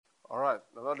All right,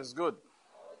 the Lord is good.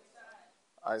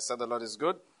 I said the Lord is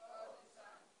good.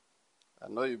 I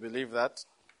know you believe that.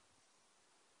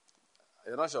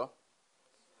 You're not sure?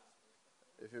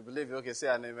 If you believe, okay, say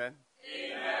an amen.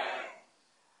 Amen.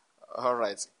 All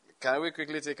right. Can we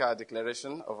quickly take our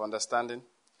declaration of understanding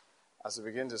as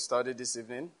we begin to study this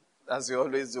evening? As we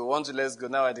always do. 1, 2, let's go.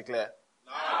 Now I declare.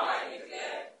 Now I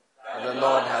declare that the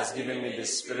Lord has given me the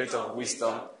spirit of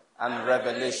wisdom and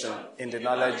revelation in the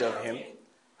knowledge of Him,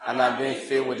 and I'm being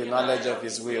filled with the knowledge of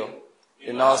His will,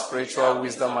 in all spiritual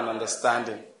wisdom and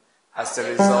understanding. As a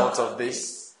result of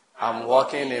this, I'm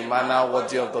walking in a manner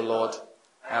worthy of the Lord.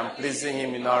 I'm pleasing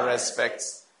Him in all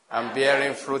respects. I'm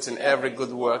bearing fruit in every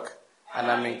good work,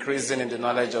 and I'm increasing in the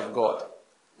knowledge of God.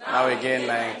 Now again,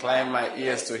 I incline my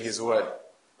ears to His word.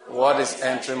 The word is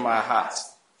entering my heart.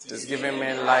 It is giving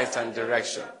me light and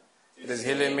direction. It is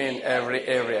healing me in every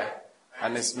area,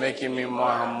 and it's making me more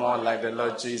and more like the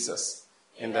Lord Jesus.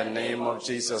 In the name of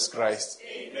Jesus Christ.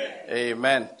 Amen.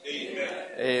 Amen.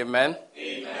 Amen.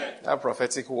 Amen. That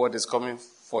prophetic word is coming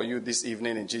for you this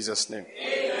evening in Jesus' name.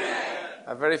 Amen. There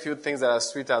are very few things that are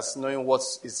sweet as knowing what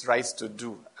is right to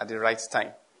do at the right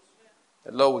time.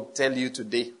 The Lord will tell you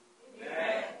today.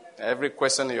 Amen. Every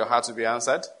question in your heart will be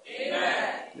answered.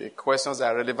 Amen. The questions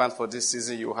that are relevant for this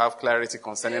season, you have clarity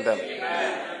concerning them.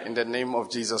 Amen. In the name of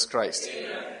Jesus Christ.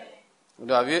 Amen. You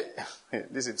know, have you,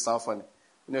 this is sound funny.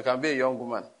 You know, you can be a young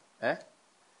woman, and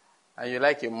you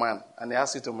like a man, and he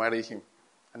asks you to marry him,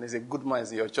 and he's a good man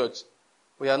in your church,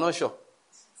 but you are not sure.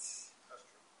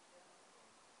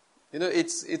 You know,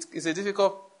 it's a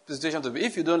difficult situation to be.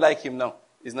 If you don't like him now,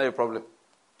 it's not a problem.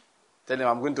 Tell him,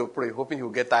 I'm going to pray, hoping he'll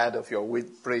get tired of your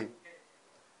wait praying.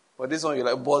 But this one, you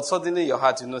like, but suddenly your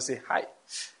heart, say, hi,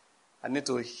 I need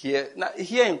to hear. Now,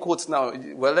 here in quotes now,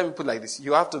 well, let me put it like this.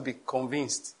 You have to be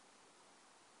convinced.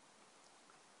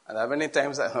 And there are many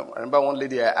times, I remember one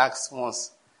lady I asked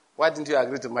once, why didn't you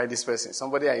agree to marry this person?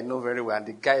 Somebody I know very well, and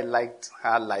the guy liked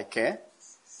her like, It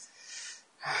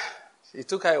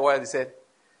took her a while, he said,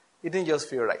 it didn't just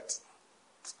feel right.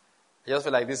 I just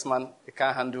feel like this man, he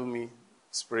can't handle me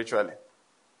spiritually.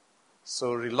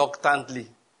 So reluctantly,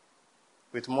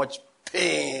 with much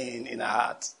pain in her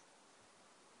heart,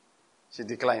 she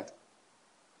declined.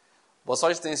 But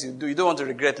such things you do, you don't want to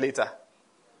regret later.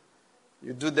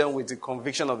 You do them with the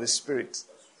conviction of the Spirit.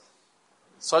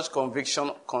 Such conviction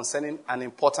concerning an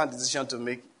important decision to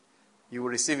make, you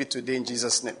will receive it today in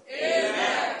Jesus' name.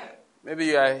 Amen. Maybe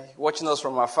you are watching us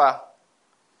from afar.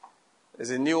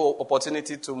 There's a new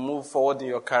opportunity to move forward in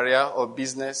your career or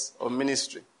business or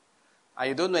ministry. And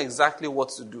you don't know exactly what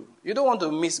to do. You don't want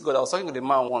to miss God. I was talking to the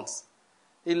man once.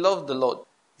 He loved the Lord.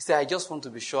 He said, I just want to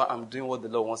be sure I'm doing what the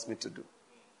Lord wants me to do.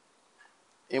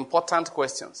 Important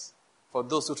questions for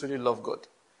those who truly love God.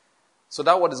 So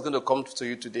that word is going to come to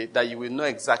you today, that you will know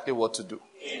exactly what to do.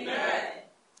 Amen.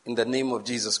 In the name of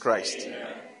Jesus Christ. Amen.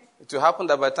 It will happen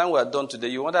that by the time we are done today,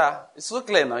 you wonder, it's so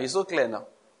clear now, it's so clear now.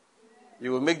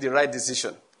 You will make the right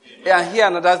decision. Amen. And here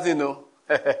another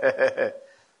thing,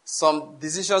 some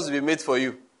decisions will be made for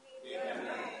you.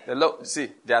 The Lord, see,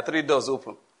 there are 3 doors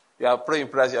open. You are praying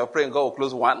prayers, you are praying God will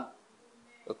close 1,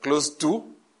 will close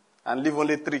 2, and leave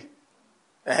only 3.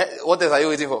 What else are you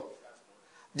waiting for?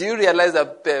 Do you realize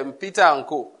that Peter and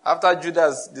co, after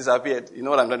Judas disappeared, you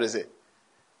know what I'm trying to say?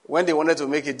 When they wanted to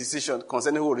make a decision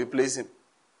concerning who will replace him,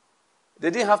 they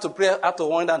didn't have to pray out of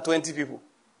 120 people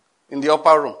in the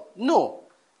upper room. No.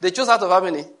 They chose out of how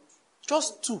many?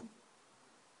 Just 2.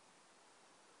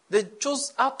 They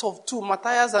chose out of 2,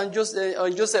 Matthias and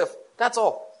Joseph. That's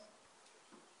all.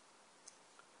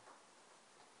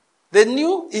 They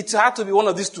knew it had to be one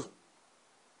of these 2.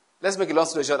 Let's make a long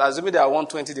story short. Assuming there are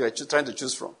 120 they were trying to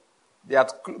choose from.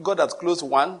 God had closed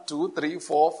 1, 2, 3,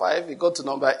 4, 5. He got to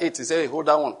number 8. He said, hey, hold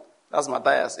that one. That's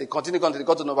Matthias. He continued. He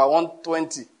got to number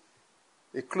 120.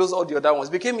 He closed all the other ones.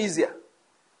 It became easier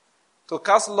to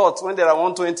cast lots when there are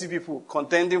 120 people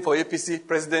contending for APC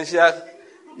presidential.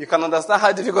 You can understand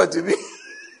how difficult it will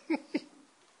be.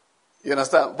 You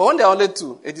understand? But when there are only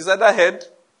 2, it is either head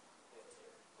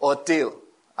or tail.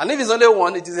 And if it's only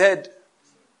 1, it is head.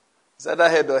 It's either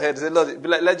head or head. Say, Lord,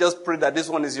 let's just pray that this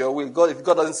one is your will. God, if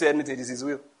God doesn't say anything, it is His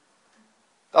will.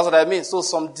 That's what I mean. So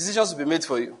some decisions will be made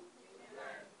for you.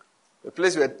 The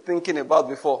place you were thinking about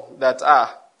before, that,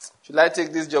 should I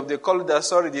take this job? They call it that,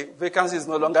 sorry, the vacancy is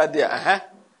no longer there.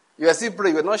 You are still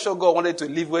praying. You're not sure God wanted to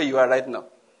live where you are right now.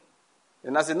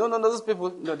 And I said, no, those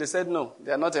people, no, they said no.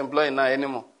 They are not employing now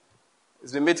anymore.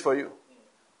 It's been made for you.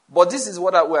 But this is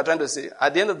what we are trying to say.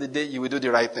 At the end of the day, you will do the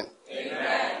right thing. Amen.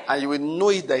 And you will know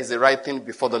it that is the right thing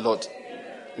before the Lord. Amen.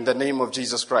 In the name of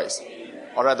Jesus Christ. Amen.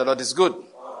 All right, the Lord is good.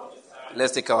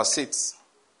 Let's take our seats.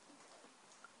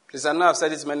 Please, I know I've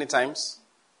said it many times,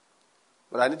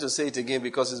 but I need to say it again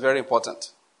because it's very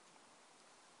important.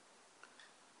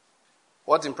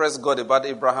 What impressed God about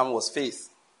Abraham was faith,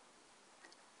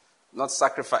 not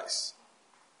sacrifice.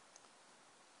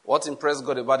 What impressed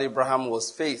God about Abraham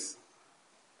was faith,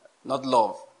 not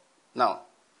love. Now,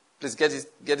 please get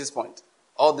this point.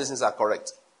 All these things are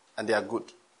correct, and they are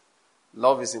good.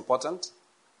 Love is important.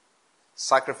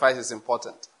 Sacrifice is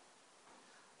important.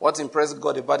 What impressed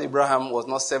God about Abraham was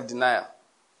not self-denial.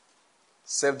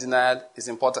 Self-denial is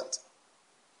important.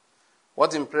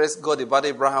 What impressed God about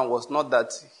Abraham was not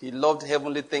that he loved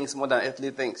heavenly things more than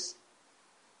earthly things.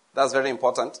 That's very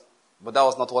important, but that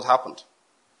was not what happened.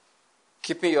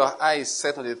 Keeping your eyes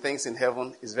set on the things in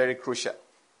heaven is very crucial.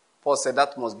 Paul said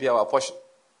that must be our portion.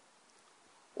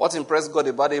 What impressed God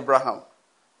about Abraham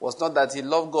was not that he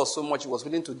loved God so much he was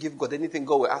willing to give God anything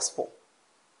God will ask for.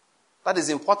 That is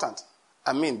important.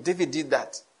 I mean, David did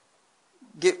that.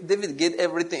 David gave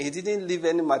everything. He didn't leave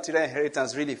any material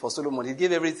inheritance really for Solomon. He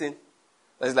gave everything.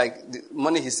 That's like the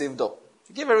money he saved up.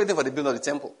 He gave everything for the building of the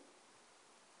temple.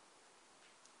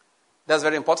 That's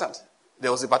very important. There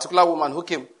was a particular woman who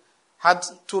came, had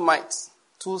 2 mites,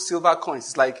 2 silver coins.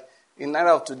 It's like in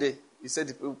Naira of today. He said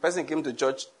the person came to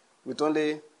church with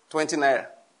only 20 Naira.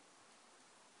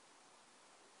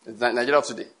 It's Nigeria of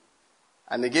today.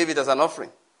 And they gave it as an offering.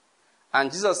 And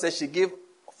Jesus said she gave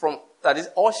from, that is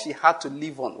all she had to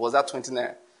live on was that 20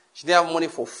 Naira. She didn't have money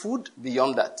for food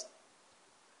beyond that.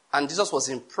 And Jesus was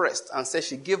impressed and said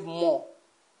she gave more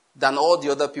than all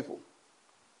the other people.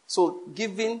 So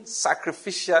giving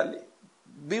sacrificially,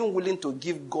 being willing to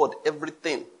give God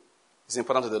everything is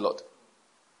important to the Lord.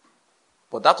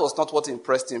 But that was not what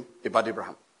impressed him about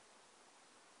Abraham.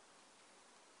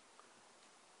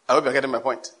 I hope you're getting my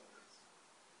point.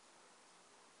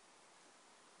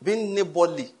 Being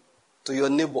neighborly to your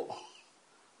neighbor.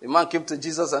 A man came to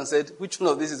Jesus and said, which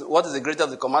one of these is, what is the greatest of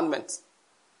the commandments?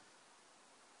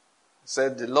 He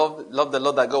said, love the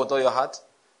Lord thy God with all your heart.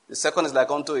 The second is like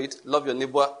unto it, love your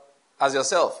neighbor as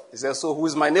yourself. He said, so who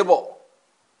is my neighbor?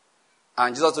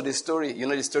 And Jesus told the story, you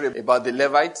know the story about the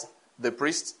Levite, the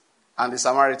priest, and the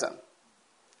Samaritan.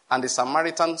 And the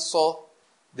Samaritan saw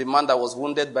the man that was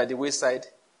wounded by the wayside,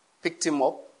 picked him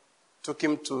up, took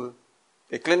him to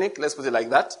a clinic, let's put it like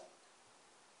that,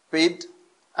 paid,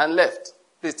 and left.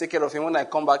 Please take care of him. When I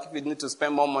come back, if you need to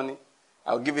spend more money,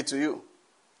 I'll give it to you.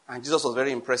 And Jesus was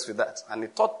very impressed with that. And he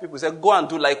taught people, he said, go and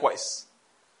do likewise.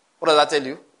 What does that tell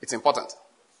you? It's important.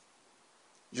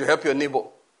 You help your neighbor.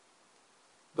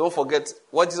 Don't forget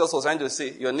what Jesus was trying to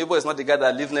say. Your neighbor is not the guy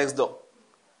that lives next door.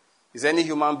 He's any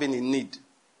human being in need.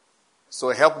 So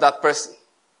help that person.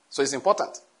 So it's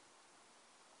important.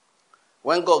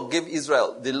 When God gave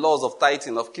Israel the laws of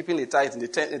tithing, of keeping the tithe in the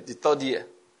 3rd year,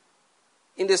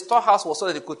 in the storehouse was so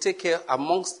that they could take care,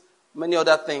 amongst many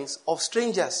other things, of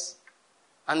strangers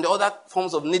and the other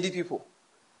forms of needy people.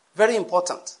 Very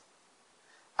important.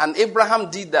 And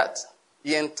Abraham did that.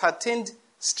 He entertained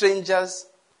strangers,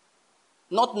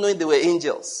 not knowing they were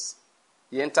angels.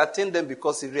 He entertained them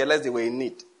because he realized they were in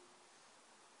need.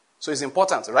 So it's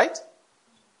important, right?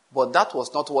 But that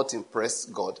was not what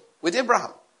impressed God with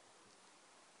Abraham.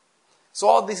 So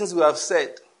all these things we have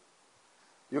said,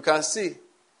 you can see,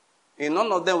 in none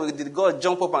of them did God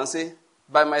jump up and say,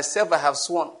 by myself I have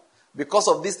sworn, because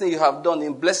of this thing you have done,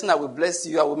 in blessing I will bless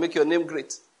you, I will make your name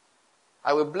great.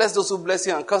 I will bless those who bless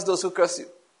you and curse those who curse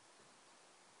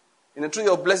you. Through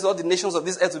your blessing, all the nations of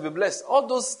this earth will be blessed. All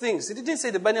those things. He didn't say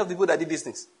the many of the people that did these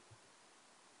things.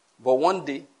 But one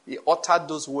day, he uttered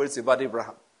those words about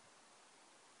Abraham.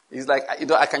 It's like,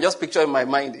 I can just picture in my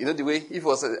mind, the way, if it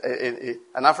was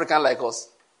an African like us,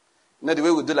 the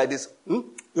way we do like this.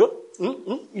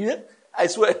 Yeah, I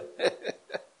swear.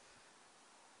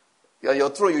 Your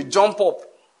throne, you jump up.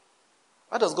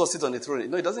 Why does God sit on the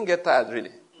throne? He doesn't get tired,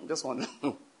 really. Just for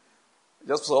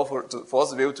us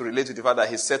to be able to relate to the fact that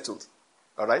he's settled.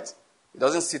 All right? He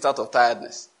doesn't sit out of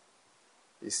tiredness.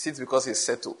 He sits because he's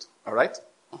settled. All right?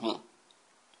 Mm-hmm.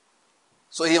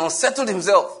 So he unsettled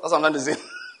himself. That's what I'm trying to say.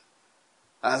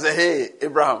 And I said, hey,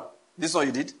 Abraham, this one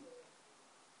you did?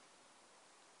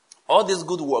 All these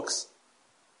good works,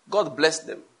 God blessed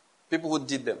them. People who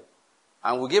did them.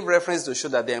 And we gave reference to show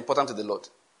that they're important to the Lord.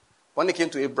 When it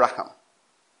came to Abraham,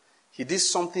 he did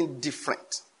something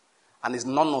different. And it's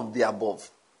none of the above.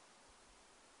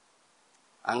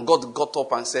 And God got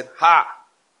up and said,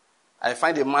 I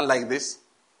find a man like this,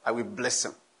 I will bless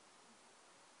him.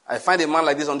 I find a man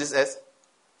like this on this earth,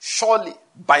 surely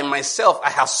by myself I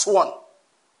have sworn.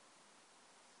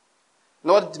 You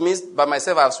know what it means by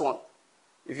myself I have sworn?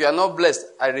 If you are not blessed,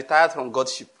 I retired from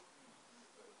Godship.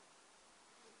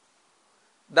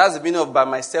 That's the meaning of by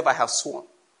myself I have sworn.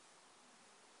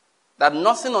 That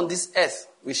nothing on this earth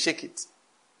will shake it.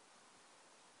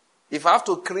 If I have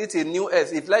to create a new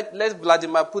earth, if let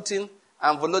Vladimir Putin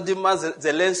and Volodymyr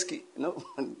Zelensky,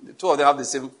 the two of them have the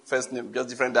same first name, just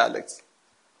different dialects.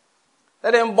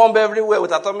 Let them bomb everywhere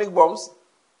with atomic bombs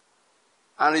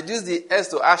and reduce the earth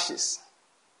to ashes.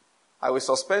 I will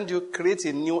suspend you, create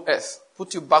a new earth,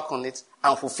 put you back on it,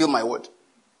 and fulfill my word.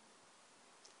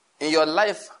 In your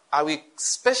life, I will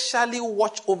specially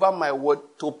watch over my word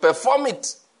to perform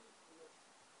it.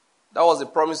 That was the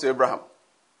promise to Abraham.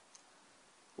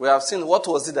 We have seen what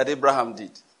was it that Abraham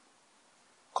did.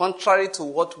 Contrary to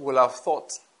what we will have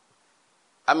thought.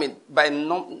 By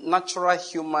natural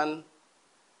human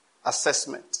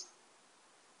assessment,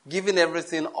 giving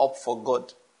everything up for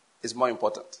God is more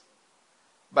important.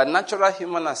 By natural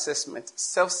human assessment,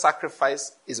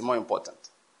 self-sacrifice is more important.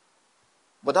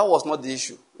 But that was not the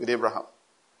issue with Abraham.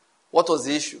 What was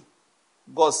the issue?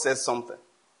 God said something.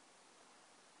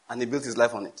 And he built his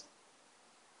life on it.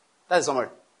 That is summary.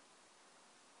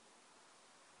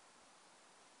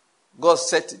 God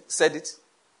said it.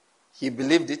 He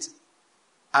believed it.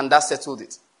 And that settled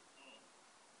it.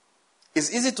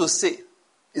 It's easy to say.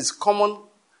 It's common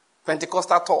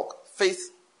Pentecostal talk.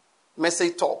 Faith,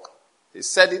 message talk. He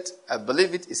said it. I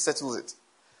believe it. He settles it.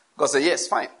 God said, yes,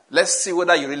 fine. Let's see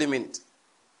whether you really mean it.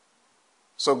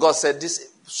 So God said,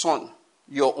 this son,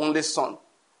 your only son,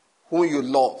 whom you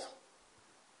love,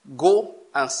 go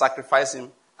and sacrifice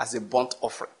him as a burnt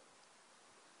offering.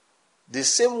 The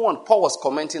same one Paul was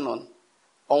commenting on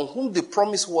whom the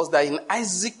promise was that in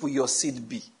Isaac will your seed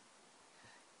be.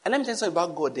 And let me tell you something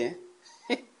about God there.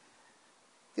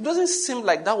 It doesn't seem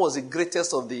like that was the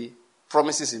greatest of the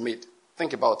promises he made.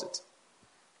 Think about it.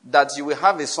 That you will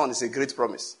have a son is a great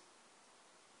promise.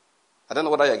 I don't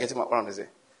know whether you're getting what I'm saying.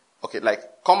 Okay,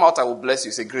 like, come out, I will bless you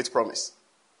is a great promise.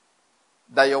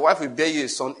 That your wife will bear you a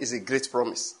son is a great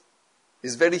promise.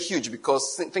 It's very huge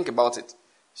because, think about it.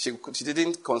 She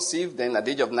didn't conceive, then at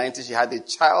the age of 90 she had a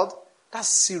child. That's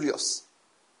serious.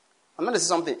 I'm going to say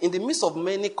something. In the midst of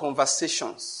many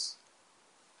conversations,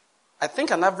 I think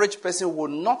an average person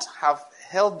would not have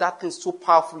held that thing so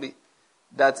powerfully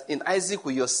that in Isaac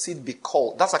will your seed be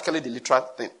called. That's actually the literal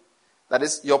thing. That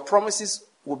is, your promises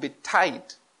will be tied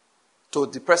to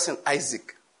the person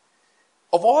Isaac.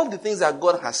 Of all the things that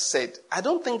God has said, I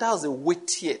don't think that was the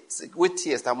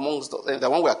weightiest amongst the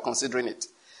one we are considering it.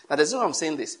 Now, there's no I'm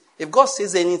saying this. If God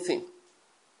says anything,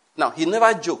 now, he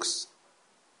never jokes.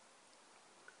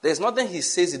 There's nothing he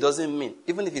says he doesn't mean,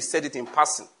 even if he said it in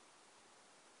passing.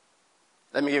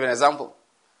 Let me give you an example.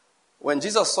 When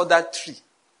Jesus saw that tree,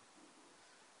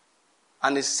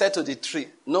 and he said to the tree,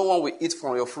 no one will eat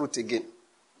from your fruit again.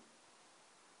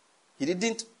 He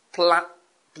didn't plan,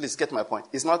 please get my point.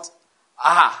 It's not,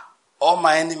 all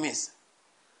my enemies,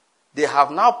 they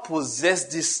have now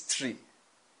possessed this tree.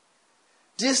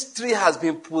 This tree has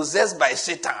been possessed by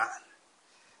Satan,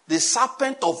 the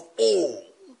serpent of old,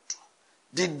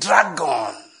 the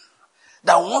dragon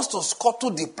that wants to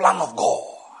scuttle the plan of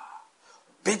God.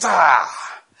 Peter,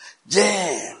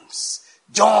 James,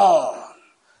 John,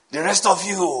 the rest of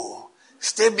you,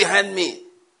 stay behind me.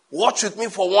 Watch with me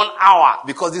for 1 hour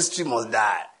because this tree must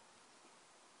die.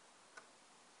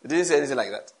 He didn't say anything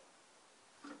like that.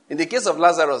 In the case of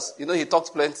Lazarus, he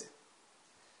talked plenty.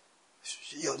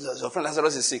 Your friend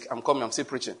Lazarus is sick. I'm coming. I'm still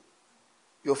preaching.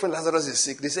 Your friend Lazarus is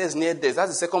sick. They say it's near death.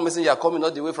 That's the second message you are coming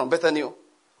all the way from Bethany.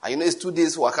 And it's 2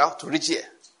 days work out to reach here.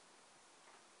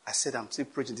 I said, I'm still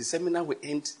preaching. The seminar will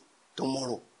end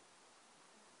tomorrow.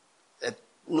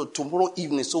 Tomorrow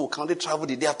evening. So we can only travel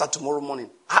the day after tomorrow morning.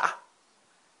 A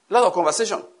lot of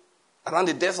conversation around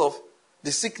the death of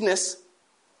the sickness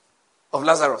of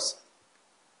Lazarus.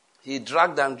 He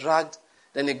dragged and dragged.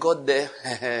 Then he got there.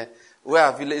 Where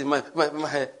have you laid my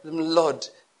Lord?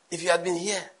 If you had been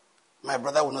here, my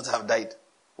brother would not have died.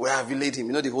 Where have you laid him?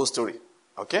 You know the whole story.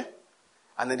 Okay?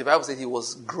 And then the Bible said he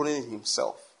was groaning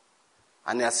himself.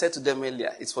 And he had said to them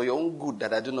earlier, it's for your own good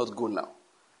that I do not go now.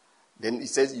 Then he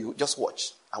says, you just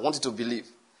watch. I want you to believe.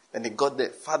 Then he got there.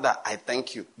 Father, I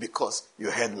thank you because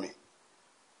you heard me.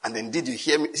 And then did you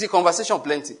hear me? See, conversation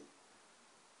plenty.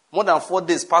 More than 4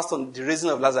 days passed on the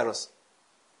raising of Lazarus.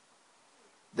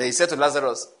 Then he said to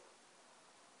Lazarus,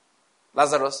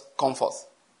 come forth.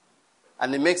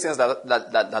 And it makes sense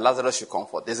that Lazarus should come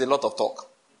forth. There's a lot of talk.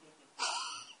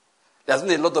 There's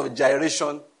been a lot of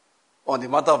gyration on the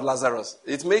matter of Lazarus.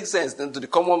 It makes sense then to the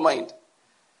common mind.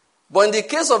 But in the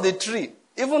case of the tree,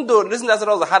 even though raising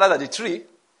Lazarus was harder than the tree,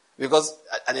 because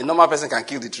a normal person can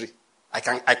kill the tree. I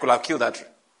could have killed that tree.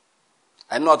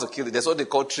 I know how to kill it. That's what they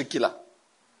call tree killer.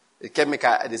 A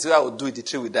chemical, they say I will do it, the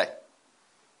tree will die.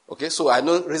 Okay, so I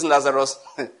know raising Lazarus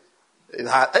is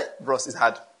hard. Bros, it's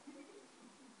hard.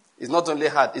 It's not only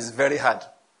hard, it's very hard.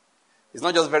 It's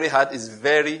not just very hard, it's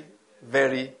very,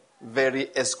 very, very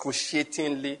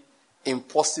excruciatingly,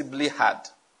 impossibly hard.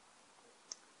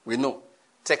 We know.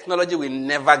 Technology will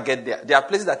never get there. There are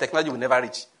places that technology will never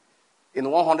reach. In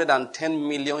 110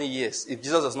 million years, if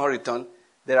Jesus does not return,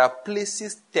 there are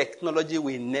places technology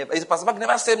will never. Is Pastor Mark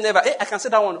never say never? Hey, I can say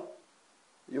that one.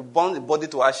 You burn the body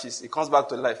to ashes, it comes back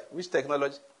to life. Which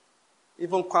technology?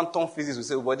 Even quantum physics will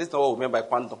say, well, this is not what we mean by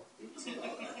quantum.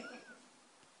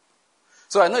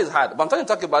 So I know it's hard, but I'm trying to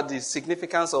talk about the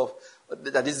significance of,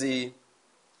 that is the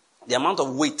amount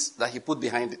of weight that he put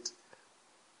behind it.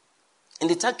 In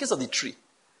the case of the tree,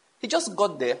 he just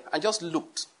got there and just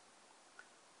looked.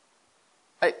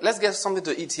 Hey, let's get something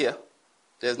to eat here.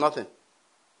 There's nothing.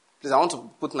 Please, I want to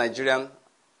put Nigerian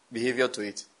behavior to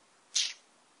it.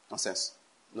 Nonsense.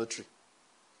 No tree.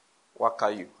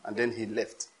 Waka you. And then he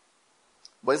left.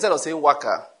 But instead of saying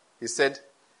waka, he said,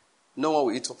 no one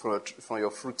will eat from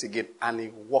your fruit again. And he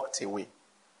walked away.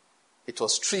 It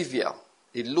was trivial.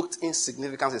 It looked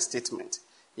insignificant as a statement.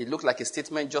 It looked like a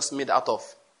statement just made out of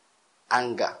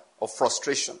anger or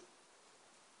frustration.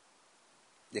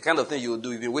 The kind of thing you will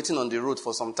do. You've been waiting on the road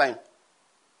for some time.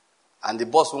 And the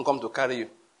bus won't come to carry you.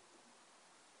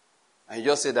 And you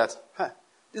just say that,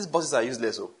 these buses are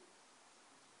useless. Oh.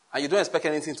 And you don't expect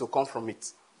anything to come from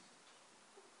it.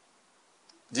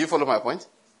 Do you follow my point?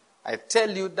 I tell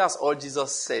you, that's all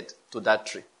Jesus said to that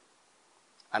tree.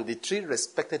 And the tree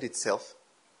respected itself,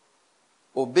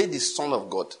 obeyed the Son of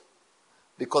God,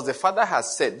 because the Father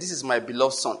has said, this is my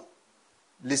beloved Son.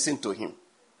 Listen to him.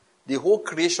 The whole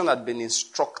creation had been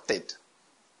instructed.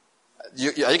 Are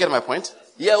you getting my point?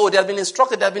 Yeah, they have been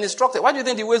instructed. They have been instructed. Why do you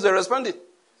think the ways were responded?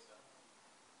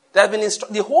 They have been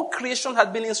the whole creation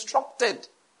had been instructed.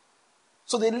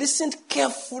 So they listened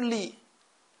carefully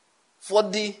for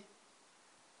the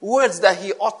words that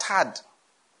he uttered.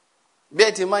 Bear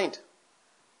it in mind.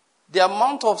 The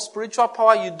amount of spiritual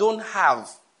power you don't have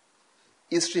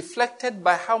is reflected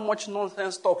by how much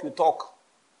nonsense talk you talk.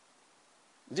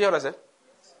 Do you hear what I said?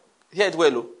 Hear it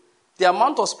well. The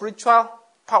amount of spiritual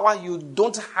power you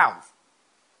don't have,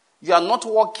 you are not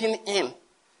walking in,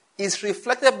 is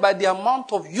reflected by the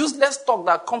amount of useless talk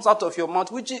that comes out of your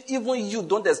mouth, which even you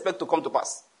don't expect to come to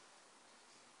pass.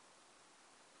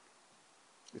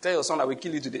 You tell your son, I will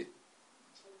kill you today.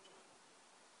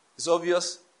 It's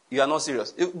obvious you are not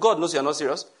serious. If God knows you are not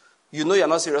serious, you know you are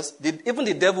not serious. Even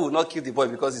the devil will not kill the boy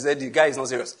because he said the guy is not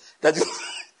serious.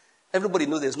 Everybody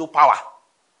knows there's no power.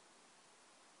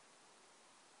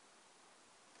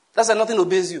 That's why nothing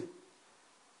obeys you.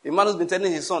 A man who's been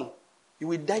telling his son, you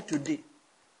will die today.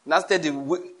 Now said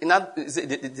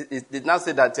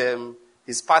that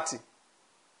his party,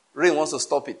 rain wants to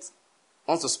stop it,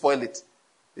 wants to spoil it.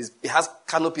 It has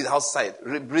canopies outside.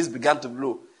 Breeze began to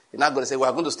blow. He's not going to say, we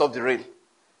are going to stop the rain.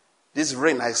 This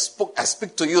rain, I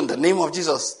speak to you in the name of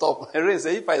Jesus, stop. The rain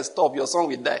says, if I stop, your son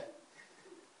will die.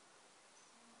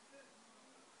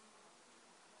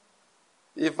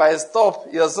 If I stop,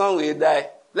 your son will die.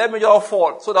 Let me just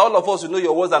fall so that all of us will know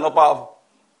your words are not powerful.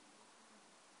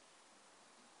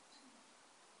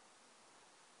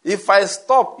 If I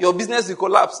stop, your business will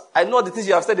collapse. I know the things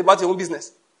you have said about your own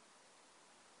business.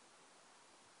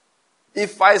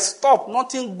 If I stop,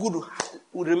 nothing good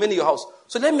will remain in your house.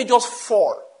 So let me just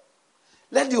fall.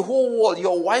 Let the whole world,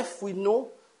 your wife will know,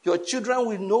 your children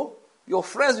will know, your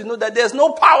friends will know that there's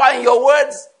no power in your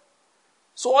words.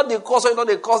 So what they cause,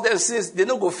 they cause them sins, they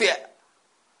don't go fear.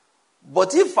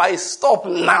 But if I stop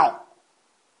now,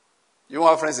 you won't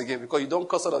have friends again because you don't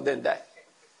cause all of them die.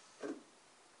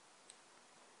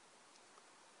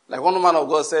 Like one man of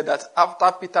God said that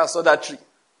after Peter saw that tree,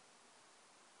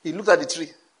 he looked at the tree.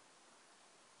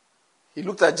 He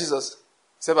looked at Jesus. He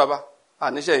said, Baba,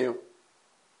 you.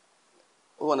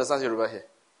 Who understands Yoruba here?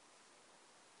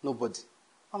 Nobody.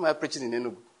 Why am I preaching in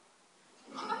Enugu?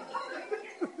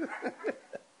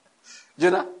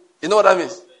 Jonah, you know what that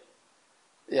means?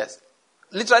 Yes.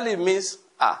 Literally it means,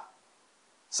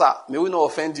 sir, may we not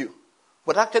offend you.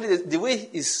 But actually, the way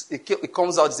it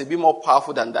comes out is a bit more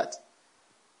powerful than that.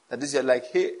 That is, you're like,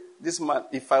 hey, this man,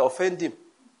 if I offend him,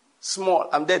 small,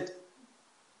 I'm dead.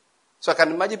 So I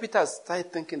can imagine Peter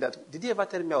started thinking that, did he ever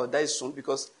tell me I will die soon?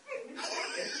 Because...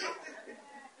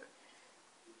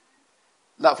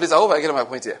 Now, please, I hope I get my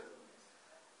point here.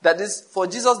 That is, for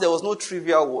Jesus, there was no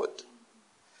trivial word.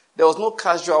 There was no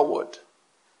casual word.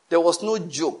 There was no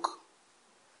joke.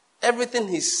 Everything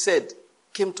he said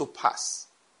came to pass.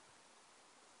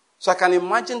 So I can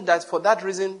imagine that for that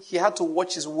reason, he had to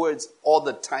watch his words all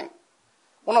the time.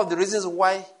 One of the reasons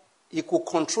why he could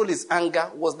control his anger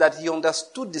was that he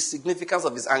understood the significance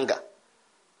of his anger.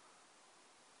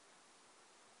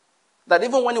 That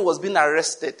even when he was being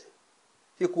arrested,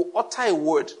 he could utter a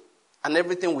word and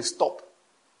everything will stop.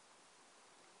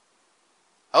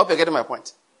 I hope you're getting my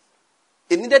point.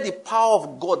 He needed the power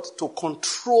of God to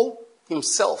control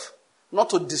himself, not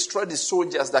to destroy the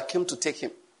soldiers that came to take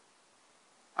him.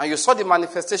 And you saw the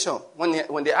manifestation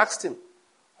when they asked him,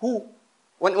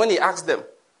 when he asked them,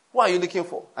 who are you looking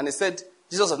for? And he said,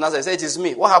 Jesus of Nazareth. He said, it is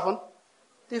me. What happened?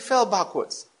 They fell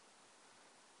backwards.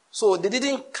 So they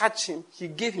didn't catch him. He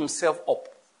gave himself up.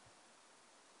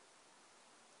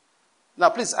 Now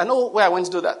please, I know where I went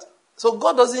to do that. So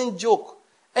God doesn't joke.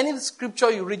 Any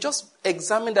scripture you read, just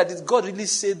examine that. Did God really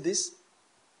say this?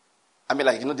 I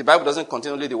mean, the Bible doesn't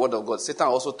contain only the word of God. Satan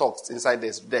also talks inside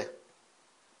there.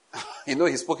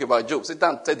 He spoke about Job.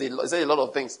 Satan said a lot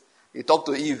of things. He talked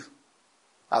to Eve.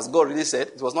 As God really said.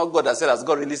 It was not God that said as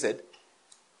God really said.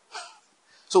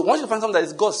 So once you find something that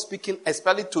is God speaking,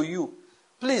 especially to you,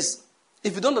 please,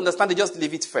 if you don't understand it, just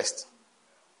leave it first.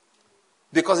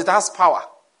 Because it has power.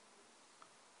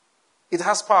 It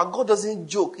has power. God doesn't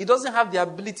joke. He doesn't have the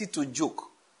ability to joke.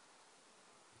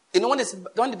 When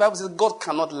the Bible says God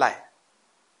cannot lie,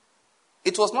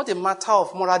 it was not a matter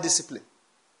of moral discipline.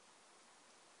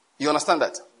 You understand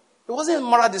that? It wasn't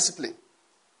moral discipline.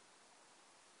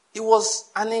 It was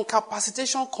an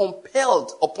incapacitation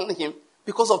compelled upon him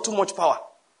because of too much power.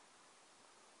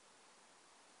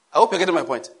 I hope you're getting my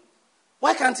point.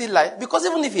 Why can't he lie? Because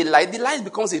even if he lied, the lie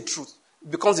becomes a truth.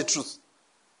 It becomes a truth.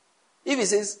 If he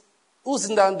says, who's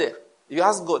sitting down there? If you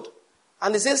ask God.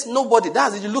 And he says, nobody.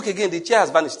 That's it. You look again, the chair has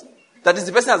vanished. That is,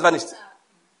 the person has vanished.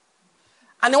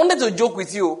 And he wanted to joke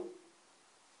with you.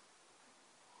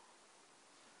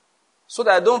 So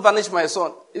that I don't vanish my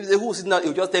son. If he says, who's sitting down,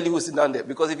 he'll just tell you who's sitting down there.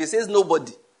 Because if he says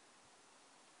nobody,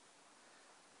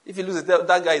 if he loses, that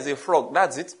guy is a frog.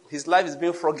 That's it. His life is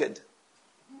being frogged.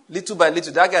 Little by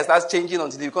little, that guy starts changing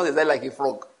until he becomes exactly like a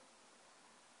frog.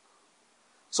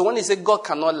 So when he said God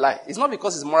cannot lie, it's not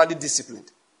because he's morally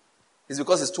disciplined. It's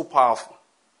because he's too powerful.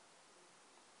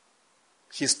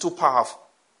 He's too powerful.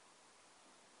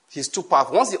 He's too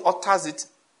powerful. Once he utters it,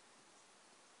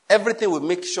 everything will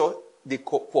make sure they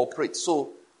cooperate. So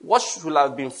what should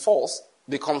have been false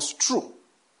becomes true.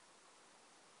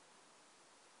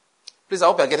 Please, I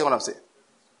hope you're getting what I'm saying.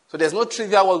 So there's no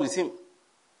trivial word with him.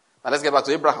 Now let's get back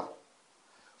to Abraham.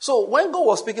 So when God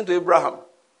was speaking to Abraham,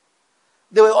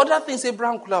 there were other things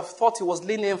Abraham could have thought he was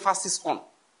laying emphasis on.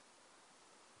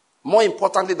 More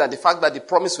importantly than the fact that the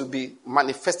promise will be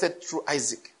manifested through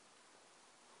Isaac.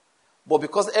 But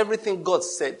because everything God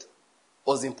said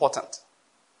was important.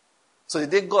 So the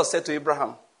day God said to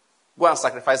Abraham, go and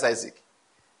sacrifice Isaac,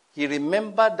 he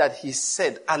remembered that he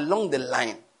said along the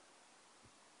line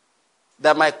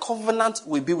that my covenant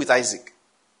will be with Isaac.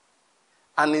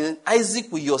 And in Isaac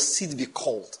will your seed be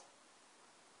called.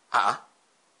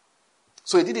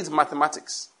 So he did it in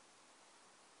mathematics.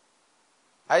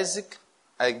 Isaac,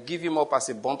 I give him up as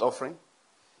a burnt offering.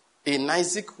 In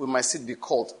Isaac will my seed be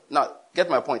called. Now, get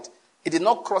my point. It did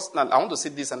not cross, now I want to say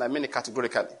this and I mean it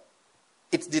categorically.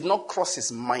 It did not cross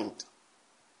his mind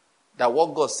that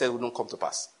what God said would not come to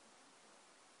pass.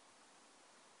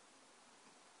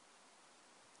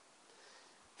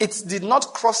 It did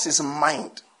not cross his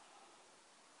mind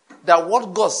that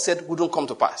what God said wouldn't come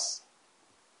to pass.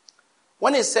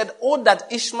 When he said, oh,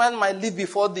 that Ishmael might live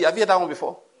before thee. Have you heard that one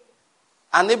before?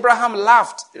 And Abraham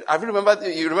laughed. You remember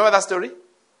that story?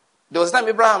 There was a time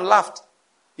Abraham laughed.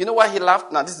 You know why he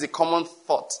laughed? Now, this is a common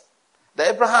thought.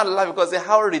 That Abraham laughed because they said,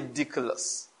 how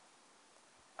ridiculous.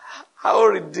 How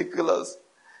ridiculous.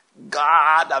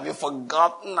 God, have you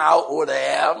forgotten how old I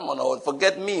am? Oh, no,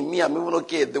 forget me. Me, I'm even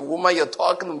okay. The woman you're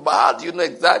talking about, you know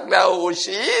exactly how old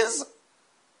she is.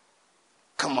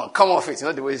 Come off it. You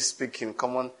know the way he's speaking.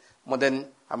 Come on, modern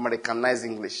Americanized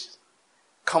English.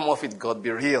 Come off it, God.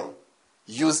 Be real.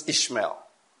 Use Ishmael.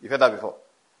 You've heard that before.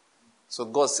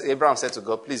 So Abraham said to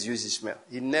God, please use Ishmael.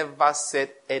 He never said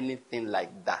anything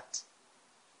like that.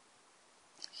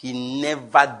 He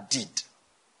never did.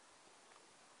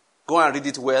 Go and read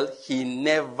it well. He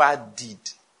never did.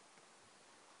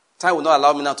 Time will not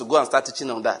allow me now to go and start teaching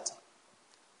on that.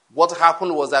 What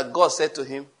happened was that God said to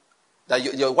him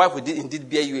that your wife will indeed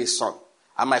bear you a son,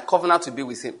 and my covenant will be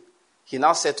with him. He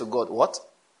now said to God, what?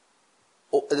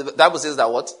 Oh, the Bible says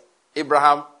that what?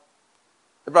 Abraham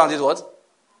did what?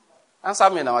 Answer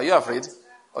me now. Are you afraid?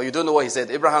 Or you don't know what he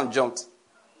said? Abraham jumped.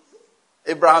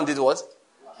 Abraham did what?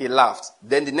 He laughed.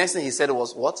 Then the next thing he said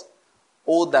was what?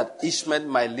 Oh, that Ishmael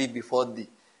might live before thee.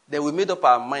 Then we made up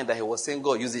our mind that he was saying,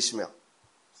 God, use Ishmael.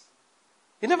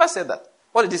 He never said that.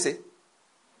 What did he say?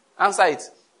 Answer it.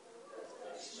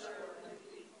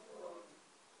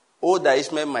 Oh, that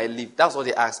Ishmael might live. That's what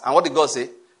he asked. And what did God say?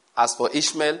 As for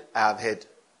Ishmael, I have heard.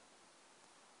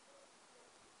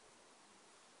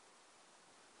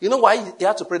 You know why he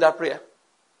had to pray that prayer?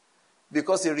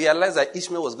 Because he realized that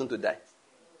Ishmael was going to die.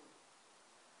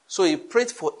 So he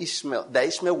prayed for Ishmael, that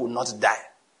Ishmael would not die.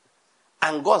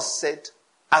 And God said,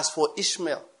 as for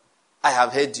Ishmael, I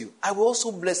have heard you. I will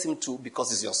also bless him too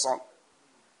because he's your son.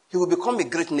 He will become a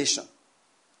great nation.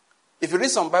 If you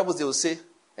read some Bibles, they will say,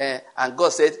 and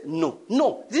God said, no.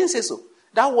 No, he didn't say so.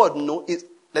 That word no is,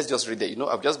 let's just read it.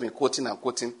 I've just been quoting and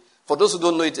quoting. For those who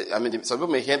don't know it, some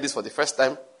people may hear this for the first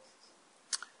time.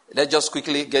 Let's just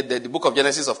quickly get there. The book of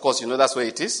Genesis, of course, that's where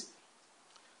it is.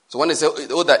 So when he said,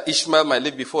 oh, that Ishmael might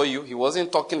live before you, he wasn't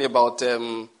talking about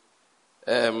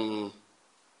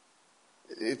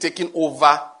taking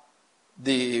over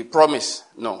the promise.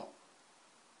 No.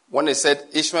 When he said,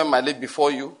 Ishmael might live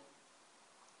before you,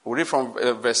 we read from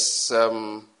verse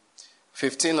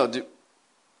 15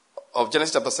 of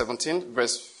Genesis chapter 17,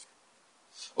 verse...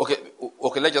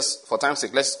 Okay, let's just, for time's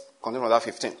sake, let's continue with that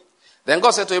 15. Then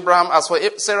God said to Abraham, as for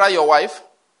Sarai your wife,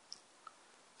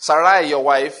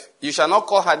 you shall not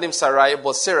call her name Sarai,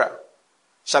 but Sarah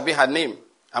shall be her name.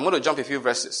 I'm going to jump a few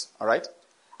verses, all right?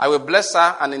 I will bless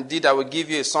her, and indeed I will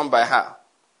give you a son by her.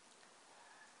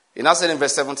 He now said in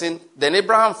verse 17, then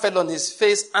Abraham fell on his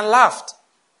face and laughed,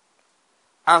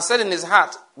 and said in his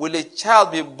heart, will a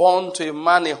child be born to a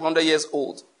man 100 years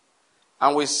old?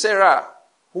 And will Sarah,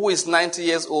 who is 90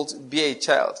 years old, be a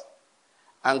child?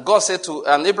 And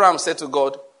Abraham said to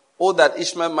God, oh, that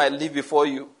Ishmael might live before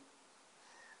you.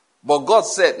 But God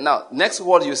said, now, next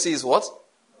word you see is what?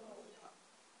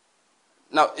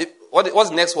 Now, what's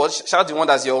the next word? Shout the one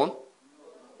that's your own.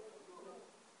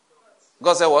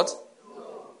 God said what?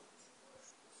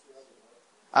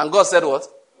 And God said what?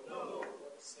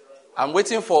 I'm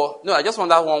waiting for, no, I just want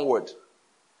that one word.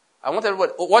 I want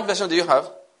everybody, what version do you have?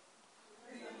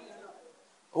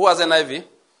 Who has NIV?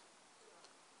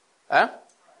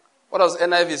 What does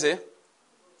NIV say?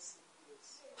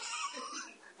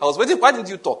 I was waiting. Why didn't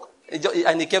you talk?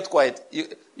 And he kept quiet.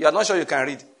 You are not sure you can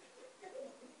read.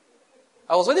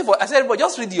 I was waiting I said, but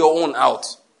just read your own out.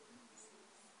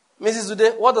 Mrs.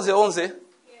 Dude, what does your own say? Yes.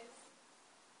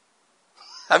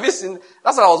 Have you seen?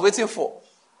 That's what I was waiting for.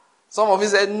 Some of you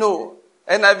said no.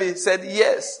 NIV said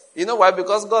yes. You know why?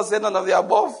 Because God said none of the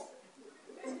above.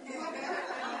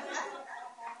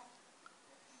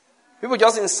 People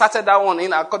just inserted that one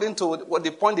in according to what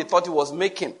the point they thought he was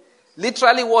making.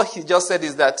 Literally what he just said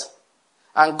is that,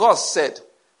 and God said,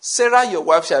 Sarah your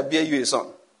wife shall bear you a son,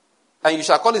 and you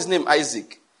shall call his name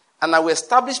Isaac, and I will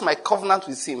establish my covenant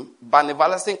with him, by an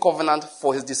everlasting covenant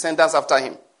for his descendants after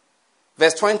him.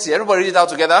 Verse 20, everybody read it out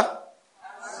together.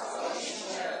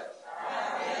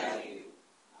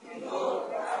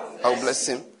 I will bless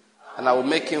him, and I will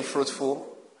make him fruitful,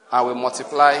 I will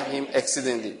multiply him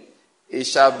exceedingly. He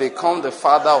shall become the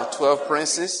father of 12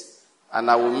 princes,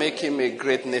 and I will make him a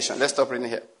great nation. Let's stop reading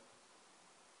here.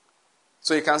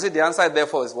 So you can see the answer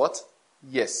therefore is what?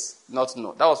 Yes, not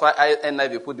no. That was why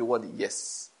NIV put the word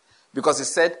yes. Because he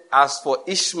said, as for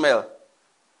Ishmael,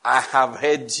 I have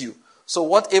heard you. So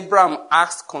what Abraham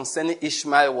asked concerning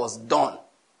Ishmael was done.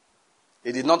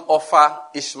 He did not offer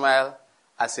Ishmael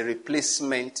as a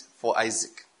replacement for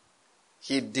Isaac.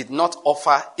 He did not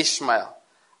offer Ishmael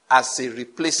as a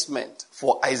replacement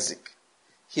for Isaac.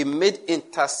 He made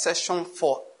intercession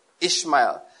for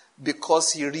Ishmael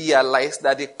because he realized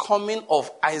that the coming of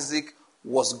Isaac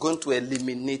was going to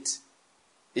eliminate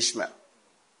Ishmael.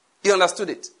 He understood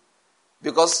it.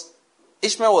 Because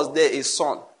Ishmael was there, a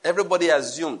son. Everybody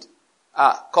assumed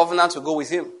covenant will go with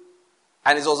him.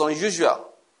 And it was unusual.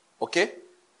 Okay?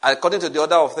 According to the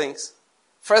order of things,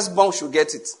 firstborn should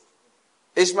get it.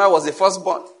 Ishmael was the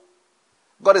firstborn.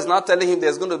 God is now telling him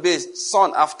there's going to be a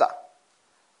son after.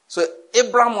 So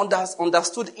Abraham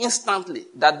understood instantly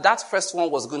that first one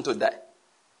was going to die.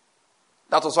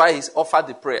 That was why he offered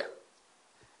the prayer.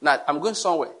 Now, I'm going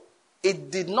somewhere. It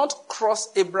did not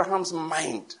cross Abraham's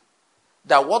mind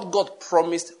that what God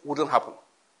promised wouldn't happen.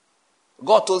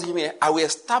 God told him, I will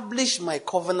establish my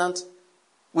covenant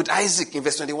with Isaac in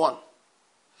verse 21.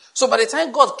 So by the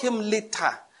time God came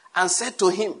later and said to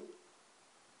him,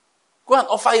 go and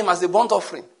offer him as a burnt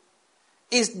offering,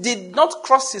 it did not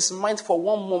cross his mind for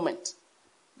one moment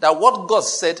that what God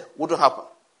said wouldn't happen.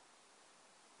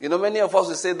 Many of us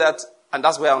will say that, and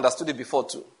that's where I understood it before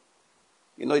too.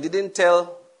 He didn't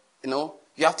tell, you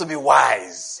have to be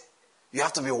wise. You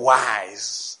have to be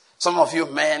wise. Some of you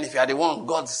men, if you are the one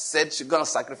God said you're going to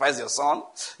sacrifice your son,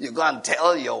 you go and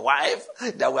tell your wife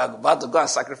that we are about to go and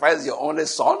sacrifice your only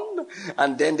son,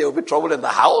 and then there will be trouble in the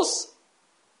house.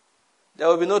 There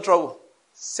will be no trouble.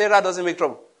 Sarah doesn't make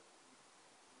trouble.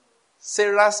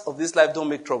 Sarahs of this life don't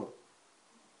make trouble.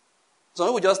 Some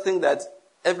people just think that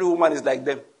every woman is like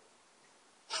them.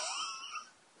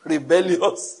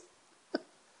 Rebellious.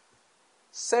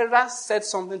 Sarah said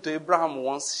something to Abraham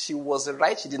once. She was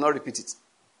right. She did not repeat it.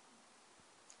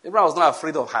 Abraham was not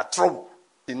afraid of her trouble.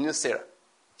 He knew Sarah.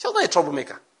 She was not a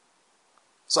troublemaker.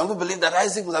 Some people believe that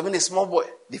Isaac would have been a small boy.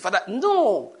 The father,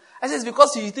 no. I said, it's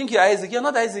because you think you're Isaac. You're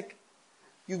not Isaac.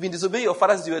 You've been disobeying your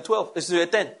father since you were 12. Since you were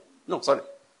 10. No, sorry.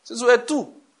 Since you were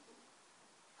 2.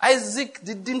 Isaac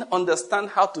didn't understand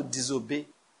how to disobey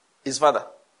his father.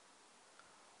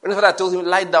 When his father told him,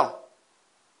 lie down.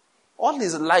 All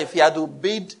his life, he had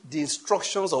obeyed the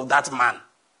instructions of that man.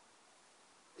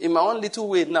 In my own little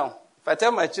way now, if I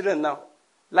tell my children now,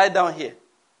 lie down here,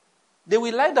 they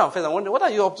will lie down first and wonder, what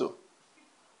are you up to?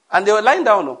 And they were lying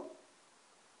down. No?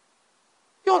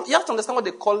 You have to understand what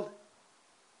they call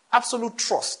absolute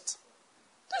trust.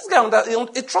 This guy,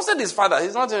 he trusted his father.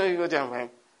 He's not, you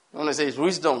want to say it's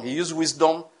wisdom. He used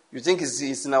wisdom. You think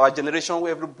it's in our generation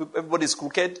where everybody is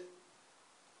crooked?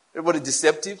 Everybody is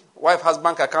deceptive? Wife has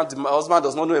bank account the husband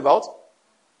does not know about?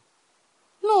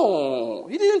 No.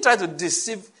 He didn't try to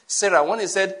deceive Sarah when he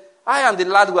said, I and the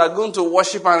lad were going to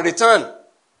worship and return.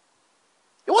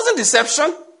 It wasn't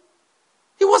deception.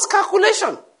 It was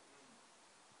calculation.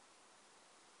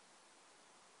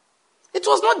 It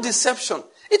was not deception.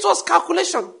 It was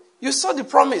calculation. You saw the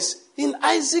promise. In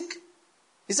Isaac,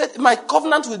 he said, my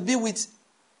covenant will be with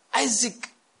Isaac.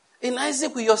 In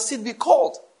Isaac will your seed be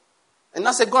called. And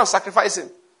I said, go and sacrifice him.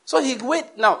 So he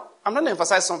wait. Now, I'm going to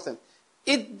emphasize something.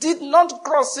 It did not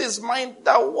cross his mind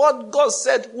that what God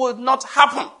said would not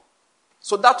happen.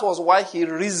 So that was why he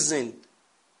reasoned.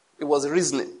 It was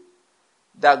reasoning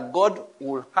that God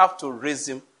will have to raise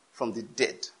him from the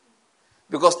dead.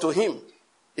 Because to him,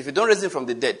 if you don't raise him from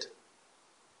the dead,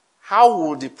 how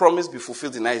will the promise be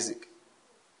fulfilled in Isaac?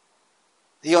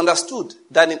 He understood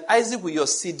that in Isaac will your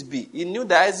seed be. He knew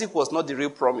that Isaac was not the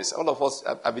real promise. All of us,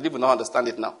 I believe, will not understand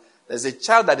it now. There's a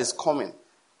child that is coming.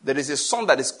 There is a son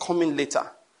that is coming later.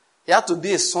 He had to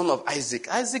be a son of Isaac.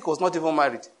 Isaac was not even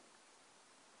married.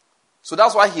 So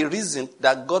that's why he reasoned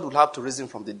that God would have to raise him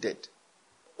from the dead.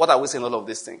 What are we saying all of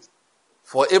these things?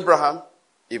 For Abraham,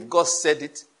 if God said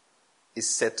it, he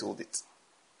settled it.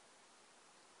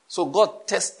 So God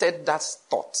tested that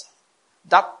thought.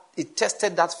 He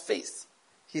tested that faith.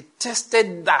 He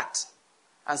tested that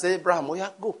and said, Abraham, oh yeah,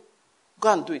 go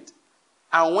and do it.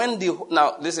 And when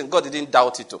now listen, God didn't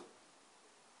doubt it too.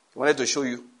 He wanted to show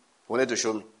you. He wanted to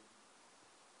show me.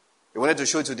 He wanted to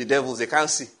show it to the devils. They can't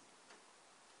see.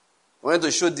 He wanted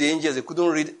to show the angels. They couldn't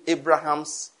read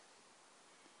Abraham's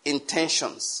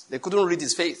intentions. They couldn't read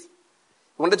his faith.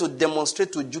 He wanted to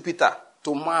demonstrate to Jupiter,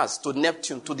 to Mars, to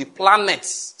Neptune, to the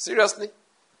planets, seriously,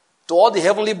 to all the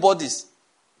heavenly bodies,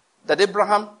 that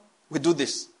Abraham will do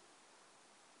this.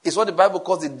 It's what the Bible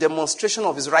calls the demonstration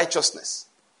of his righteousness.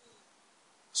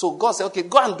 So God said, okay,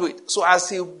 go and do it. So as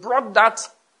he brought that,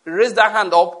 raised that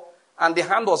hand up, and the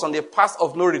hand was on the path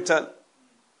of no return.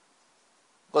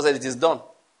 God said, it is done.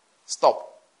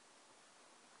 Stop.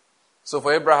 So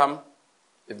for Abraham,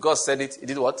 if God said it, he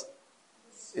did what?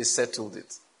 He settled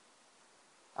it.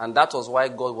 And that was why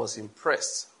God was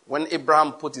impressed. When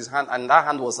Abraham put his hand, and that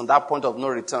hand was on that point of no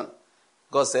return,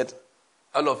 God said,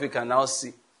 all of you can now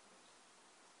see.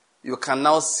 You can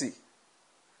now see.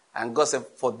 And God said,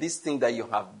 for this thing that you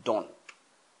have done,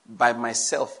 by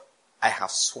myself, I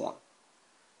have sworn.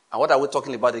 And what are we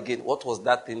talking about again? What was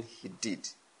that thing he did?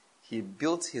 He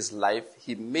built his life.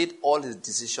 He made all his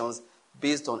decisions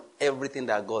based on everything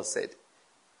that God said.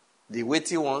 The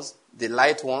weighty ones, the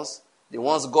light ones, the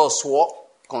ones God swore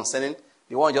concerning,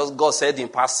 the one just God said in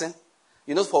passing.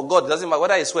 You know, for God, it doesn't matter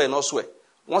whether he swear or not swear.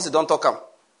 Once he don't talk him.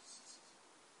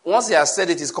 Once he has said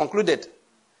it, it's concluded.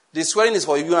 The swearing is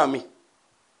for you and me.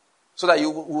 So that you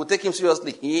will take him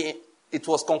seriously. It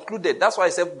was concluded. That's why I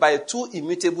said by two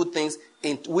immutable things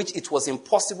in which it was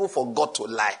impossible for God to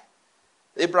lie.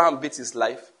 Abraham built his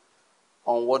life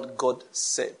on what God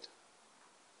said.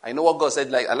 I know what God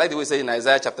said. I like the way he said in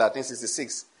Isaiah chapter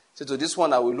 66. So to this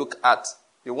one I will look at.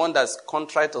 The one that's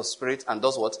contrite of spirit and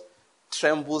does what?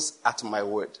 Trembles at my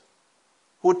word.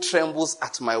 Who trembles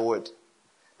at my word?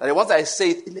 That once I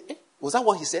say it, was that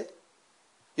what he said?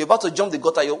 You're about to jump the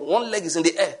gutter. Your one leg is in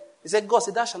the air. He said, God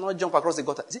said, thou shalt not jump across the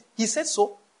gutter. He said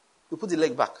so. You put the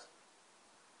leg back.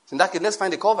 In that case, let's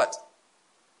find the culvert.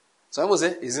 Some people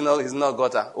say, is it not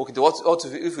gutter? Okay,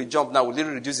 if we jump now, will it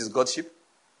reduce his godship?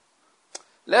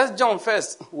 Let's jump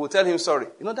first. We'll tell him sorry.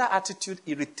 You know, that attitude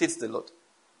irritates the Lord.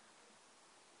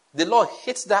 The Lord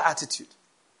hates that attitude.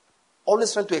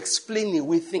 Always trying to explain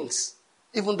away things,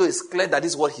 even though it's clear that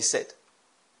is what he said.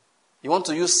 You want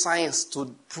to use science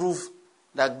to prove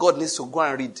that God needs to go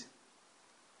and read.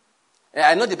 And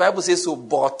I know the Bible says so,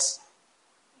 but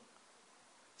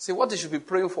see, what you should be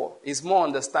praying for is more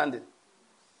understanding.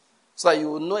 So that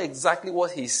you will know exactly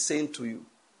what he's saying to you.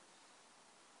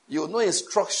 You will know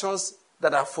instructions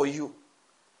that are for you,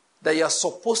 that you are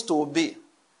supposed to obey.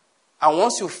 And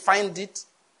once you find it,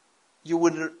 you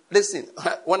will listen.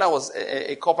 When I was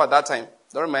a cop at that time,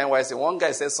 don't remember why I said, one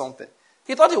guy said something.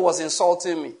 He thought he was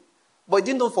insulting me. But he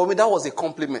didn't know for me that was a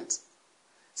compliment.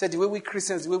 He said, the way we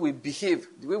Christians, the way we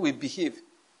behave,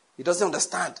 he doesn't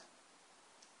understand.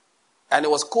 And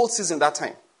it was cold season that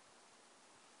time.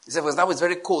 He said, because now it's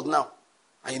very cold now.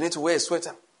 And you need to wear a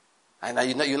sweater.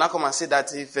 And you now come and say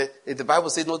that if the Bible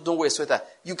says no, don't wear a sweater.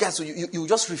 You guys, you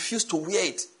just refuse to wear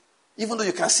it. Even though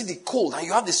you can see the cold and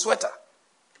you have the sweater.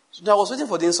 So I was waiting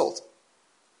for the insult.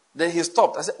 Then he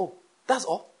stopped. I said, oh, that's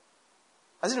all?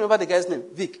 I didn't remember the guy's name,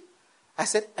 Vic. I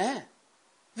said,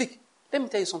 Vic, let me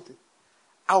tell you something.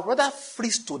 I would rather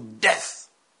freeze to death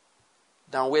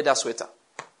than wear that sweater.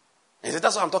 And he said,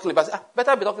 that's what I'm talking about. I said,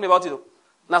 better be talking about it.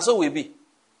 Now so will be.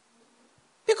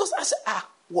 Because I said,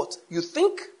 what? You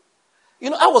think? You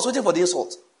know, I was waiting for the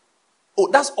insult. Oh,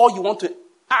 that's all you want to...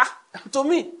 to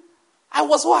me. I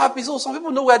was so happy. So some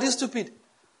people know we are this stupid.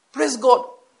 Praise God.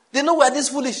 They know we are this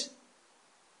foolish.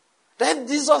 Then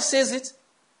Jesus says it.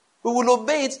 We will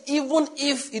obey it even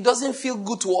if it doesn't feel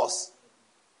good to us.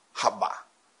 Haba.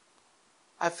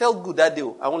 I felt good that day.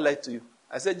 I won't lie to you.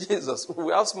 I said, Jesus,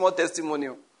 we have small testimony.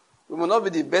 We will not be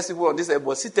the best people on this earth,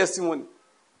 but see testimony.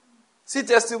 See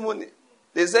testimony.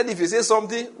 They said if you say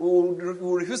something, we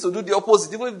will refuse to do the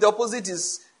opposite, even if the opposite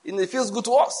it feels good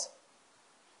to us.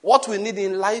 What we need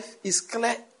in life is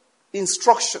clear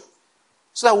instruction.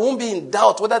 So that we won't be in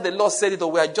doubt whether the Lord said it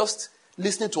or we are just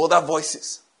listening to other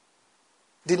voices.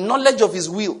 The knowledge of his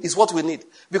will is what we need.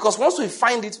 Because once we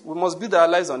find it, we must build our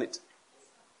lives on it.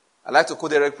 I like to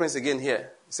quote Derek Prince again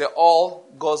here. He said, all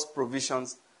God's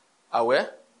provisions are where?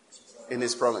 In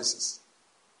his promises.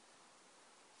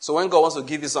 So when God wants to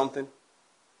give you something,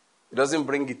 he doesn't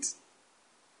bring it.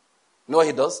 You know what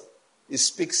he does? He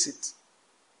speaks it.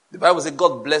 The Bible says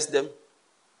God blessed them.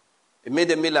 He made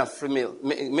them male and female.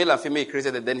 Male and female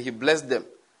created them. Then he blessed them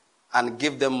and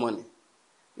gave them money.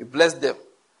 He blessed them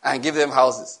and gave them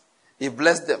houses. He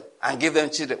blessed them and gave them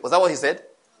children. Was that what he said?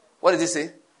 What did he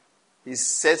say? He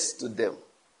said to them,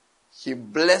 he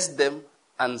blessed them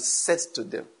and said to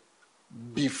them,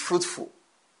 be fruitful,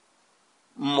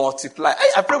 multiply.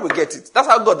 I pray we get it. That's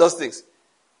how God does things.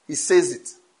 He says it.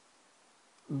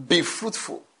 Be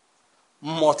fruitful,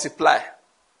 multiply,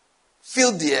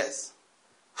 fill the earth,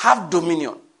 have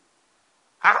dominion.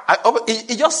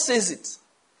 He just says it.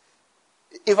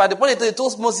 If at the point he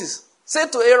told Moses, say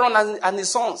to Aaron and his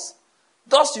sons,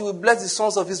 thus you will bless the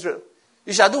sons of Israel.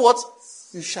 You shall do what?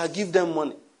 You shall give them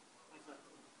money.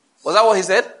 Was that what he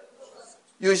said?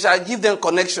 You shall give them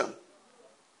connection.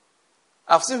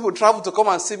 I've seen people travel to come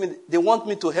and see me. They want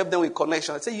me to help them with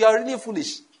connection. I say, you are really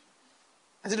foolish.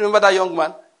 I still remember that young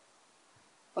man.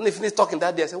 When he finished talking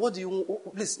that day, I said, what do you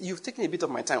want? Please, you've taken a bit of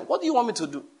my time. What do you want me to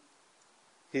do?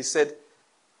 He said,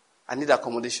 I need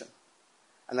accommodation.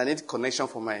 And I need connection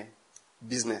for my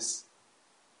business.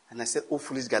 And I said, oh,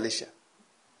 foolish Galatia.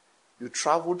 You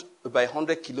traveled by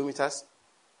 100 kilometers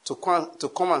to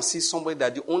come and see somebody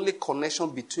that the only connection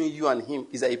between you and him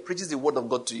is that he preaches the word of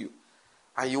God to you.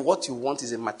 And what you want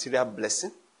is a material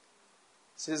blessing.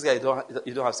 So this guy,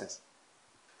 you don't have sense.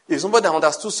 If somebody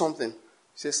understood something,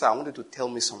 says, sir, I want you to tell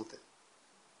me something.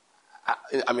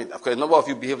 I mean, of course, a number of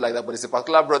you behave like that, but it's a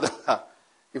particular brother.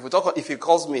 If he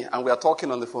calls me and we are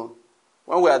talking on the phone,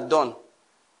 when we are done,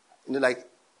 we're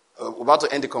about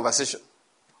to end the conversation.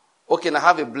 Okay, now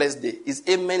have a blessed day. His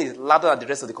amen is louder than the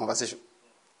rest of the conversation.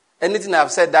 Anything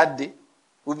I've said that day,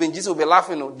 we'll be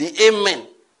laughing. The amen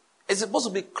is supposed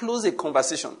to be close a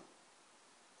conversation.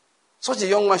 Such a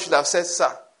young man should have said,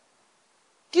 sir,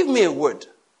 give me a word.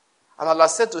 And Allah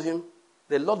said to him,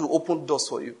 the Lord will open doors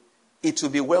for you. It will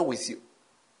be well with you.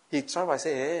 He traveled, I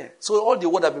said, yeah. So all the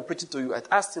word I've been preaching to you, I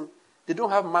asked him, they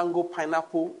don't have mango,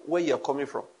 pineapple, where you're coming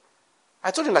from. I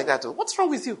told him like that. What's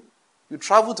wrong with you? You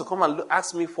travel to come and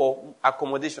ask me for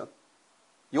accommodation.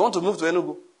 You want to move to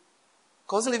Enugu?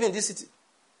 Because you live in this city. He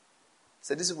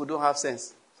said, these people don't have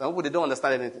sense. Some people, they don't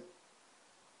understand anything.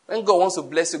 When God wants to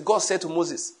bless you, God said to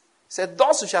Moses, he said,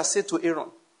 thus you shall say to Aaron,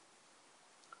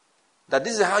 That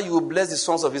this is how you will bless the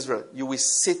sons of Israel. You will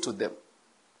say to them,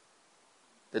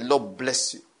 the Lord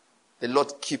bless you. The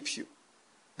Lord keep you.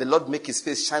 The Lord make his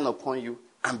face shine upon you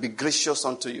and be gracious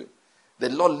unto you. The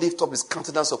Lord lift up his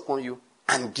countenance upon you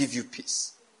and give you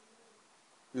peace.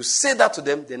 You say that to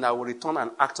them, then I will return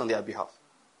and act on their behalf.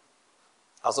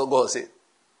 That's what God said.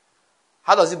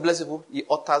 How does he bless people? He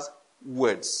utters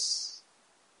words.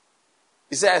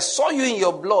 He said, I saw you in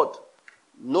your blood.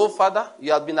 No father,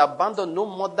 you have been abandoned, no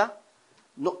mother.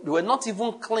 No, you were not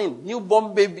even clean.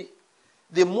 Newborn baby.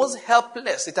 The most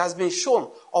helpless, it has been shown,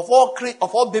 of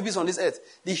all babies on this earth,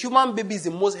 the human baby is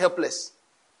the most helpless.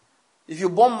 If you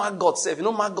born maggot, say, if you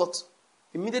know maggot,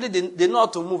 immediately they know how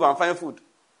to move and find food.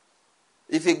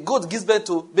 If a goat gives birth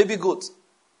to baby goat,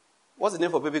 what's the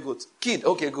name for baby goat? Kid.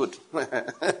 Okay, good.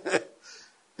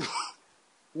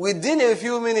 Within a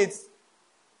few minutes,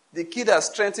 the kid has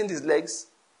strengthened his legs,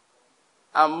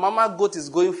 and mama goat is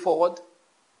going forward,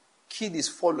 kid is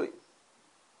following.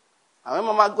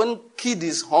 And when kid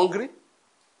is hungry,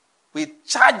 we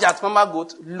charge at mama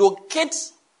goat, locate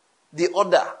the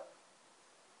other,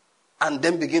 and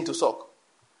then begin to suck.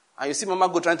 And you see mama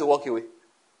goat trying to walk away.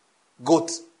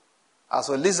 Goat. As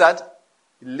a lizard,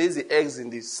 he lays the eggs in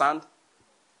the sand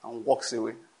and walks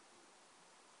away.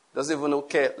 Doesn't even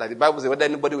care. Like the Bible says, whether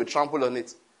anybody will trample on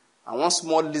it. And one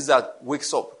small lizard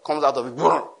wakes up, comes out of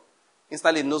it,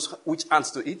 instantly knows which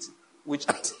ants to eat, which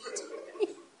ant to eat.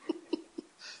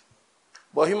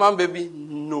 But human baby,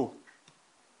 no.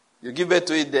 You give birth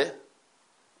to it there,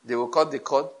 they will cut the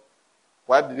cord,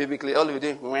 wipe the baby clean, all of you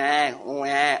doing, wah, wah,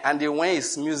 and the wah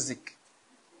is music.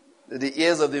 The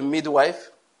ears of the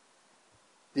midwife,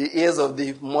 the ears of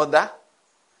the mother.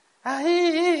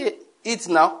 Eat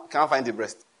now, can't find the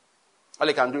breast. All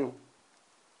you can do,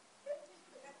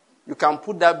 you can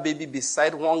put that baby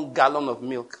beside 1 gallon of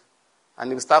milk, and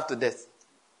he will starve to death.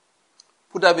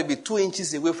 Put that baby 2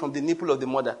 inches away from the nipple of the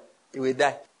mother. He will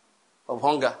die of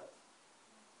hunger.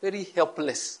 Very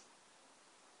helpless.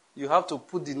 You have to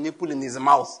put the nipple in his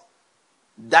mouth.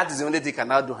 That is the only thing he can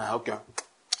now do. Okay.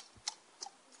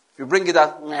 If you bring it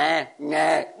out,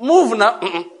 move now.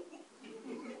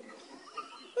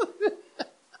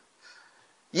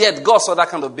 Yet God saw that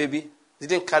kind of baby. He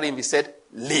didn't carry him. He said,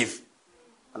 leave.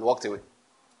 And walked away.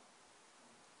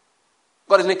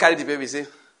 God didn't carry the baby. He said,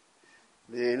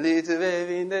 the little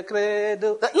baby in the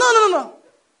cradle. No.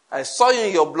 I saw you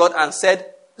in your blood and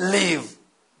said, leave.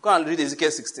 Go and read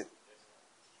Ezekiel 16.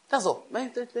 That's all.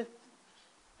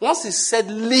 Once he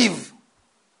said, leave,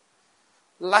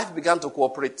 life began to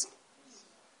cooperate.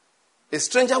 A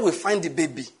stranger will find the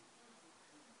baby.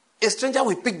 A stranger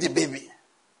will pick the baby.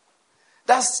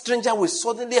 That stranger will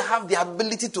suddenly have the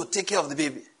ability to take care of the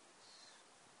baby.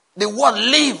 The word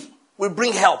leave will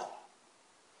bring help.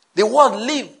 The word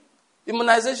leave,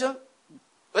 immunization,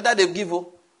 whether they give or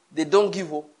they don't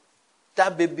give,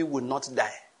 that baby will not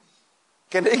die.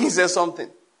 Ken Hagin said something.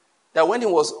 That when he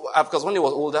was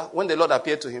older, when the Lord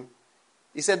appeared to him,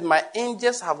 he said, my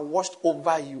angels have watched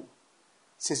over you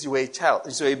since you were a child,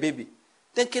 since you were a baby.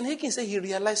 Then Ken Hagin said he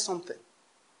realized something.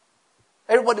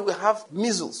 Everybody will have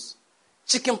measles,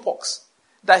 chicken pox,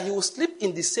 that he will sleep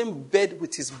in the same bed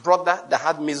with his brother that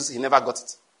had measles, he never got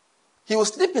it. He will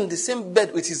sleep in the same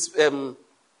bed with his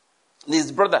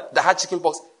brother that had chicken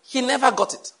pox, he never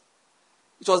got it.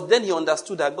 It was then he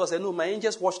understood that God said, no, my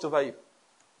angels watched over you.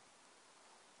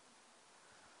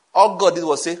 All God did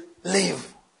was say,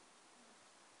 leave.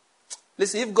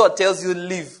 Listen, if God tells you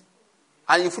leave,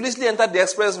 and you foolishly enter the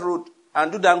express road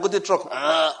and do the Dangote truck,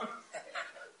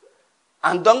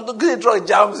 and Dangote truck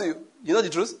jams you, you know the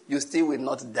truth? You still will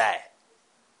not die.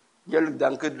 You look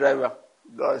Dangote driver,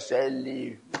 God shall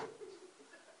leave.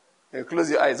 You close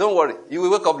your eyes, don't worry, you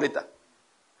will wake up later.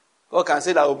 God can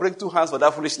say that I will break 2 hands for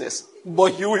that foolishness,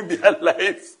 but you will be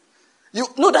alive.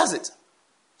 That's it.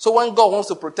 So when God wants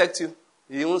to protect you,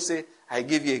 he won't say, I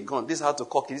give you a gun. This is how to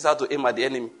cock it. This is how to aim at the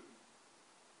enemy.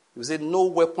 He will say, no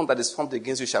weapon that is formed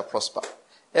against you shall prosper.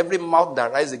 Every mouth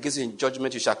that rises against you in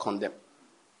judgment you shall condemn.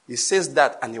 He says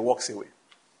that and he walks away.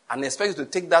 And he expects you to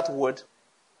take that word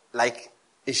like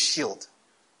a shield.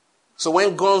 So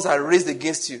when guns are raised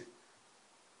against you,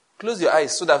 close your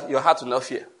eyes so that your heart will not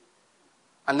fear.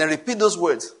 And then repeat those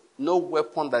words. No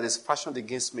weapon that is fashioned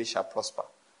against me shall prosper.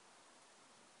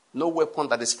 No weapon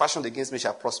that is fashioned against me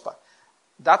shall prosper.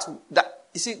 That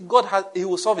you see, he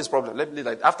will solve his problem. Let me leave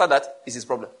that. After that is his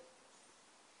problem.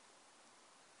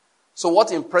 So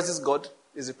what impresses God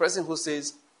is the person who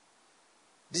says,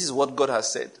 this is what God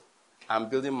has said. I'm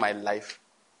building my life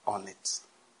on it.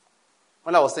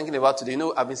 When I was thinking about today,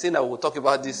 I've been saying that we'll talk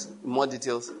about this in more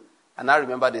details. And I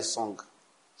remember the song.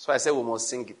 So I said we must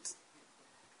sing it.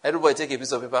 Everybody take a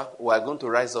piece of paper. We are going to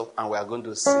rise up and we are going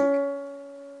to sing.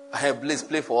 Hey, please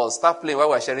play for us. Start playing while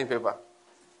we are sharing paper.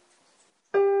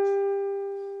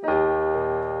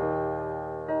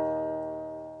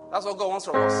 That's what God wants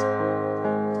from us.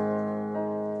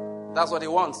 That's what He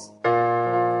wants.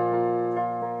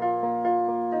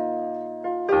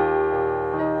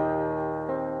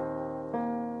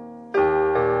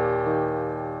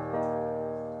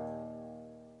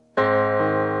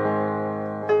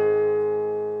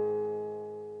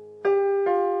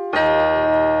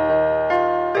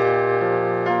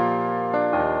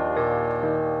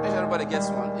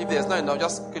 Enough,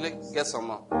 just quickly get some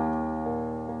more.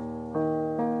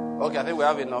 Okay, I think we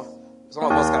have enough. Some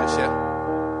of us can share.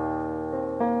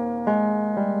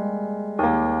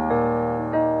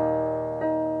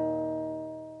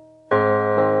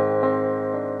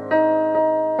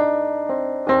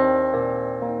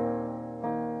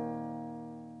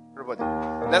 Everybody,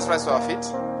 let's rise to our feet.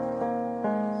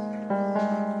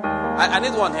 I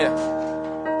need one here.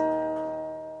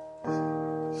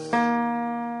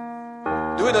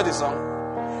 Do we know the song?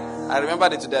 I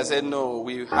remembered it today. I said, no,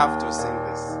 we have to sing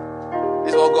this.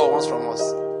 This is what God wants from us.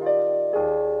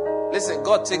 Listen,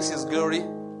 God takes His glory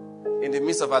in the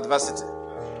midst of adversity.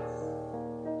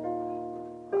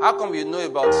 How come you know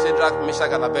about Shadrach,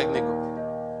 Meshach, and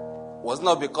Abednego? Was it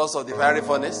not because of the fiery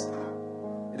furnace?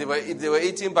 If they were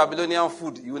eating Babylonian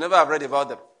food, you would never have read about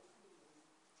them.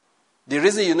 The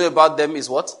reason you know about them is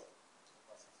what?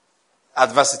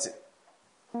 Adversity.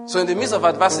 So in the midst of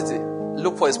adversity,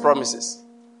 look for His promises.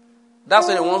 That's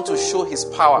when He wants to show His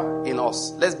power in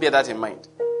us. Let's bear that in mind.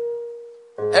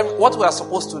 What we are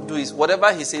supposed to do is,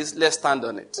 whatever He says, let's stand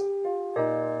on it.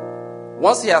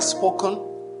 Once He has spoken,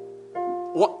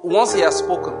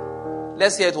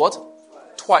 let's hear it what?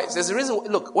 Twice. There's a reason.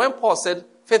 Look, when Paul said,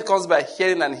 faith comes by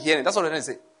hearing and hearing, that's what he was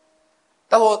trying to say.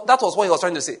 That was what he was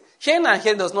trying to say. Hearing and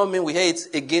hearing does not mean we hear it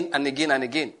again and again and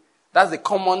again. That's the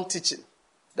common teaching.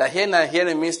 That hearing and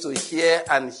hearing means to hear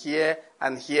and hear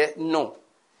and hear. No.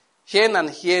 Hearing and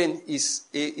hearing is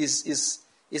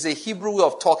a Hebrew way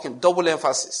of talking, double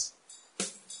emphasis.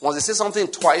 Once they say something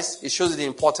twice, it shows the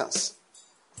importance.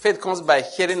 Faith comes by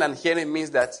hearing, and hearing means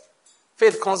that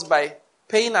faith comes by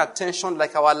paying attention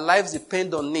like our lives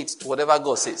depend on it to whatever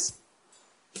God says.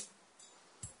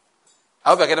 I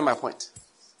hope you're getting my point.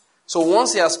 So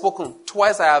once He has spoken,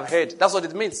 twice I have heard. That's what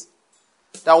it means.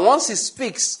 That once He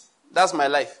speaks, that's my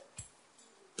life.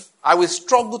 I will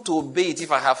struggle to obey it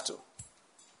if I have to.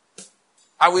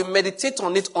 I will meditate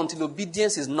on it until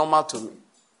obedience is normal to me.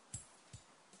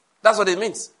 That's what it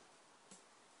means.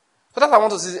 So that's what I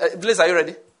want to see. Blaze, are you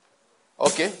ready?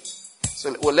 Okay.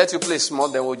 So we'll let you play small,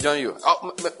 then we'll join you.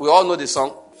 We all know the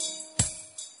song.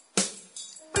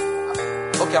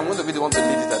 Okay, I'm going to be the one to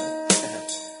lead it.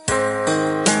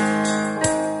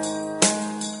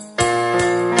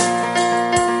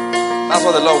 That's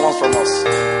what the Lord wants from us.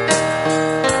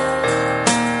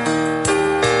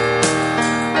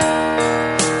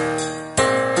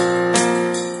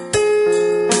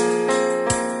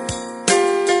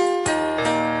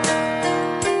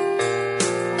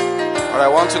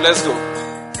 Let's go.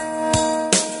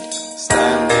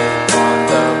 Standing on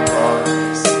the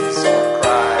promises of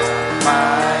Christ,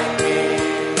 my King,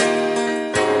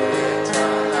 who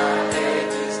eternal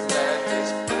ages left His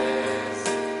praise.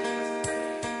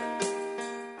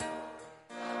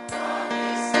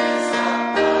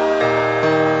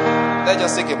 Let's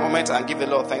just take a moment and give the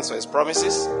Lord thanks for His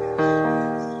promises.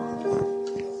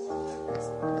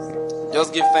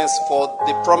 Just give thanks for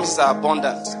the promises are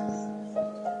abundant.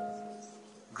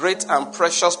 Great and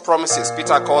precious promises,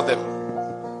 Peter called them.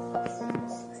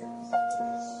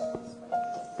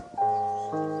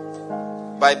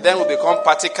 By them we become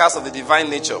partakers of the divine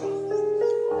nature,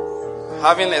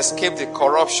 having escaped the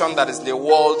corruption that is the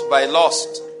world by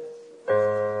lust.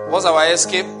 What's our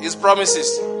escape? His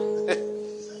promises.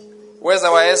 Where's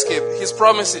our escape? His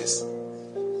promises.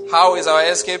 How is our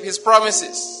escape? His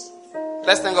promises.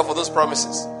 Let's thank God for those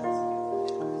promises.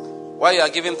 While you are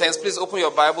giving thanks, please open your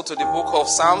Bible to the book of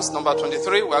Psalms, number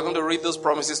 23. We are going to read those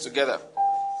promises together.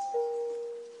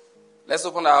 Let's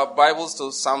open our Bibles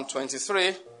to Psalm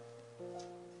 23.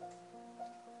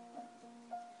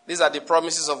 These are the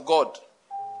promises of God.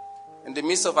 In the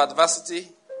midst of adversity,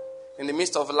 in the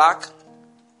midst of lack,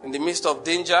 in the midst of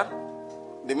danger,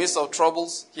 in the midst of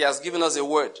troubles, He has given us a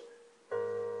word.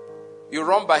 You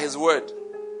run by His word.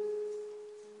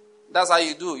 That's how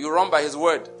you do. You run by His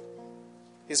word.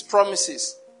 His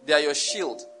promises, they are your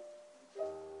shield.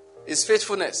 His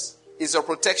faithfulness is your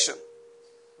protection.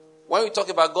 When we talk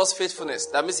about God's faithfulness,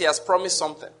 that means He has promised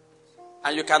something.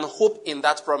 And you can hope in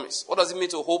that promise. What does it mean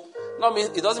to hope?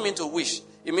 It doesn't mean to wish.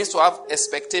 It means to have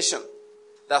expectation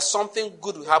that something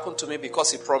good will happen to me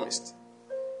because he promised.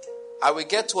 I will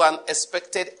get to an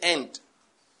expected end.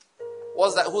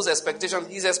 What's that? Whose expectation?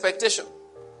 His expectation.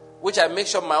 Which I make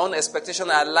sure my own expectation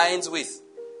aligns with.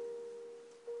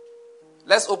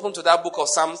 Let's open to that book of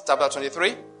Psalms chapter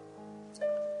 23.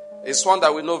 It's one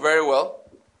that we know very well.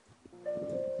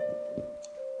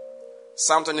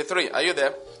 Psalm 23. Are you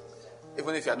there?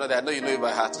 Even if you are not there, I know you know it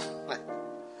by heart.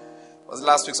 Was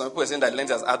last week some people were saying that I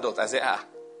learned as adult. I said,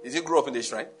 did you grow up in the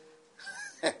shrine?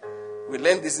 We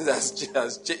learned these things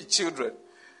as children.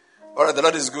 All right, the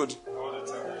Lord is good.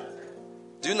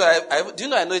 Do you know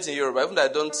I know it in Yoruba, even though I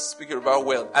don't speak Yoruba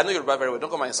well. I know Yoruba very well.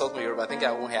 Don't come and insult me in Yoruba. I think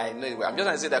I won't hear. I know it well. I'm just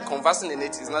trying to say that conversing in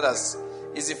it is not as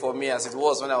easy for me as it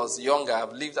was when I was younger.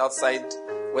 I've lived outside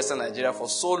Western Nigeria for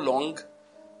so long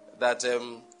that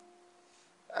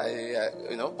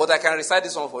but I can recite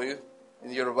this one for you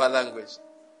in Yoruba language.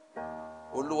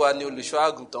 Oluwa ni oluso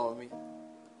aguntan mi.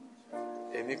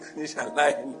 Emi kuni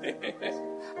shalai.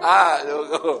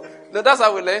 No, that's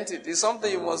how we learned it. It's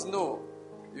something you must know.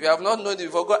 If you have not known it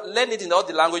before, learn it in all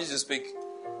the languages you speak.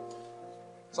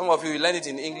 Some of you learn it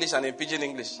in English and in Pidgin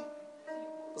English.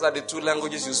 Those are the two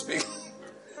languages you speak.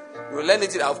 You will learn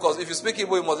it of course, if you speak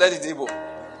Igbo, you must learn it in Igbo.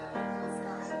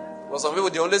 But some people,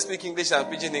 they only speak English and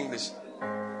Pidgin English.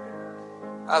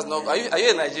 Are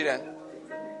you a Nigerian?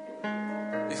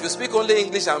 If you speak only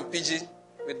English and Pidgin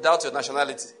without your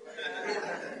nationality,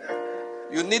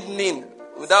 you need nin.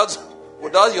 Without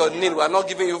your nin, we are not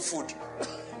giving you food.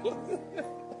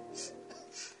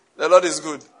 The Lord is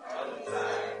good.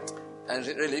 And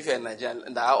really, if you're in Nigeria,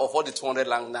 and of all the 200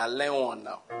 languages, now learn one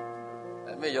now.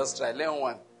 Let me just try. Learn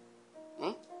one.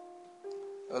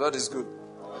 The Lord is good.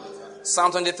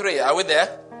 Psalm 23. Are we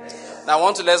there? Now,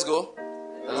 let's go.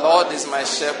 The Lord is my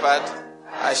shepherd.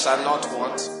 I shall not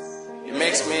want. He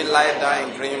makes me lie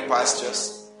down in green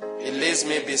pastures. He leads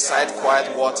me beside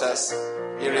quiet waters.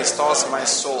 He restores my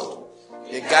soul.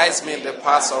 He guides me in the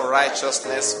paths of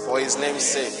righteousness for his name's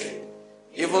sake.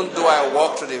 Even though I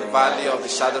walk through the valley of the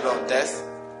shadow of death,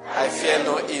 I fear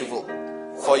no evil,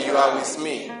 for you are with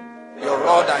me. Your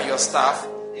rod and your staff,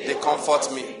 they comfort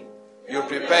me. You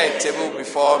prepare a table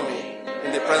before me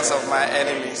in the presence of my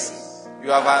enemies. You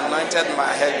have anointed my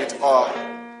head with oil.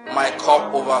 My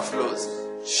cup overflows.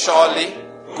 Surely,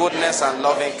 goodness and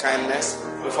loving kindness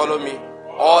will follow me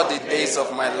all the days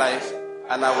of my life,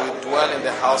 and I will dwell in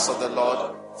the house of the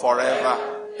Lord forever.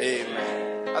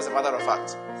 Amen. As a matter of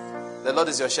fact, the Lord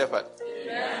is your shepherd.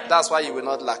 Amen. That's why you will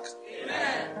not lack.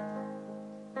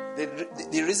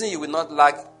 The reason you will not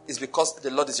lack is because the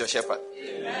Lord is your shepherd.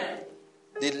 Amen.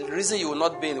 The reason you will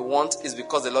not be in want is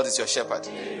because the Lord is your shepherd.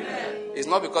 Amen. It's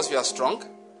not because you are strong.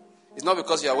 It's not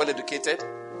because you are well educated.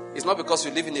 It's not because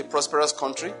you live in a prosperous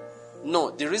country. No,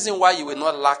 the reason why you will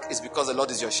not lack is because the Lord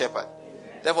is your shepherd.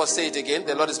 Amen. Therefore, say it again.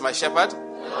 The Lord is my shepherd.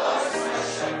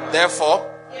 Therefore,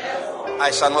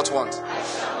 I shall not want.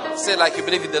 Say like you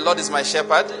believe it. The Lord is my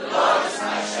shepherd.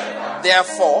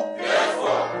 Therefore,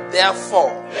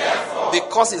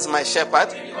 because he's my shepherd,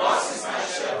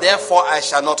 therefore I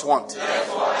shall not want.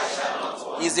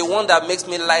 He's the one that makes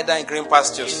me lie down in green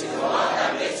pastures.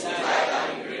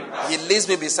 He leads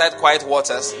me beside quiet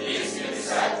waters.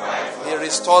 He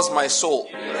restores my soul.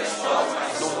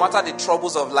 No matter the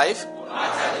troubles of life,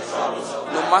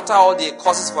 no matter all the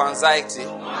causes for anxiety,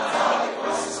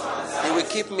 he will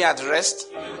keep me at rest.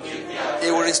 He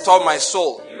will restore my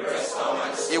soul.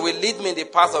 He will lead me in the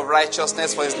path of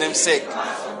righteousness for his name's sake.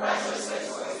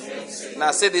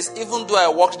 Now say this, even though I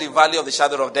walk through the valley of the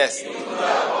shadow of death,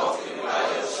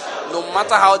 no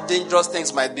matter how dangerous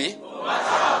things might be,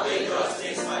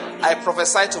 I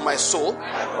prophesy to my soul,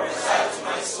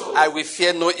 I will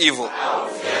fear no evil.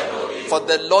 For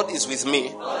the Lord is with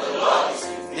me.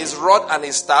 His rod and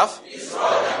his staff,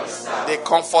 they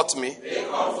comfort me.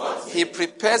 He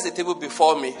prepares the table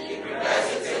before me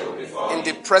in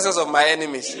the presence of my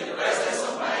enemies.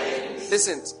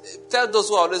 Listen, tell those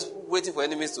who are always waiting for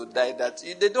enemies to die that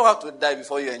they don't have to die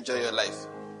before you enjoy your life.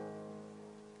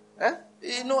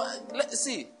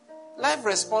 See, life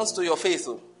responds to your faith.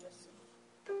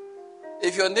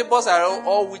 If your neighbors are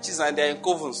all witches and they're in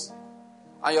covens,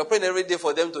 and you're praying every day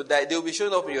for them to die, they will be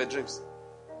showing up in your dreams.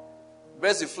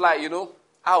 Birds will fly,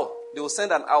 owl. They will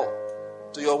send an owl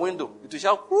to your window. It will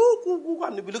shout, whoo, whoo, whoo,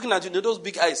 and they'll be looking at you with those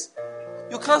big eyes.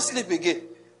 You can't sleep again.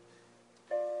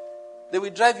 They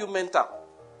will drive you mental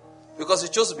because you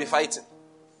chose to be fighting.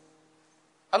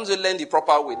 I'm going to learn the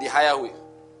proper way, the higher way.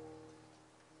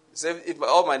 Say, if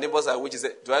all my neighbors are witches,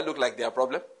 do I look like they are a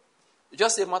problem? It's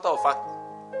just a matter of fact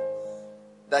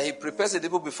that he prepares a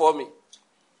table before me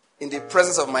in the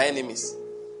presence of my enemies.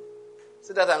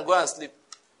 Say that and go and sleep.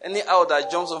 Any owl that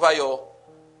jumps over your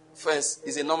fence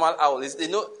is a normal owl.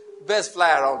 Birds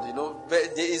fly around,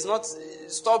 It's not,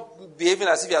 stop behaving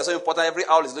as if you are so important. Every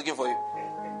owl is looking for you.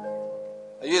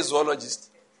 Are you a zoologist?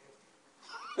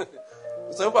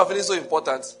 Some people are feeling so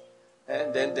important.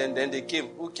 And then they came.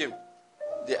 Who came?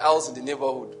 The owls in the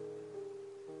neighborhood.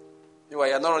 You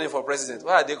are not running for president.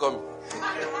 Why are they coming?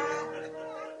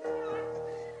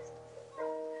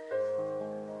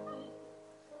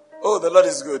 Oh, the Lord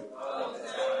is good.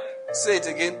 Say it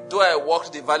again. Do I walk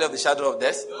to the valley of the shadow of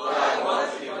death?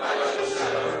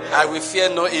 I will fear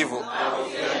no evil.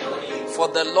 For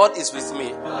the Lord is with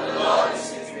me.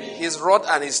 His rod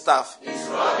and his staff,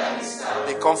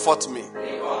 they comfort me.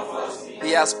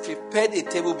 He has prepared a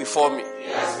table before me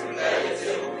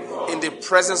in the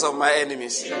presence of my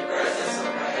enemies. He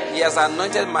has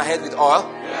anointed my head with oil.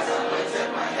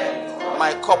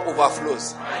 My cup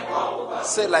overflows.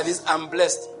 Say like this, I'm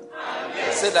blessed.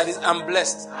 Say like this, I'm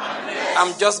blessed.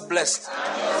 I'm just blessed.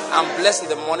 I'm blessed in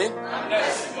the morning.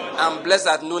 I'm blessed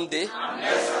at noonday.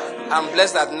 I'm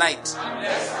blessed at night.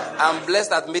 I'm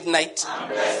blessed at midnight.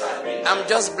 I'm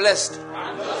just blessed.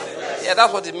 Yeah,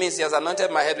 that's what it means. He has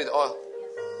anointed my head with oil.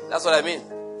 That's what I mean.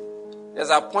 He has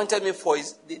appointed me for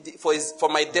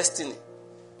my destiny.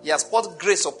 He has poured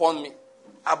grace upon me.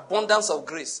 Abundance of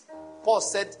grace. Paul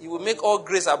said, he will make all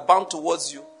grace abound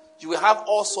towards you. You will have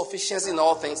all sufficiency in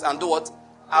all things and do what?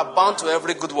 Abound to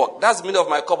every good work. That's the meaning of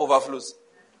my cup overflows.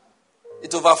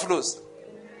 It overflows.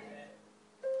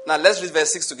 Now let's read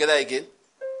verse 6 together again.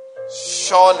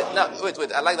 Surely. Now,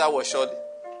 wait. I like that word, surely.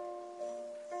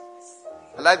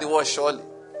 I like the word surely.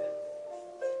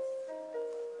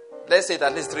 Let's say it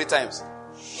at least 3 times.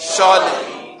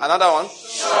 Surely. Another one.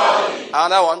 Surely.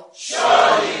 Another one.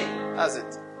 Surely. That's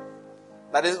it.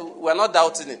 That is, we're not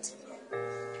doubting it.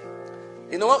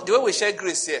 You know what? The way we share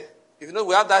grace here, if you know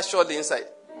we have that surely inside.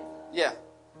 Yeah.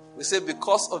 We say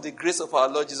because of the grace of our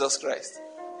Lord Jesus Christ.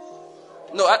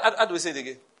 No, how do we say it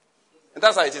again? And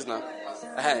that's how it is now.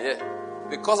 Yeah.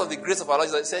 Because of the grace of our Lord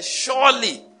Jesus, it says,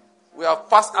 surely we have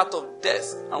passed out of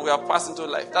death and we have passed into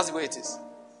life. That's the way it is.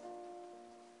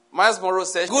 Miles Monroe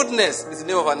says, goodness is the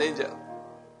name of an angel.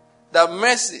 That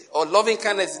mercy or loving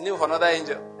kindness is the name of another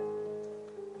angel.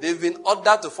 They've been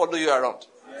ordered to follow you around.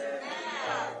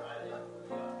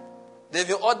 They've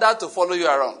been ordered to follow you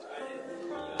around.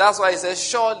 That's why he says,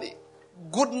 surely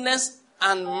goodness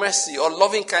and mercy or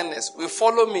loving kindness will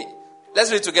follow me.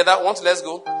 Let's read together. Let's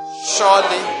go.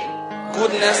 Surely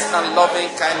goodness and loving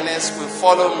kindness will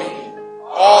follow me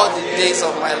all the days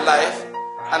of my life,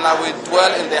 and I will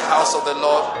dwell in the house of the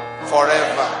Lord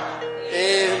forever.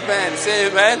 Amen. Say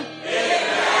amen. Amen.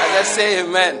 I just say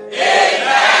amen. Amen.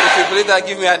 If you believe that,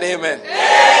 give me an amen. Amen.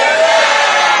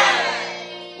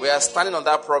 We are standing on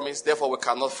that promise, therefore we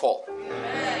cannot fall.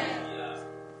 Amen.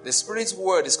 The Spirit's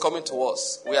word is coming to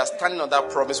us. We are standing on that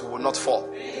promise, we will not fall.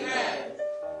 Amen.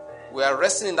 We are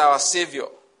resting in our Savior.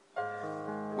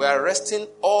 We are resting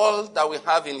all that we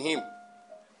have in Him.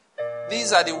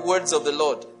 These are the words of the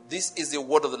Lord. This is the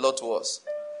word of the Lord to us.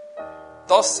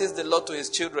 Thus says the Lord to His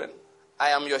children, I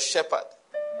am your shepherd.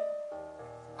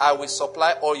 I will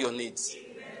supply all your needs.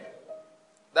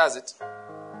 That's it.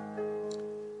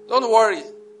 Don't worry.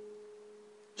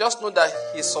 Just know that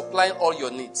He's supplying all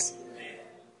your needs.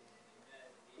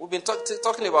 We've been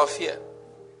talking about fear.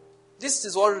 This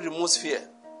is what removes fear.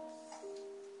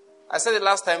 I said it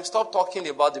last time, stop talking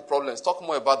about the problems. Talk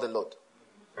more about the Lord.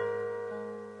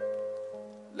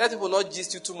 Let people not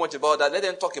gist you too much about that. Let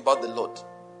them talk about the Lord.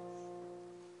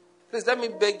 Please, let me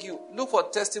beg you, look for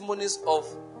testimonies of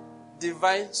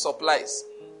divine supplies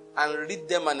and read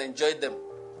them and enjoy them.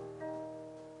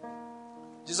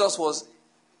 Jesus was,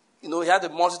 he had a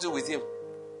multitude with Him.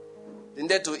 They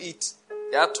needed to eat.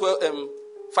 He had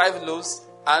 5 loaves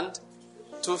and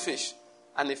 2 fish.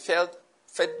 And He fed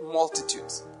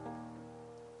multitudes.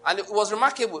 And it was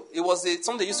remarkable. It was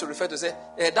something they used to refer to, say,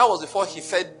 that was before He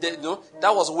fed them,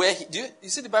 that was where you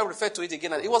see the Bible refer to it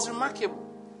again. And it was remarkable.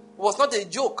 It was not a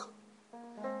joke.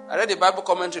 I read a Bible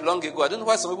commentary long ago. I don't know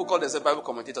why some people call themselves Bible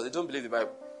commentators. They don't believe the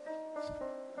Bible.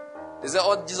 They said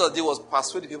all Jesus did was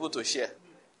persuade people to share.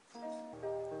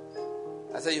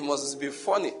 I said, you must be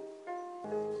funny.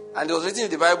 And they was reading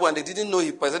the Bible and they didn't know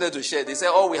He presented to share. They said,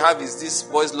 all we have is this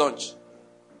boys' lunch.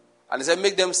 And He said,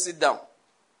 make them sit down.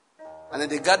 And then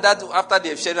they gathered after they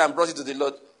have shared and brought it to the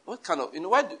Lord. What kind of,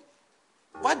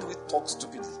 why do we talk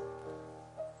stupidly?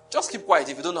 Just keep quiet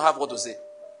if you don't have what to say.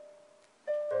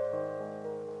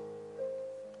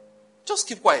 Just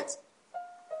keep quiet.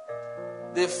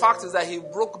 The fact is that He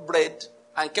broke bread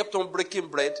and kept on breaking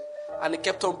bread and He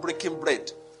kept on breaking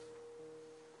bread.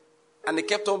 And He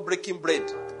kept on breaking bread.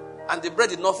 And the bread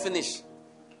did not finish.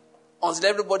 until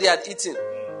everybody had eaten.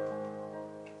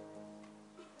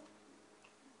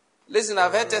 Listen,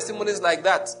 I've heard testimonies like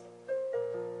that.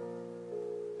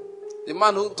 The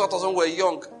man who taught us when we were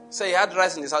young said he had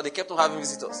rice in his house. They kept on having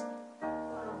visitors.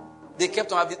 They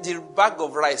kept on having, the bag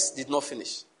of rice did not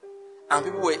finish. And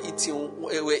people were eating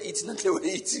and they were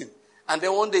eating. And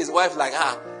then one day his wife like,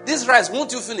 this rice,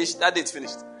 won't you finish? That day it's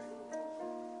finished.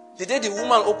 The day the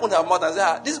woman opened her mouth and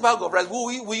said, this bag of rice,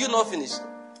 will you not finish?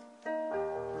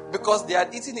 Because they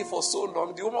had eaten it for so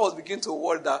long, the woman was beginning to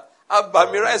worry that,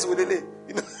 Abami rice will delay.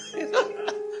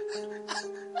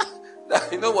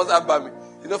 You know what's Abami?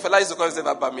 You know, fella used to call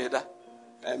himself Abami.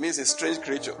 It means a strange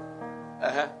creature.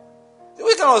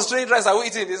 What kind of strange rice are we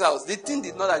eating in this house? The thing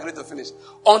did not agree to finish.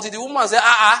 Until the woman said,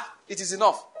 it is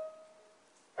enough.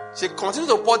 She continued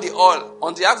to pour the oil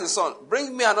until he asked the son,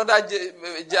 bring me another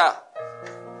jar.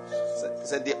 He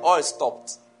said, the oil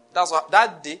stopped. That's why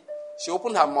that day, she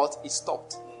opened her mouth, it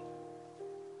stopped.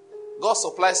 God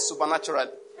supplies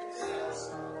supernaturally.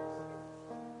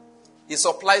 He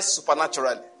supplies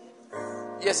supernaturally.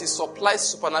 Yes, he supplies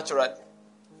supernaturally.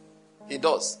 He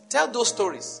does. Tell those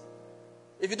stories.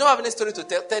 If you don't have any story to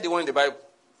tell the one in the Bible.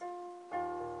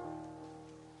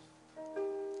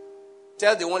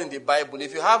 Tell the one in the Bible.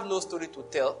 If you have no story to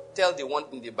tell the one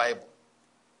in the Bible.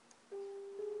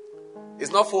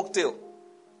 It's not folk tale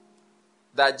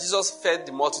that Jesus fed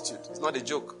the multitude. It's not a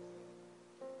joke.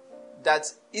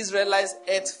 That Israelites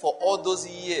ate for all those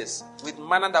years with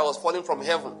manna that was falling from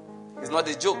heaven. It's not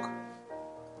a joke.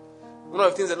 One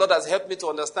of the things the Lord has helped me to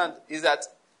understand is that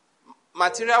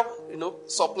material,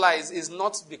 supplies is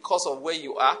not because of where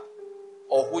you are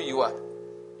or who you are.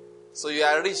 So you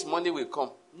are rich, money will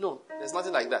come. No, there's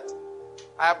nothing like that.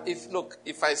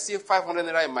 If I see 500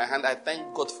 naira in my hand, I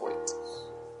thank God for it.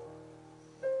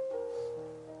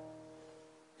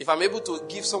 If I'm able to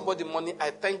give somebody money, I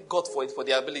thank God for it, for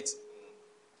the ability.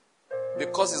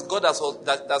 Because it's God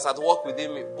that's at work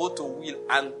within me, both to will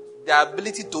and the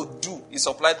ability to do is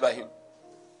supplied by Him.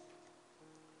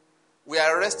 We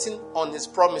are resting on His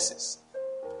promises.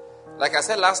 Like I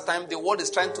said last time, the world is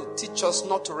trying to teach us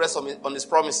not to rest on His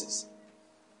promises.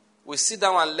 We sit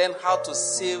down and learn how to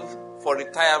save for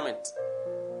retirement.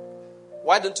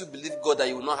 Why don't you believe God that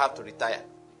you will not have to retire?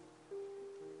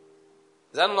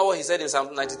 Is that not what He said in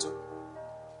Psalm 92?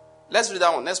 Let's read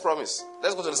that one. Next promise.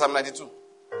 Let's go to Psalm 92.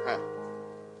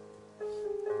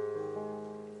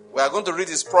 We are going to read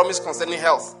His promise concerning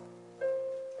health.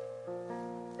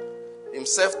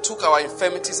 Himself took our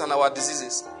infirmities and our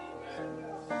diseases.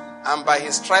 And by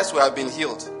His stripes we have been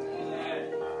healed.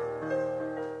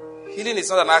 Healing is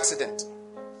not an accident.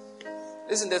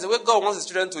 Listen, there's a way God wants His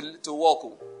children to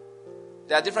walk.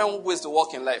 There are different ways to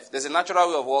walk in life. There's a natural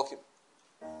way of walking.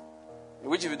 In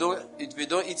which if you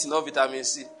don't eat enough vitamin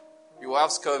C, you will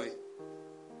have scurvy.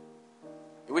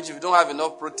 In which if you don't have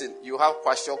enough protein, you have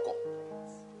kwashiorkor.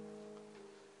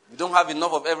 If you don't have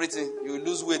enough of everything, you will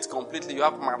lose weight completely. You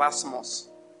have marasmus.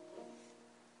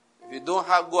 If you don't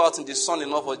go out in the sun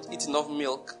enough or eat enough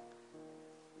milk,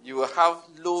 you will have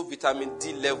low vitamin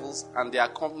D levels and they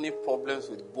accompany problems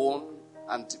with bone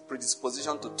and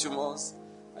predisposition to tumors.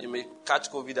 And you may catch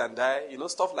COVID and die.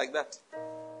 Stuff like that.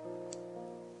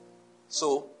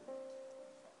 So,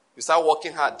 you start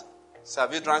working hard. So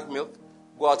have you drank milk?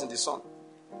 Go out in the sun.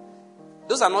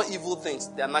 Those are not evil things.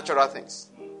 They are natural things.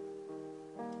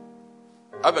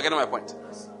 I hope you're getting my point.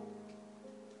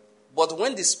 But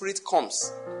when the Spirit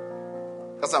comes,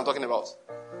 that's what I'm talking about.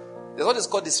 There's what is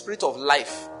called the Spirit of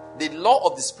life. The law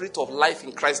of the Spirit of life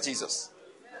in Christ Jesus.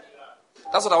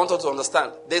 That's what I want you to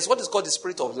understand. There's what is called the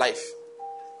Spirit of life.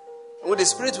 When the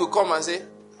Spirit will come and say,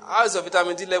 how is your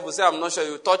vitamin D level? Say, I'm not sure.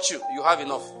 He will touch you. You have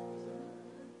enough.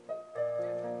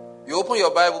 You open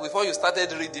your Bible before you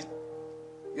started reading.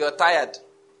 You are tired.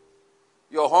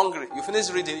 You are hungry. You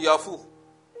finish reading. You are full.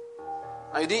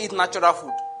 And you didn't eat natural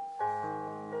food.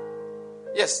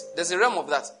 Yes, there's a realm of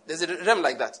that. There's a realm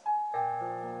like that.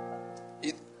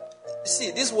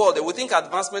 See, this world, we think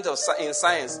advancement in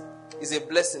science is a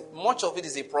blessing. Much of it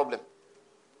is a problem.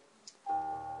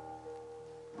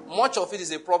 Much of it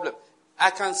is a problem. I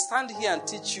can stand here and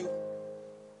teach you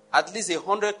at least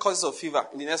 100 causes of fever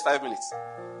in the next 5 minutes.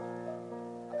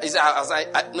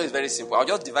 It's very simple. I'll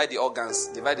just divide the organs,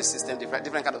 divide the system,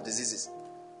 different kind of diseases.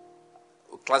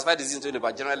 We'll classify diseases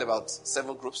into generally about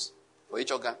 7 groups for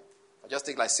each organ. I'll just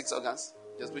take like 6 organs.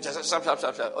 Just sharp.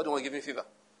 Oh, don't want to give me fever.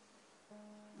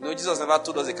 Jesus never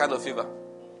told us a kind of fever.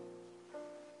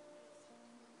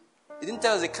 He didn't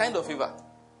tell us a kind of fever.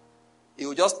 He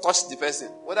will just touch the person.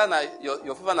 Whether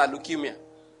your fever na leukemia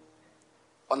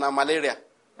or na malaria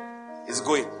is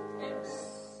going.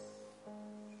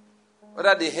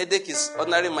 Whether the headache is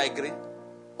ordinary migraine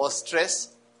or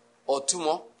stress or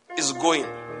tumor, is going.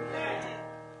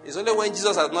 It's only when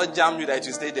Jesus has not jammed you that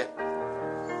you stay there.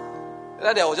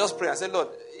 That day I was just praying. I said, Lord,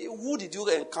 who did you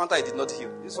encounter I did not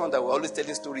heal? This one that we're always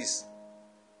telling stories.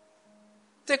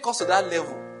 Take us to that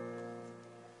level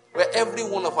where every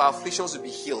one of our afflictions will be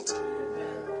healed.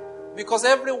 Because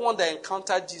everyone that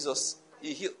encountered Jesus,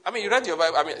 he healed. I mean, you read your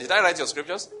Bible. I mean, did I write your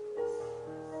scriptures?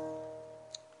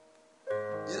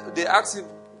 They asked him,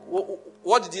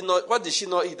 what did she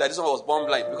not eat that this one was born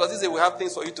blind? Because they say we have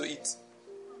things for you to eat.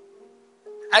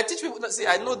 I teach people, see,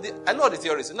 I know the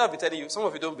theories. So now I'll be telling you, some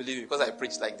of you don't believe me because I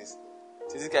preach like this.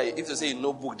 So this guy, if you say you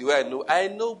know book, the way I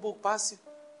know book, pass you.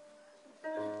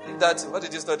 What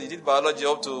did you study? You did biology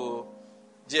up to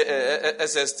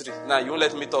SS3. Now you won't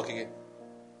let me talk again.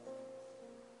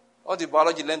 All the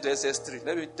biology learned to SS3.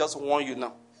 Let me just warn you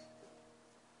now.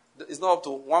 It's not up to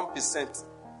 1%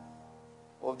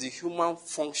 of the human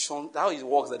function, how it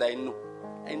works that I know.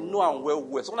 I know I'm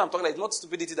well. So when I'm talking, it's not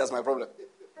stupidity that's my problem.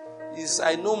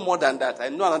 I know more than that. I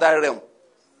know another realm.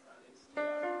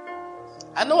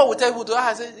 I know what we tell people to.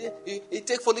 I say, you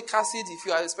take folic acid if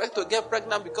you are expected to get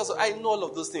pregnant because I know all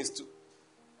of those things too.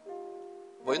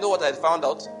 But you know what I found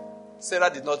out? Sarah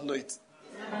did not know it.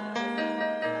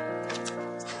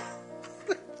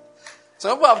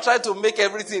 Some people have tried to make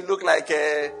everything look like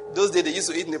those days they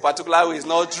used to eat in a particular way. It's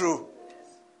not true.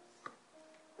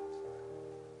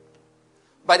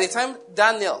 By the time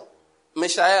Daniel,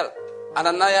 Mishael,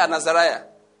 Ananiah, and Azariah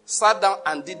sat down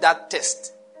and did that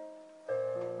test,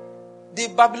 the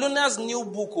Babylonians knew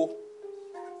book.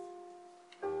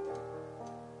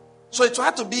 So it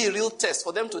had to be a real test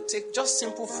for them to take just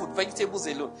simple food, vegetables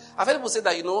alone. I've heard people say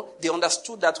that, they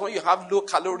understood that when you have low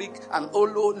caloric and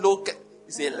low,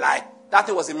 it's a lie. That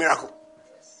thing was a miracle.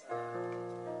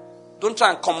 Don't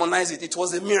try and commonize it. It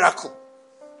was a miracle.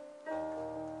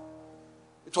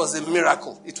 It was a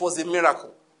miracle. It was a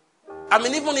miracle. I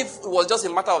mean, even if it was just a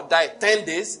matter of diet, 10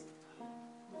 days.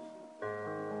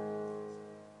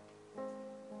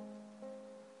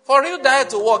 For real diet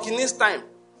to work, it needs time.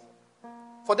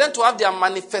 For them to have their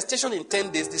manifestation in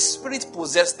 10 days, the Spirit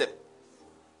possessed them.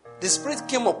 The Spirit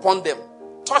came upon them,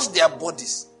 touched their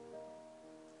bodies,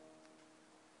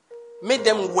 made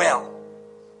them well.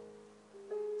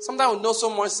 Sometimes we know so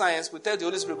much science, we tell the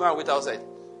Holy Spirit, go and wait outside.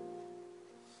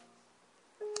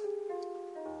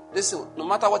 Listen, no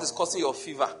matter what is causing your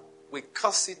fever, we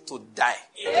curse it to die.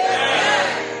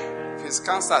 Amen. If it's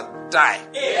cancer, die.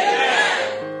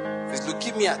 Amen. If it's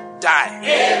leukemia, die.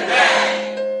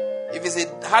 Amen. If it's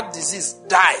a heart disease,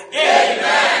 die.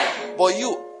 Amen. But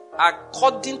you,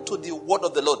 according to the word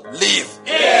of the Lord, live.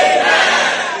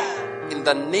 Amen. In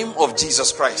the name of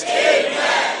Jesus Christ.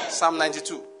 Amen. Psalm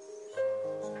 92.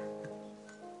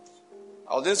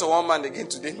 I was doing to one man again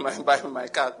today in my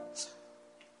car.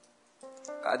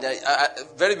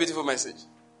 Very beautiful message.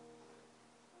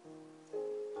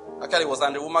 Actually, it was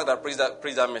Andrew Womack that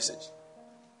preached that message.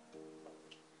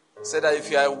 Said that if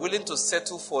you are willing to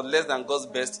settle for less than God's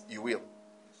best, you will.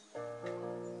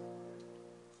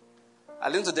 I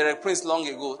listened to Derek Prince long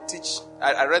ago teach.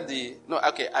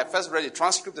 I first read the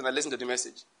transcript and I listened to the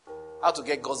message. How to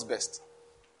get God's best.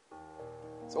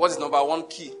 So what is number one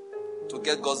key to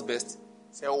get God's best?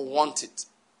 Say, want it.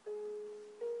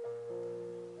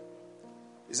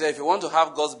 He said, if you want to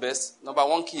have God's best, number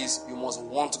one key is you must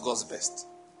want God's best.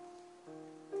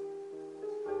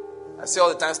 I say all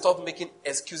the time, stop making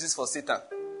excuses for Satan.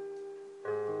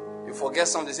 You forget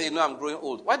something, they say, I'm growing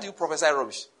old. Why do you prophesy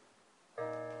rubbish?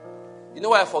 You know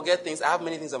why I forget things? I have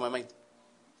many things on my mind.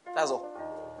 That's all.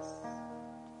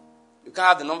 You can't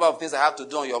have the number of things I have to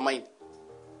do on your mind.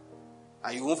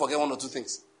 And you won't forget one or two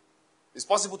things. It's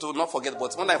possible to not forget,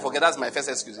 but when I forget, that's my first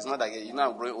excuse. It's not like,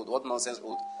 I'm growing old. What nonsense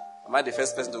old? Am I the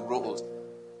first person to grow old?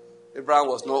 Abraham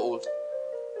was not old.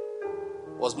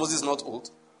 Was Moses not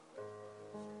old?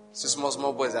 So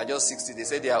small boys are just 60. They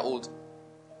say they are old.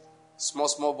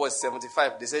 Small boys,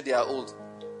 75. They say they are old.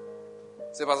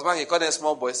 Say, Pastor Bank, you call them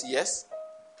small boys? Yes.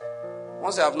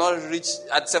 Once you have not reached,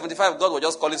 at 75, God will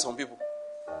just call it some people.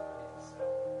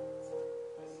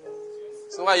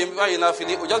 So why you now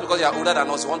feeling, just because you are older than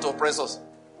us, you want to oppress us?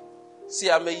 See,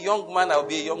 I'm a young man. I'll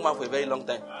be a young man for a very long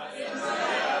time.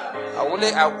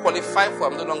 I'll qualify for,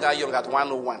 I'm no longer young at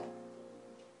 101.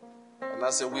 And I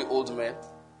say, we old men.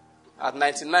 At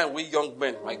 99, we young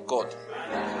men, my God.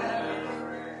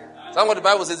 That's what the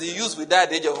Bible says, the youth will die at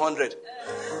the age of 100.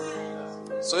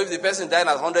 So if the person dying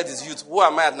at 100 is youth, who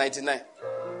am I at 99?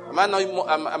 Am I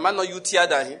not youthier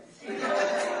than him?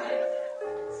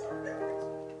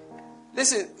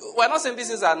 Listen, we're not saying these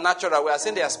things are natural, we are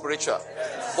saying they are spiritual.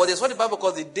 But it's what the Bible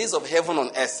calls the days of heaven on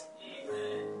earth.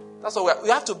 That's why we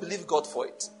have to believe God for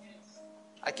it.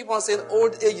 I keep on saying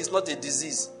old age is not a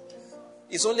disease.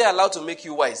 It's only allowed to make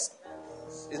you wise.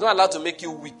 It's not allowed to make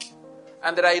you weak.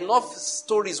 And there are enough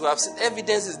stories where I've seen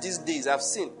evidences these days. I've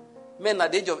seen men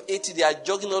at the age of 80, they are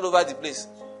jogging all over the place.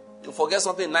 You forget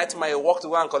something in night, you walk to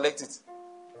go and collect it.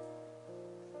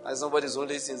 And somebody's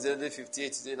only since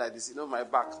 58, saying like this, my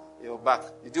back, your back.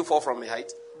 Did you fall from a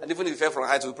height? And even if you fell from a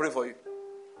height, we'll pray for you.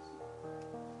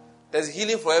 There's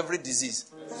healing for every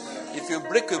disease. If you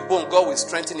break a bone, God will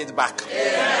strengthen it back.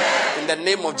 Amen. In the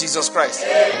name of Jesus Christ.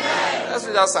 Amen. Let's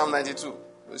read out Psalm 92.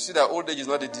 You see that old age is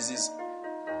not a disease.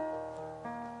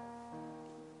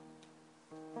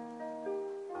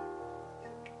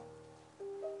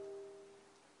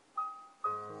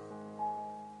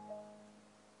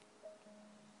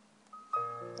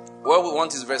 What we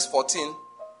want is verse 14.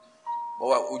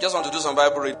 But we just want to do some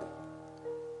Bible reading.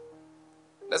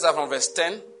 Let's start from verse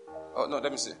 10. Oh, no,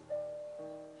 let me see.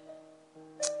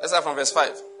 Let's start from verse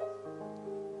 5.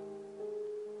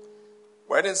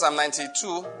 We're reading Psalm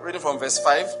 92, reading from verse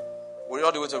 5. We'll read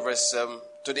all the way to verse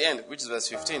to the end, which is verse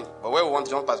 15. But where we want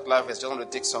to jump particular verse, just want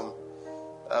to take some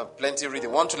plenty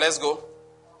reading. 1, 2, let's go.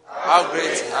 How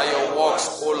great are your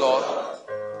works, O Lord?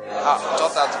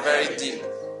 Taught at very deep.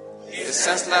 The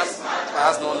senseless man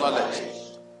has no knowledge,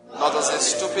 nor does a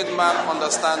stupid man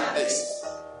understand this,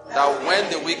 that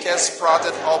when the wicked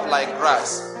sprouted up like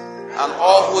grass, and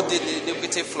all who did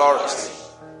iniquity flourished,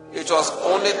 it was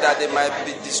only that they might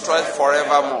be destroyed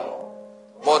forevermore.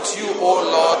 But you, O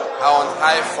Lord, are on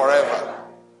high forever.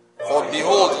 For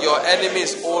behold your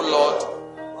enemies, O Lord,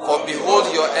 for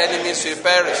behold your enemies will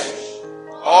perish.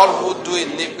 All who do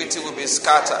iniquity will be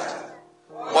scattered.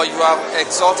 But you have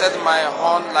exalted my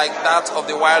horn like that of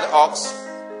the wild ox.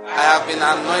 I have been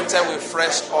anointed with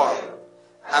fresh oil,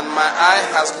 and my eye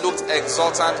has looked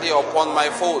exultantly upon my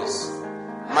foes.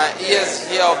 My ears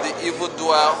hear of the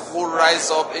evildoer who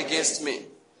rise up against me.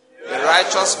 The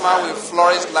righteous man will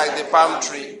flourish like the palm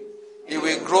tree. He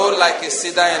will grow like a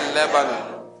cedar in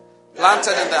Lebanon.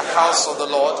 Planted in the house of the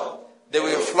Lord, they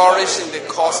will flourish in the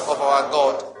cause of our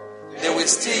God. They will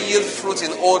still yield fruit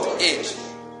in old age.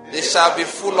 They shall be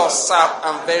full of sap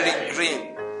and very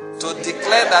green, to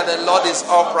declare that the Lord is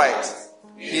upright.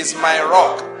 He is my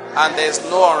rock, and there is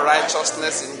no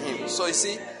unrighteousness in him. So you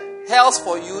see, health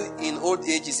for you in old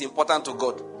age is important to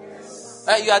God.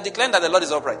 You are declaring that the Lord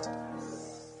is upright. Is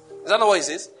that not what he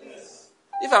says?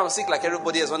 If I'm sick like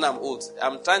everybody else when I'm old,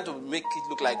 I'm trying to make it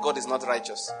look like God is not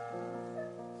righteous.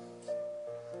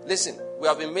 Listen, we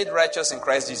have been made righteous in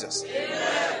Christ Jesus.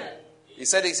 Amen. He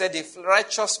said, the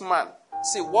righteous man.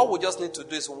 See, what we just need to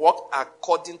do is walk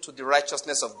according to the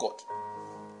righteousness of God.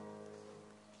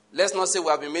 Let's not say we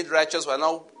have been made righteous, we are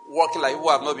now walking like people who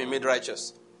have not been made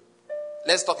righteous.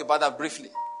 Let's talk about that briefly.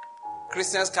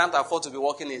 Christians can't afford to be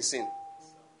walking in sin.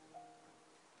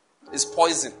 It's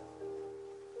poison.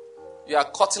 You are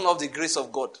cutting off the grace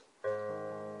of God.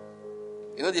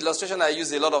 You know the illustration I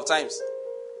use a lot of times.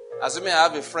 Assuming I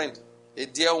have a friend, a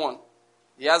dear one,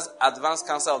 he has advanced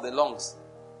cancer of the lungs.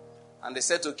 And they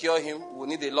said to cure him, we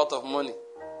need a lot of money.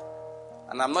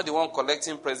 And I'm not the one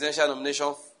collecting presidential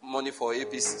nomination money for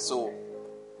APC. So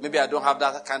maybe I don't have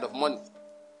that kind of money.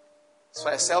 So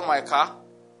I sell my car.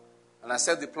 And I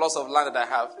sell the plots of land that I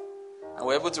have. And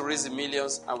we're able to raise the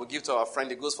millions. And we give to our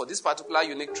friend. He goes for this particular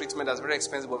unique treatment that's very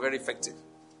expensive but very effective.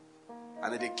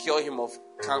 And then they cure him of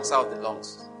cancer of the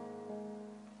lungs.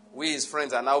 We, his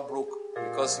friends, are now broke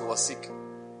because he was sick.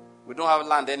 We don't have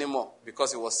land anymore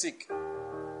because he was sick.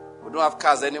 We don't have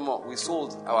cars anymore. We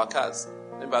sold our cars.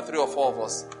 Maybe about 3 or 4 of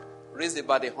us. Raised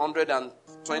about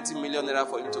 120 million naira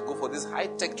for him to go for this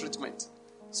high-tech treatment.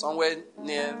 Somewhere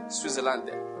near Switzerland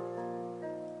there.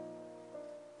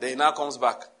 Then he now comes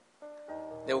back.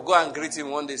 They will go and greet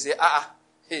him one day. Say,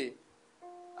 hey,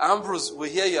 Ambrose, we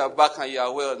hear you are back and you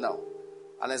are well now.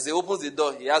 And as he opens the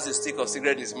door, he has a stick of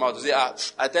cigarette in his mouth. He say,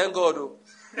 I thank God. Oh.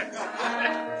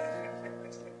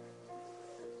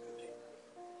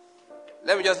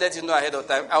 Let me just let you know ahead of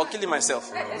time. I'll kill him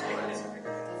myself.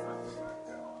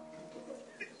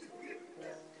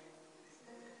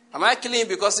 Am I killing him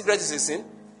because cigarette is a sin?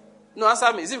 No,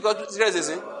 answer me. Is it because cigarette is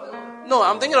a sin? No,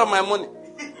 I'm thinking of my money.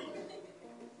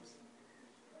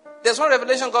 There's one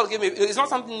revelation God gave me. It's not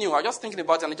something new. I was just thinking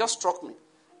about it and it just struck me.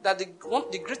 That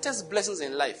the greatest blessings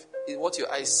in life is what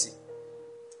your eyes see.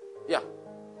 Yeah.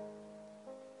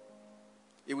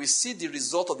 He will see the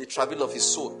result of the travail of his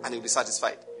soul and he will be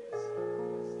satisfied.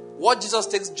 What Jesus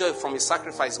takes joy from his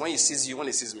sacrifice when he sees you, when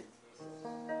he sees me,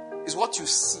 is what you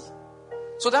see.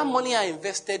 So that money I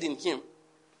invested in him,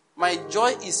 my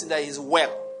joy is that he's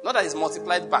well, not that he's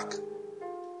multiplied back.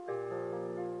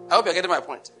 I hope you're getting my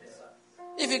point.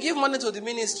 If you give money to the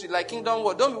ministry like Kingdom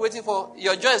Word, don't be waiting for,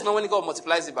 your joy is not when God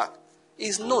multiplies it back.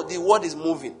 It's no, the word is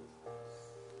moving.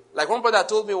 Like one brother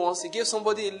told me once, he gave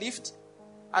somebody a lift,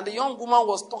 and the young woman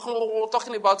was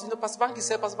talking about, Pastor Banky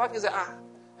said,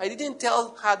 I didn't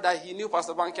tell her that he knew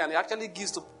Pastor Banky, and he actually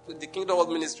gives to the Kingdom Word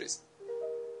Ministries.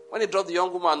 When he dropped the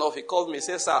young woman off, he called me, he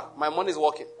said, sir, my money is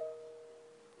working.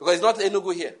 Because it's not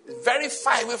Enugu here. It's very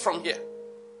far away from here.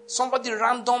 Somebody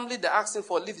randomly, they asked him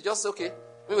for a lift. He just said, okay,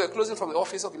 we were closing from the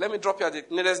office. Okay, let me drop you at the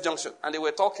nearest junction. And they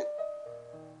were talking.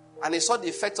 And he saw the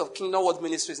effect of Kingdom Word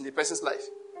Ministries in the person's life.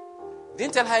 He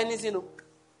didn't tell her anything. No.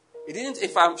 He didn't,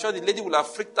 if I'm sure the lady would have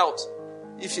freaked out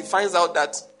if she finds out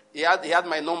that he had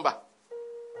my number.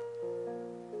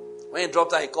 When he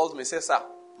dropped her, he called me and said, sir,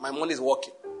 my money is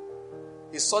working.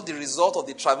 He saw the result of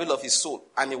the travel of his soul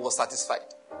and he was satisfied.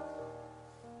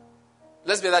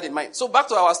 Let's bear that in mind. So back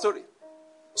to our story.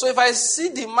 So if I see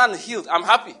the man healed, I'm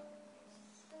happy.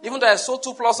 Even though I sold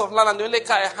 2 plots of land and the only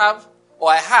car I have, or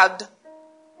I had,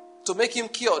 to make him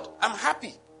cured, I'm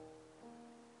happy.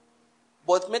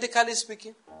 But medically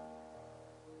speaking,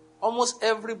 almost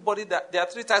everybody, there are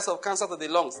 3 types of cancer to the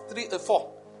lungs.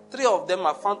 4. 3 of them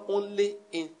are found only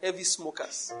in heavy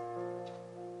smokers.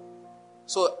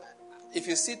 So if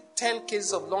you see 10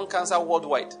 cases of lung cancer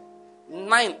worldwide,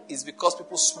 9 is because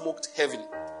people smoked heavily.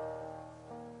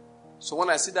 So when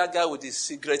I see that guy with his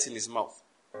cigarette in his mouth,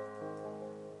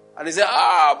 and he said,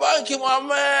 Banky, my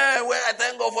man, well, I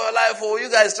thank God for your life. Oh,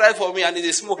 you guys tried for me. And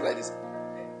they smoke like this.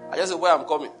 I just said, where I'm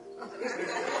coming.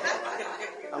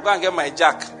 I'm going to get my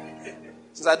jack.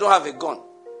 Since I don't have a gun.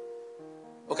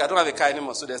 Okay, I don't have a car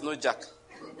anymore, so there's no jack.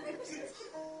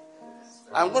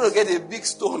 I'm going to get a big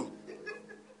stone.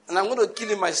 And I'm going to kill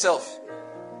him myself.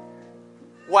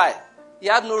 Why? He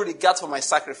had no regard for my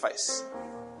sacrifice.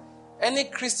 Any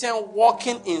Christian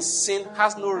walking in sin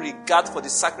has no regard for the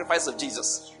sacrifice of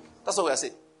Jesus. That's what we are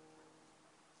saying.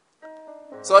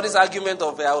 So all this argument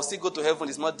of I will still go to heaven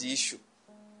is not the issue.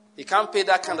 You can't pay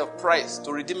that kind of price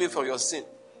to redeem you from your sin.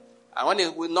 And when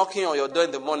he's knocking on your door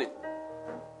in the morning,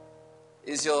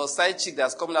 it's your side chick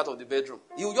that's coming out of the bedroom.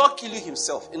 He will just kill you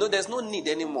himself. You know, there's no need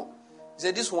anymore. He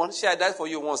said, this one, I died for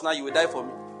you once, now you will die for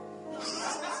me.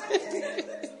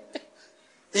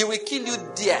 He will kill you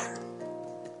there.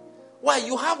 Why?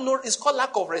 You have it's called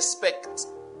lack of respect.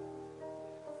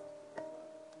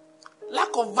 Lack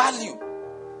of value.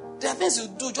 There are things you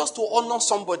do just to honor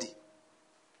somebody.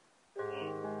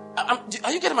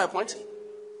 Are you getting my point?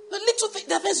 The little thing,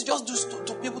 there are things you just do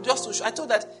to people just to show. I told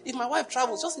that if my wife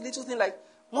travels, just a little thing like,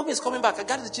 mommy is coming back, I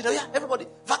got the children. Yeah, everybody,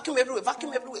 vacuum everywhere.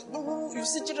 You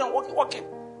see children walking.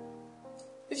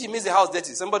 If she makes the house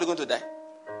dirty, somebody going to die?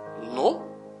 No.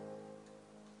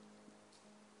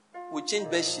 We change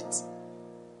bed sheets.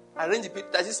 Arrange the bed.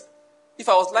 That is, if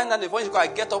I was lying down before I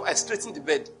get up, I straighten the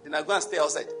bed. Then I go and stay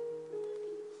outside.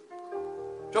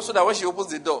 Just so that when she opens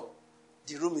the door,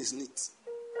 the room is neat.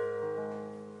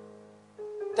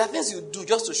 There are things you do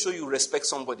just to show you respect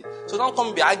somebody. So don't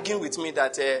come be arguing with me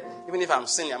that even if I'm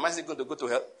sinning, am I still going to go to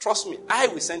hell? Trust me, I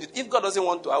will send you. If God doesn't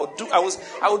want to, I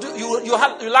will do.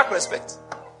 You lack respect.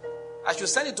 I should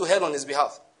send you to hell on his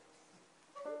behalf.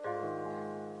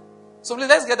 So please,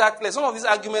 let's get that clear. Some of these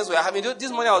arguments we are having.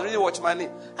 This morning I was reading Watchman Nee,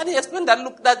 and he explained that,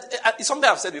 look, it's something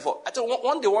I've said before. I told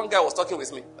one day one guy was talking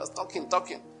with me. I was talking.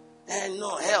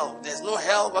 No, hell. There's no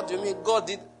hell. What do you mean? God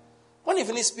did. When he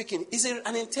finished speaking, he's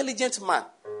an intelligent man.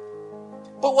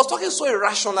 But was talking so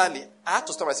irrationally. I had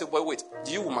to stop and say, boy, wait.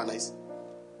 Do you womanize?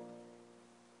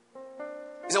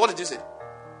 He said, what did you say?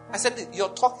 I said, your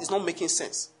talk is not making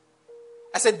sense.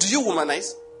 I said, do you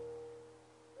womanize?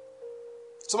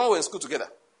 Someone were in school together.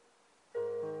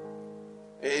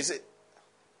 He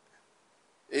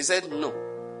said, no.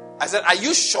 I said, are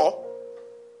you sure?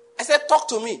 I said, talk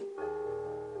to me.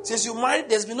 Since you married,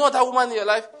 there's been no other woman in your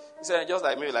life? He said, just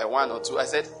like maybe like 1 or 2. I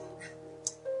said,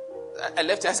 I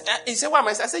left him. He said, why am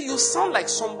I? I said, you sound like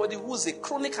somebody who's a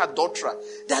chronic adulterer.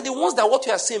 They are the ones that what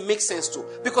you are saying makes sense to.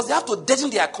 Because they have to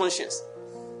deaden their conscience.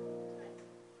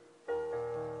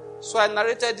 So I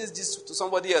narrated this to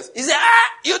somebody else. He said,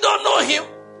 you don't know him?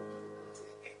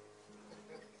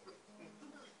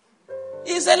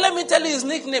 He said, let me tell you his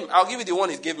nickname. I'll give you the one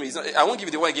he gave me. I won't give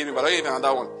you the one he gave me, but I'll give you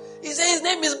another one. He said, his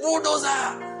name is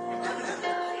Bulldozer.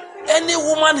 Any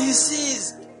woman he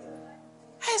sees.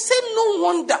 I said, no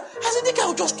wonder. I said, the guy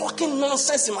was just talking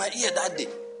nonsense in my ear that day.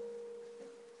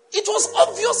 It was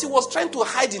obvious he was trying to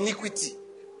hide iniquity.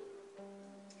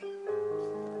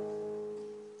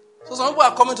 So some people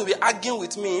are coming to be arguing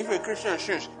with me. If you're a Christian,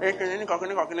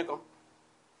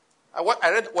 I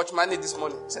read Watchman Nee this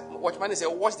morning. Watchman Nee said,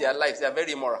 watch their lives. They are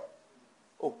very immoral.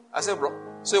 Oh, I said, bro.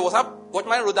 So it was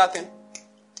Watchman Nee wrote that thing.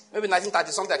 Maybe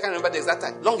 1930 something. I can't remember the exact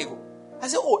time. Long ago. I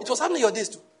said, oh, it was happening your days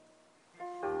too.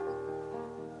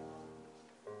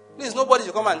 Please, nobody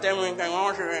should come and tell me.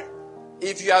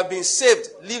 If you have been saved,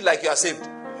 live like you are saved.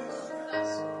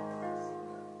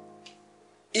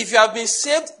 If you have been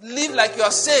saved, live like you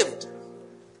are saved.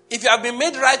 If you have been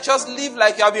made righteous, live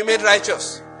like you have been made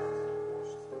righteous.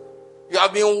 You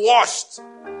have been washed.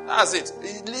 That's it.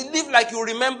 Live like you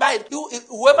remember it.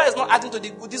 Whoever is not adding to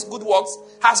these good works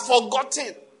has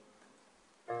forgotten.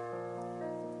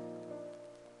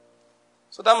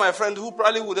 So that my friend who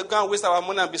probably would have gone and waste our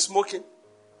money and be smoking.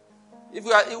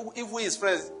 If we his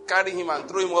friends carry him and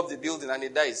throw him off the building and he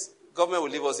dies, government will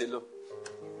leave us alone.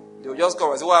 They will just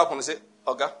come and say, what happened? They say,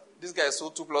 okay, this guy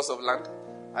sold 2 plots of land.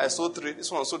 I sold 3.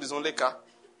 This one sold his only car.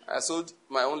 I sold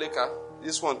my only car.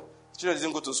 This one, children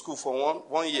didn't go to school for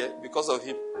one year because of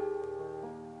him.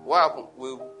 What happened?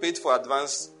 We paid for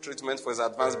advanced treatment for his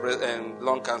advanced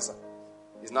lung cancer.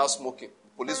 He's now smoking.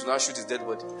 Police will now shoot his dead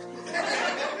body.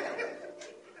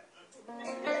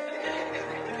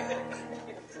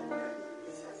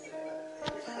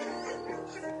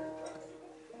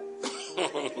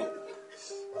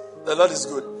 The Lord is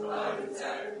good.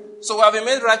 So we have been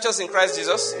made righteous in Christ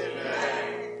Jesus.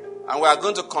 Amen. And we are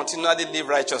going to continually live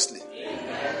righteously.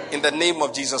 Amen. In the name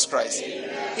of Jesus Christ.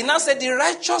 Amen. He now said, the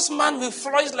righteous man will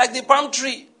flourish like the palm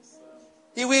tree.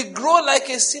 He will grow like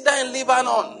a cedar in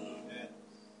Lebanon. Amen.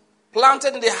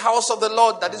 Planted in the house of the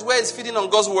Lord. That is where he's feeding on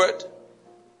God's word.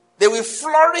 They will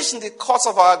flourish in the courts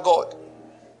of our God.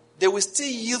 They will still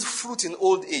yield fruit in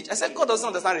old age. I said, God doesn't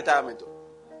understand retirement.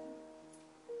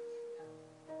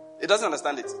 He doesn't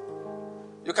understand it.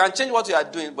 You can change what you are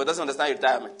doing, but doesn't understand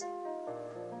retirement.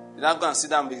 You now go and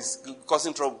sit down and be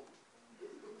causing trouble.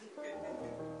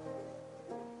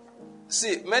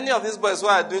 See, many of these boys who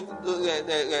are doing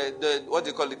what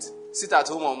do you call it? Sit at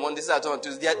home on Monday, sit at home on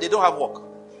Tuesday. They don't have work.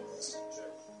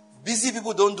 Busy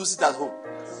people don't do sit at home.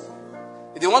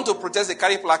 If they want to protest, they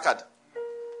carry placard.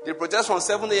 They protest from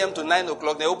 7 a.m. to 9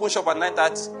 o'clock. They open shop at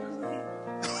 9:30.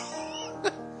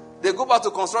 They go back to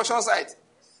construction site.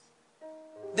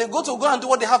 They go and do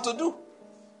what they have to do.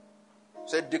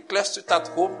 So they declare sit at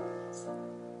home.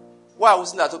 Why are we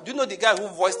sitting at home? Do you know the guy who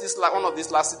voiced one of these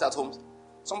last sit at homes?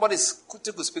 Somebody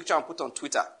took his picture and put on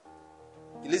Twitter.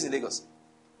 He lives in Lagos.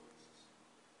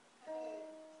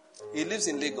 He lives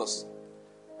in Lagos.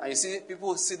 And you see,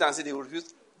 people sit down and say they will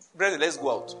refuse. Brother, let's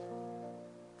go out.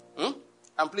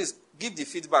 And please, give the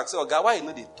feedback. Say, God, why you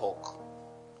know they talk?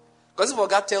 Because if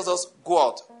God tells us, go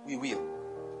out, we will.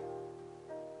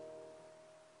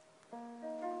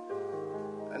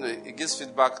 Anyway, it gives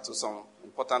feedback to some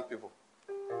important people.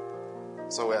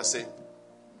 So we are saying.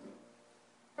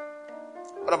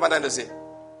 What am I trying to say?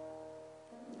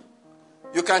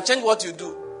 You can change what you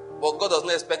do, but God does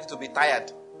not expect you to be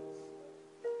tired.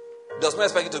 He does not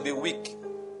expect you to be weak.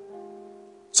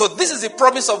 So this is the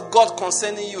promise of God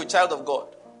concerning you, child of God.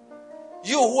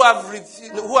 You who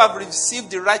have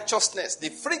received the righteousness, the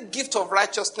free gift of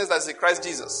righteousness that is in Christ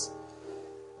Jesus.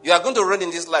 You are going to reign in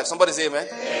this life. Somebody say amen.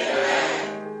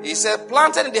 Amen. He said,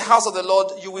 planted in the house of the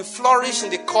Lord, you will flourish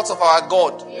in the courts of our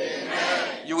God.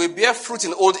 Amen. You will bear fruit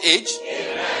in old age.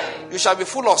 Amen. You shall be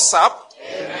full of sap.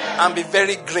 Amen. And be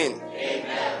very green.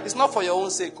 Amen. It's not for your own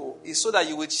sake. It's so that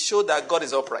you will show that God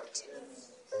is upright.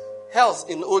 Health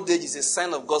in old age is a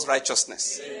sign of God's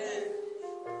righteousness. Amen.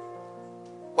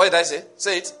 What did I say?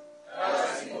 Say it.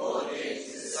 Health in old age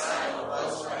is a sign of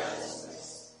God's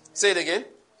righteousness. Say it again.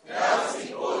 Health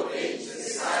in old age is a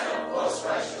sign of God's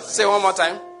righteousness. Say it one more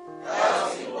time.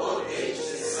 Health in old age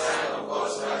is a sign of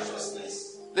God's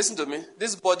righteousness. Listen to me.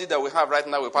 This body that we have right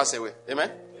now will pass away.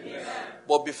 Amen? Amen.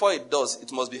 But before it does,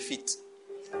 it must be fit.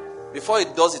 Before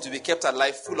it does, it will be kept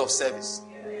alive, full of service.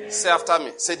 Amen. Say after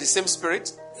me. Say the same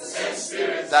spirit,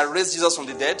 that raised Jesus from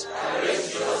the dead,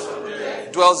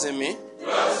 dwells in me,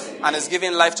 and is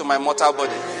giving life to my mortal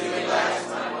body.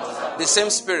 The same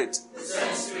spirit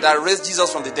that raised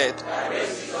Jesus from the dead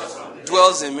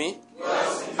dwells in me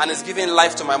and is giving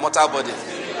life to my mortal body.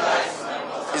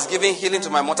 Is giving healing to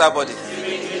my mortal body.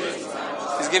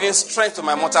 Is giving strength to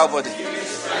my mortal body.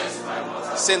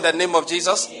 Say in the name of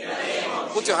Jesus.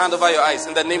 Put your hand over your eyes.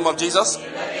 In the name of Jesus.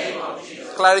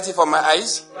 Clarity for my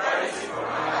eyes.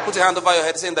 Put your hand over your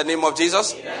head. Say in the name of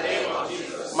Jesus.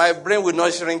 My brain will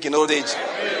not shrink in old age.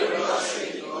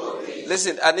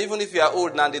 Listen, and even if you are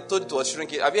old now, they told you it was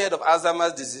shrinking. Have you heard of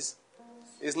Alzheimer's disease?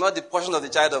 It's not the portion of the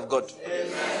child of God.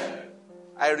 Amen.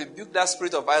 I rebuke that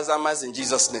spirit of Alzheimer's in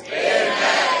Jesus' name.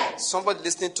 Amen. Somebody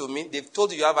listening to me, they've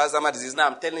told you have Alzheimer's disease. Now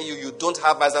I'm telling you, you don't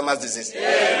have Alzheimer's disease.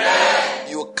 Amen.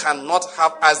 You cannot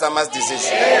have Alzheimer's disease.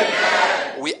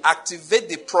 Amen. We activate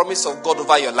the promise of God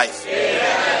over your life.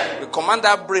 Amen. command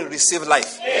that brain, receive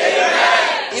life.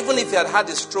 Amen. Even if you had had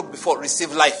a stroke before,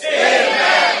 receive life.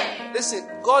 Amen. Listen,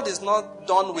 God is not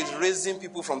done with raising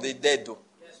people from the dead, though.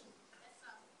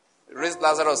 He raised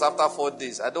Lazarus after 4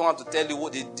 days. I don't want to tell you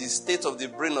what the state of the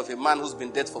brain of a man who's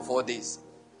been dead for 4 days.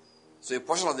 So a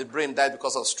portion of the brain died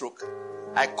because of stroke.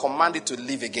 I command it to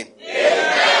live again.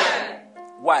 Amen.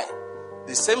 Why?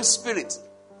 The same spirit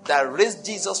that raised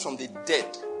Jesus from the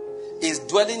dead is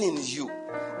dwelling in you.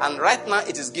 And right now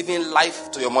it is giving life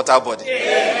to your mortal body.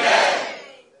 Amen.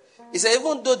 He said,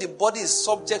 even though the body is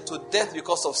subject to death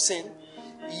because of sin,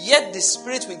 yet the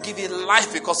spirit will give it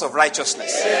life because of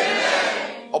righteousness.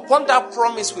 Amen. Upon that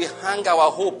promise we hang our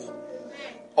hope.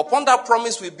 Upon that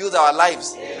promise we build our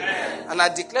lives. Amen. And I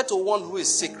declare to one who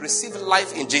is sick, receive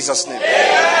life in Jesus' name.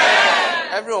 Amen.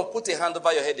 Everyone put a hand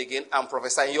over your head again and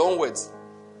prophesy in your own words.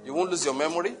 You won't lose your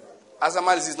memory.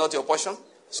 Alzheimer's is not your portion.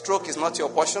 Stroke is not your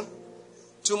portion.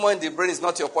 Tumor in the brain is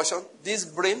not your portion. This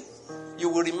brain, you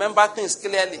will remember things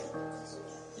clearly.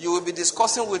 You will be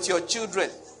discussing with your children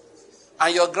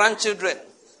and your grandchildren,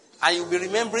 and you will be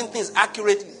remembering things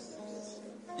accurately.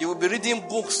 You will be reading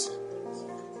books.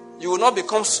 You will not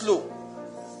become slow.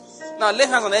 Now lay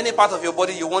hands on any part of your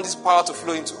body you want this power to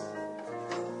flow into.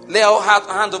 Lay a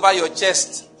hand over your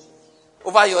chest,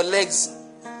 over your legs.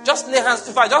 Just lay hands.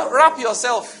 In fact, just wrap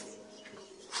yourself.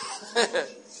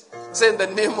 Say, in the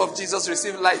name of Jesus,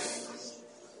 receive life.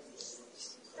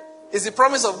 It's the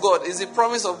promise of God. It's the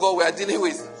promise of God we are dealing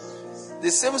with. The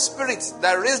same spirit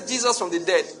that raised Jesus from the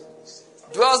dead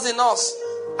dwells in us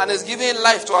and is giving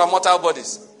life to our mortal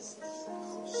bodies.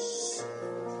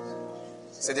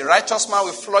 Say, the righteous man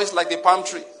will flourish like the palm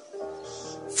tree.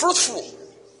 Fruitful.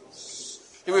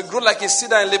 He will grow like a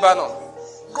cedar in Lebanon.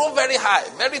 Grow very high,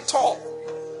 very tall.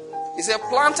 He said,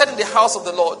 planted in the house of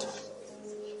the Lord.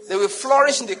 They will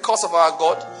flourish in the cause of our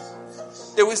God.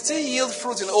 They will still yield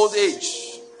fruit in old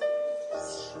age.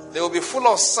 They will be full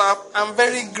of sap and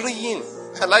very green.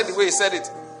 I like the way he said it.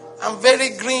 And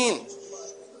very green.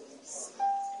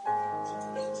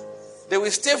 They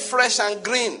will stay fresh and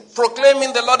green,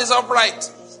 proclaiming the Lord is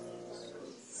upright.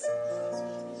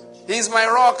 He is my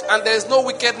rock, and there is no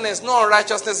wickedness, no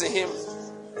unrighteousness in him.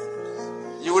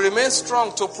 You will remain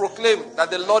strong to proclaim that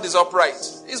the Lord is upright.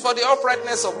 It's for the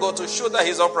uprightness of God to show that he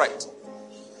is upright.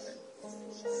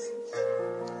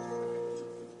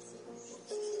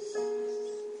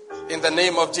 In the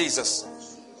name of Jesus.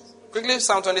 Quickly,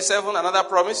 Psalm 27, another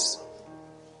promise.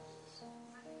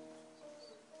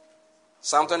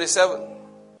 Psalm 27.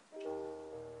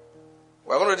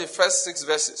 We're going to read the first 6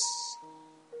 verses.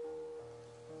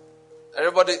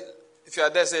 Everybody, if you are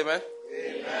there, say amen.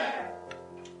 Amen.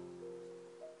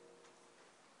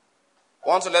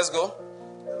 1, 2, let's go.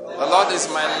 The Lord is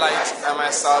my light and my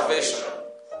salvation.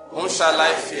 Whom shall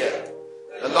I fear?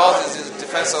 The Lord is the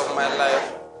defense of my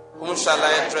life. Whom shall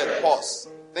I dread? Pause.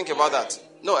 Think about that.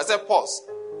 No, I said pause.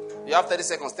 You have 30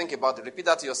 seconds. Think about it. Repeat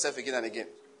that to yourself again and again.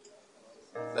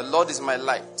 The Lord is my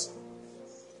light.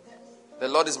 The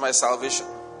Lord is my salvation.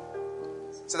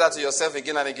 Say that to yourself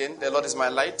again and again. The Lord is my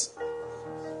light.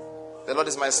 The Lord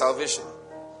is my salvation.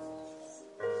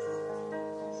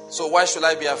 So why should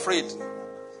I be afraid?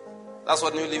 That's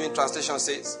what New Living Translation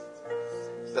says.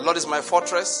 The Lord is my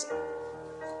fortress,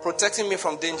 protecting me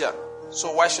from danger.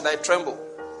 So why should I tremble?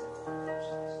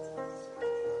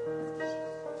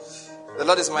 The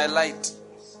Lord is my light.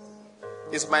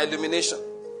 It's my illumination.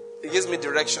 It gives me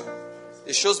direction.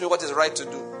 It shows me what is right to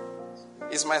do.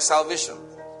 It's my salvation.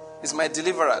 It's my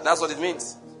deliverer. That's what it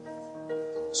means.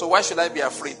 So why should I be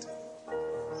afraid?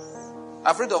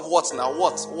 Afraid of what now?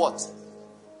 What?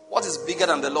 What is bigger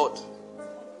than the Lord?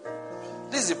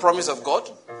 This is the promise of God.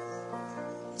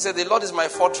 He said, the Lord is my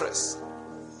fortress,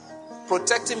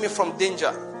 protecting me from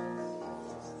danger.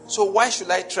 So why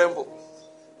should I tremble?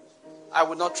 I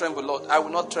will not tremble, Lord. I will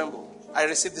not tremble. I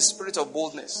receive the spirit of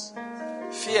boldness.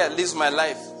 Fear leaves my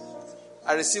life.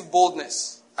 I receive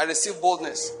boldness. I receive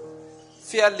boldness.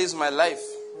 Fear leaves my life.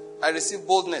 I receive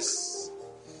boldness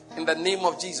in the name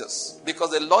of Jesus,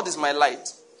 because the Lord is my light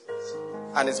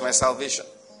and is my salvation.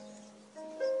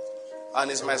 And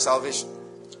is my salvation.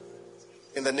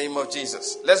 In the name of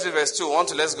Jesus. Let's read verse 2. 1,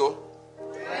 2, let's go.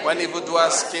 When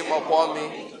evildoers came upon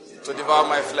me to devour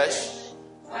my flesh,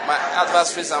 my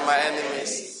adversaries and my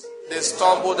enemies, they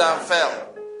stumbled and fell.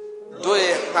 Though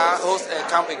a host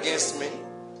encamp against me,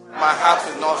 my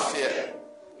heart will not fear.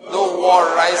 Though war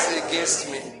rise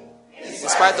against me, in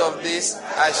spite of this,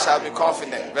 I shall be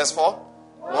confident. Verse 4.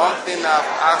 One thing I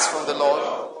have asked from the Lord,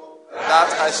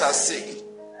 that I shall seek,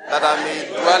 that I may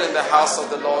dwell in the house of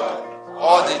the Lord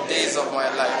all the days of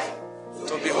my life,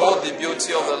 to behold the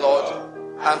beauty of the Lord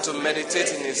and to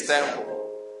meditate in his temple.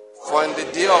 For in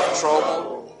the day of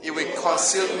trouble, he will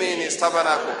conceal me in his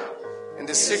tabernacle. In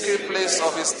the secret place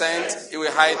of his tent, he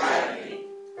will hide me.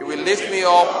 He will lift me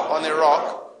up on a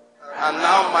rock, and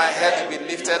now my head will be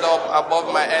lifted up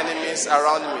above my enemies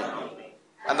around me.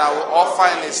 And I will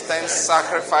offer in his tent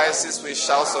sacrifices with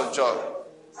shouts of joy.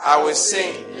 I will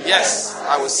sing, yes,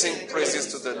 I will sing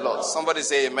praises to the Lord. Somebody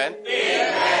say amen.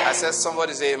 Amen. I said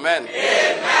somebody say amen.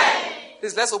 Amen.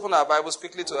 Please, let's open our Bibles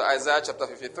quickly to Isaiah chapter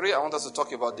 53. I want us to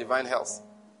talk about divine health.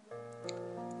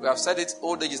 We have said it,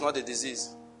 old age is not a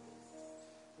disease.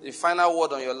 The final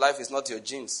word on your life is not your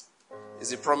genes.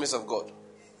 It's the promise of God.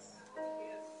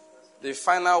 The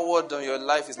final word on your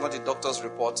life is not the doctor's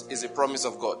report. It's the promise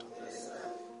of God.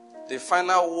 The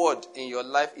final word in your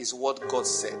life is what God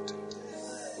said.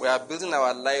 We are building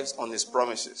our lives on his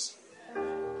promises.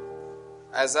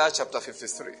 Isaiah chapter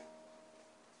 53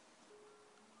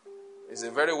 is a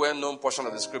very well-known portion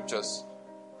of the scriptures.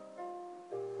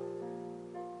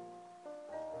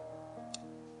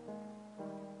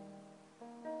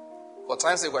 For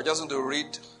time's sake, we're just going to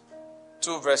read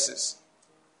 2 verses.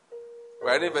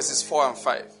 We're reading verses 4 and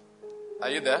 5. Are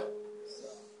you there?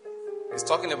 It's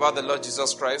talking about the Lord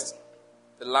Jesus Christ,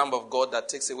 the Lamb of God that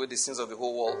takes away the sins of the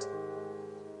whole world.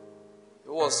 He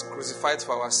was crucified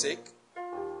for our sake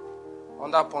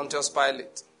under Pontius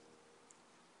Pilate.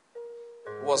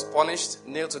 He was punished,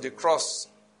 nailed to the cross,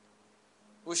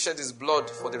 who shed his blood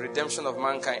for the redemption of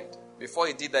mankind. Before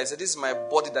he did that, he said, "This is my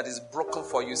body that is broken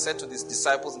for you." He said to his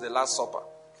disciples in the Last Supper.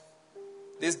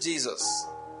 This Jesus,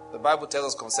 the Bible tells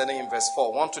us concerning him, verse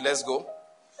 4. 1, 2, let's go.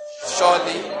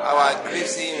 Surely our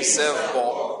griefs he himself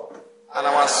bore, and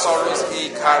our sorrows he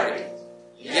carried.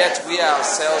 Yet we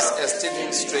ourselves esteemed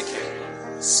him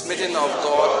stricken, smitten of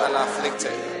God and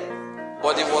afflicted.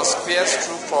 But he was pierced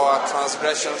through for our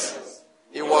transgressions.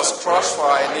 He was crushed for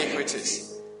our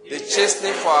iniquities. The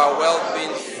chastening for our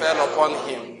well-being fell upon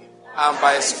him, and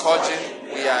by his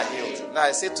scourging we are healed. Now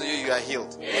I say to you, you are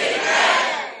healed.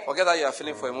 Amen. Forget how you are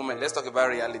feeling for a moment. Let's talk about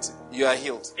reality. You are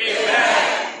healed.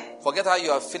 Amen. Forget how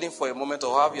you are feeling for a moment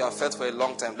or how you have felt for a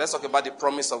long time. Let's talk about the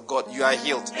promise of God. You are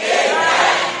healed.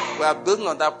 Amen. We are building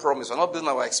on that promise. We're not building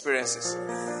on our experiences.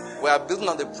 We are building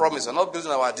on the promise. We're not building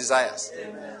on our desires.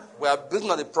 Amen. We are building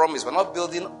on the promise. We're not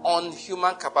building on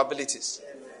human capabilities.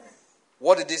 Amen.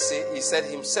 What did he say? He said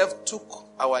himself took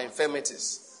our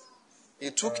infirmities. He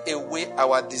took away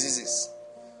our diseases.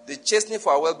 The chastening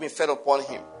for our well-being fell upon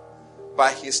him.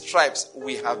 By his stripes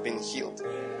we have been healed.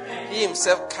 Amen. He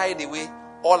himself carried away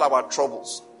all our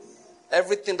troubles.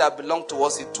 Everything that belonged to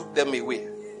us, he took them away.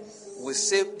 We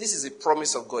say this is a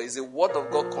promise of God. It's a word of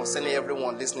God concerning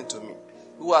everyone listening to me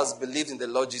who has believed in the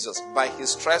Lord Jesus. By his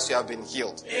stripes you have been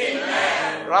healed.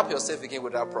 Amen. Wrap yourself again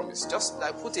with that promise. Just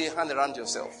like put a hand around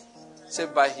yourself. Say,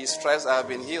 by his stripes I have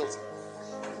been healed.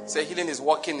 Say, healing is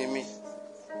working in me.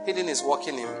 Healing is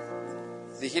working in me.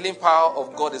 The healing power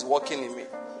of God is working in me.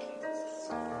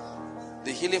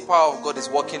 The healing power of God is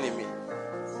working in me.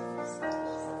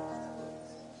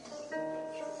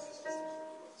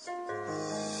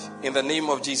 In the name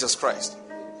of Jesus Christ.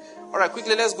 All right,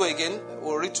 quickly, let's go again.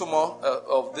 We'll read 2 more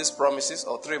of these promises,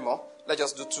 or 3 more. Let's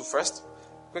just do 2 first.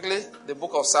 Quickly, the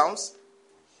book of Psalms.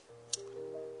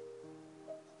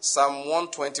 Psalm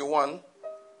 121.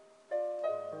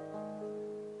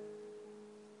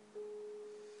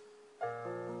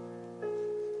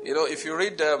 You know, if you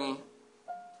read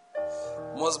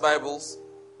most Bibles,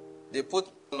 they put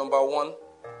number 1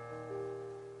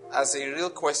 as a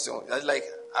real question. Like,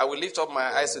 I will lift up my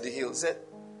eyes to the hills. Said,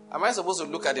 am I supposed to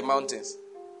look at the mountains?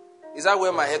 Is that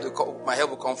where my help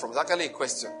will come from? It's actually a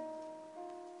question.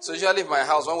 So usually in my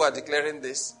house, when we are declaring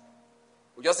this,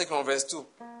 we just take from verse 2.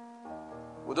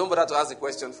 We don't bother to ask the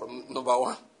question from number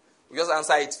 1. We just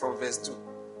answer it from verse 2.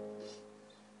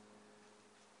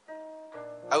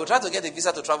 I will try to get a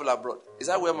visa to travel abroad. Is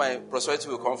that where my prosperity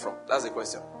will come from? That's the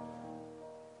question.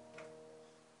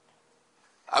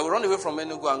 I will run away from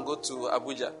Enugu and go to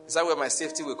Abuja. Is that where my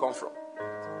safety will come from?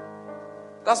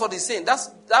 That's what he's saying. That's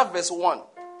verse 1.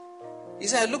 He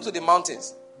said, I look to the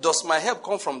mountains. Does my help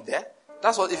come from there?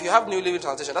 That's what, if you have New Living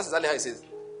Translation, that's exactly how he says.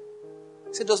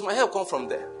 He said, does my help come from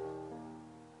there?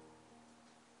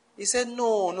 He said,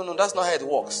 no, that's not how it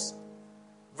works.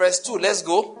 Verse 2, let's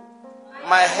go.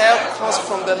 My help comes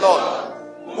from the Lord,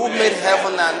 who made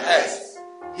heaven and earth.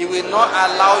 He will not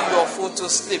allow your foot to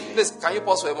slip. Please, can you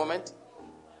pause for a moment?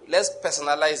 Let's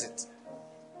personalize it.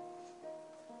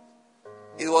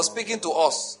 It was speaking to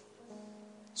us.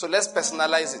 So let's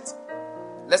personalize it.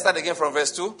 Let's start again from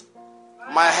verse 2.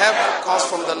 My help comes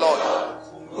from the Lord,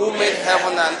 who made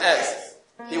heaven and earth.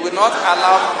 He will not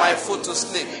allow my foot to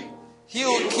slip. He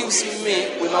who keeps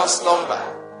me will not slumber.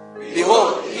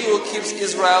 Behold, he who keeps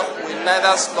Israel will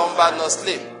neither slumber nor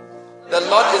sleep. The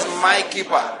Lord is my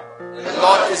keeper. The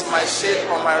Lord is my shade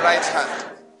on my right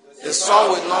hand. The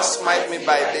sun will not smite me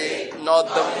by day, nor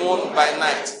the moon by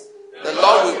night. The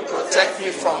Lord will protect me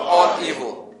from all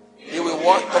evil. He will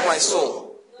watch over my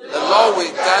soul. The Lord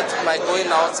will guard my going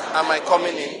out and my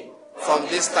coming in from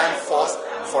this time forth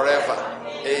forever.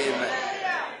 Amen.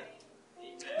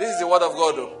 This is the word of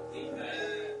God, though.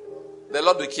 The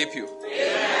Lord will keep you.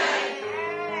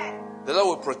 The Lord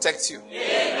will protect you.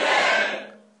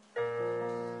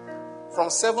 From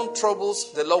 7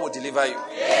 troubles, the Lord will deliver you.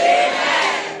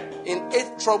 In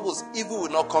 8 troubles, evil will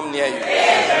not come near you.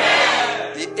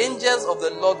 The angels of the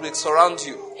Lord will surround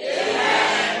you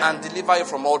and deliver you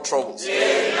from all troubles.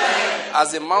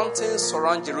 As the mountains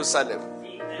surround Jerusalem,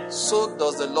 so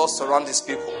does the Lord surround his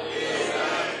people.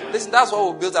 Listen, that's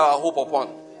what we build our hope upon.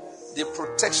 The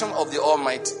protection of the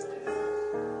Almighty.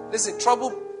 Listen,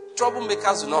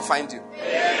 troublemakers will not find you.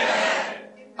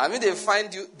 I mean, they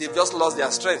find you, they've just lost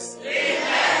their strength.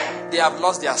 They have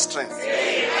lost their strength.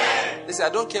 Listen, I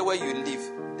don't care where you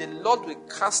live. The Lord will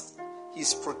cast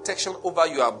his protection over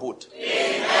your abode.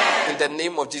 In the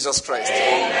name of Jesus Christ.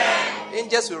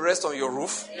 Angels will rest on your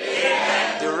roof.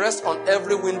 They will rest on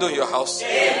every window in your house.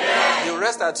 They will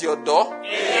rest at your door.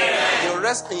 They will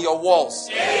rest in your walls.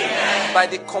 By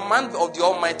the command of the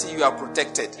Almighty, you are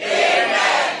protected.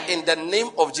 In the name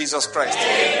of Jesus Christ.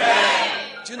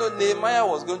 Do you know Nehemiah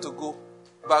was going to go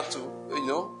back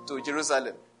to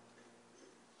Jerusalem,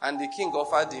 and the king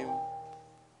offered him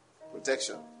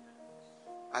protection,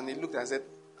 and he looked and said,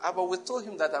 but we told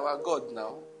him that our God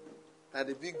now, and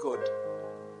the big God,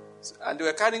 and they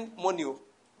were carrying money.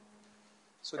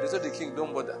 So they told the king,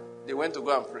 don't bother. They went to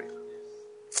go and pray.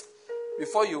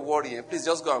 Before you worry, please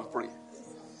just go and pray.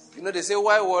 You know, they say,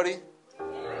 why worry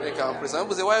when you can pray? Some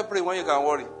people say, why pray when you can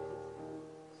worry?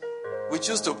 We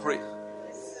choose to pray.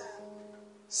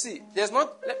 See, there's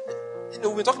not,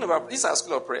 we're talking about, this is our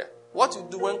school of prayer. What you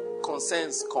do when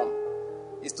concerns come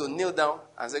is to kneel down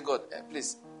and say, God,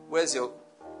 please, where's your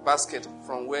basket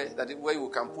from where you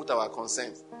can put our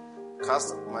concerns?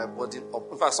 Cast my burden up.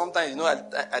 In fact, sometimes,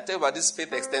 I tell you about these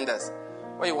faith extenders.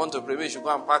 When you want to pray, you should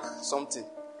go and pack something.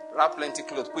 Wrap plenty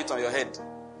clothes, put it on your head.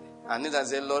 And kneel and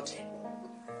say, Lord,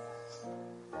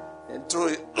 and throw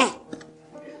it.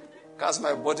 Cast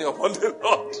my burden upon the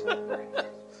Lord.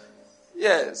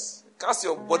 Yes. Cast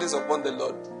your burdens upon the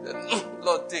Lord.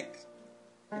 Lord, take.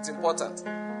 It's important.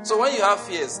 So when you have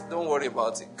fears, don't worry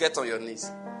about it. Get on your knees.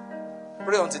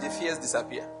 Pray until the fears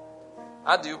disappear.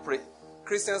 How do you pray?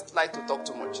 Christians like to talk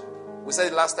too much. We said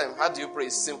it last time. How do you pray?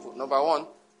 It's simple. Number 1,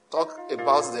 talk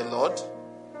about the Lord.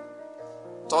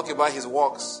 Talk about his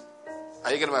works.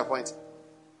 Are you getting my point?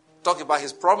 Talk about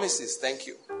his promises. Thank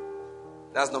you.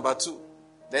 That's number 2.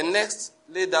 Then next,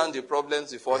 lay down the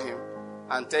problems before him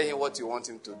and tell him what you want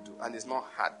him to do. And it's not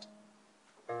hard.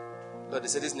 Lord, they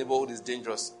say this neighborhood is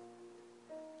dangerous.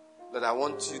 But I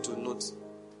want you to note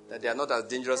that they are not as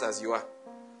dangerous as you are.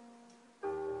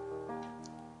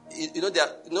 You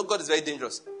know God is very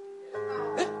dangerous.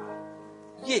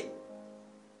 Yeah.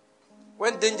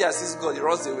 When danger sees God, he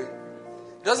runs away.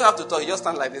 He doesn't have to talk. He just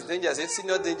stands like this. Danger says,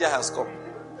 senior danger has come.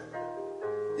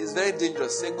 It's very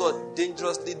dangerous. Say, God,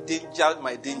 dangerously danger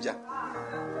my danger.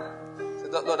 Say,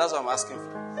 Lord, that's what I'm asking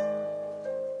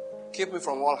for. Keep me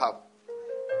from all harm.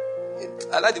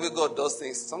 I like the way God does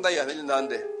things. Sometimes you are kneeling down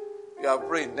there. You are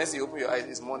praying. Next you open your eyes,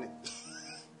 it's morning.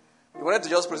 You wanted to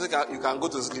just pray so you can go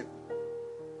to sleep.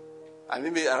 And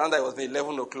maybe around that it was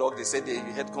 11 o'clock. They said you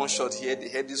had gunshot here. They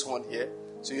had this one here.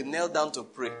 So you kneel down to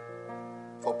pray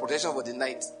for protection for the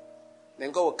night.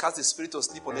 Then God will cast the spirit of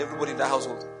sleep on everybody in that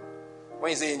household. When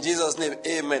you say in Jesus' name,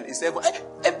 amen, he said,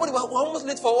 everybody, we're almost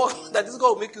late for work. That this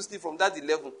God will make you sleep from that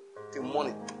 11 till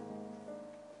morning.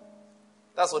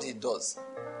 That's what he does.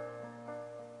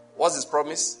 What's his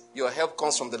promise? Your help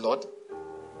comes from the Lord,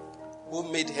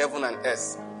 who made heaven and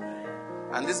earth.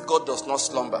 And this God does not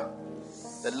slumber.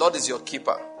 The Lord is your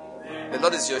keeper. The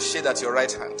Lord is your shade at your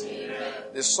right hand.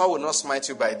 The sun will not smite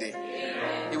you by day.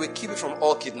 He will keep you from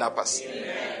all kidnappers.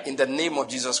 In the name of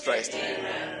Jesus Christ.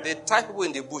 They tie people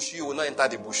in the bush, you will not enter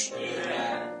the bush.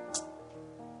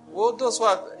 Well, those who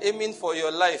are aiming for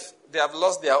your life, they have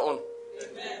lost their own.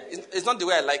 It's not the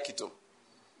way I like it, though.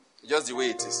 It's just the way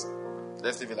it is.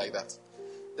 Let's leave it like that.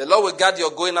 The Lord will guard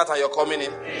your going out and your coming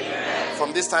in.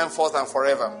 From this time forth and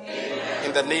forever.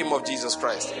 In the name of Jesus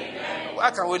Christ. Why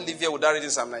can't we live here without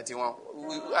reading Psalm 91?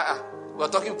 We're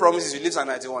talking promises, you leave Psalm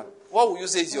 91. What would you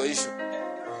say is your issue?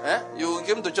 You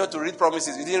came to church to read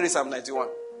promises, you didn't read Psalm 91.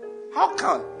 How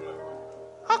can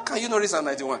you not read Psalm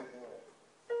 91?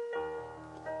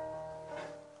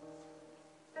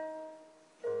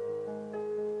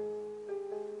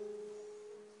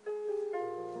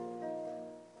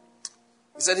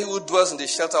 He said, he who dwells in the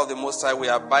shelter of the Most High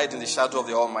will abide in the shadow of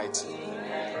the Almighty.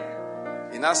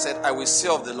 He now said, I will say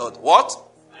of the Lord, what?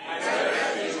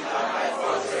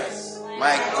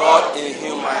 My God, in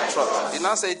him I trust. He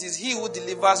now said, it is he who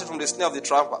delivers you from the snare of the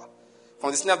trapper,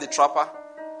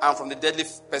 and from the deadly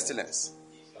pestilence.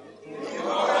 And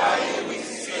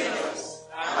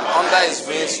under his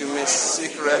wings you may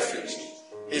seek refuge.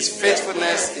 His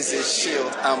faithfulness is a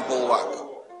shield and bulwark.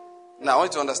 Now I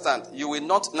want you to understand, you will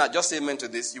not, now just say amen to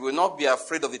this, you will not be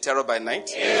afraid of the terror by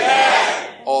night,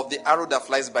 or of the arrow that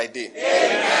flies by day.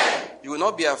 You will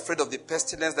not be afraid of the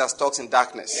pestilence that stalks in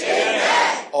darkness,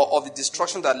 or of the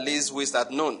destruction that lays waste at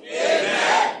noon.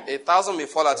 1,000 may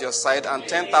fall at your side and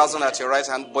 10,000 at your right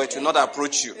hand, but it will not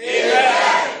approach you.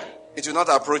 It will not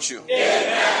approach you.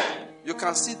 You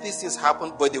can see these things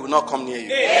happen, but they will not come near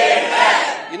you.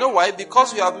 You know why?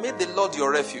 Because you have made the Lord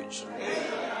your refuge.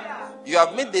 You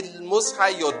have made the Most High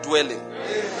your dwelling.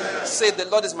 Say, the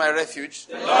Lord is my refuge.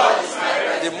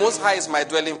 The Most High is my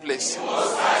dwelling place.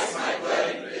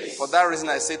 For that reason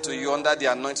I say to you, under the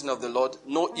anointing of the Lord,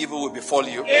 no evil will befall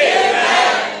you.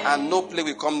 And no plague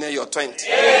will come near your tent.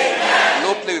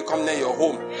 No plague will come near your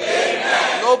home.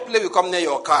 No plague will come near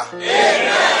your car.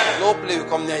 No plague will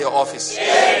come near your office.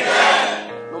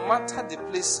 No matter the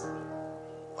place,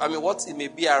 what it may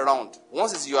be around,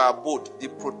 once it's your abode, the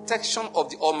protection of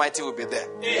the Almighty will be there.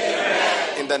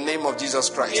 In the name of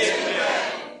Jesus Christ.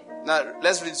 Now,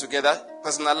 let's read it together.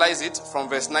 Personalize it from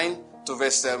verse 9 to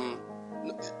verse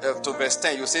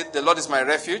 10. You say, the Lord is my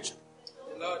refuge.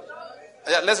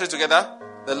 Let's read together.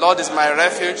 The Lord is my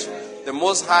refuge. The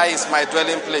Most High is my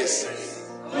dwelling place.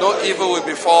 No evil will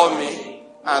befall me,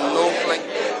 and no plague.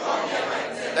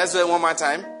 Let's do it one more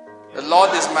time. The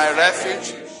Lord is my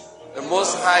refuge. The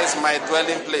Most High is my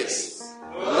dwelling place.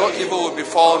 No evil will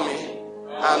befall me,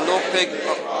 and no plague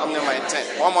come near my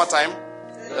tent. One more time.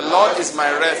 The Lord is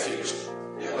my refuge.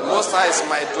 The Most High is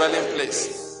my dwelling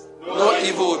place. No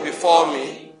evil will befall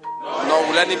me, nor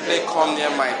will any plague come near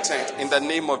my tent. In the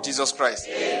name of Jesus Christ.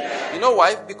 You know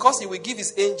why? Because he will give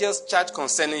his angels charge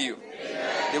concerning you.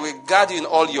 They will guard you in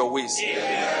all your ways.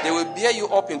 They will bear you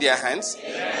up in their hands,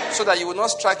 so that you will not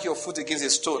strike your foot against a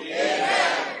stone.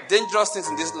 Dangerous things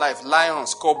in this life,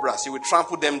 lions, cobras, you will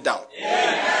trample them down.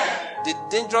 The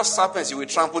dangerous serpents, you will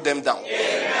trample them down.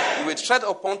 You will tread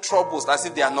upon troubles as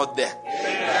if they are not there.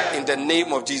 In the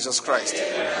name of Jesus Christ.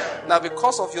 Now,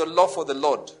 because of your love for the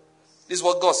Lord, this is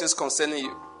what God says concerning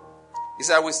you. He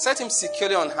said, I will set him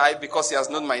securely on high because he has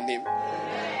known my name.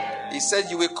 He said,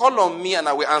 you will call on me and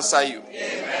I will answer you.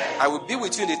 I will be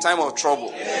with you in the time of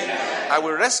trouble. I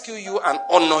will rescue you and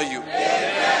honor you.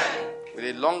 With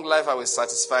a long life I will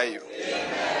satisfy you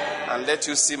and let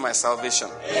you see my salvation,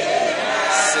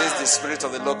 says the Spirit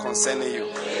of the Lord concerning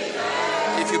you.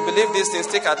 If you believe these things,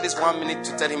 take at least 1 minute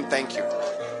to tell him thank you.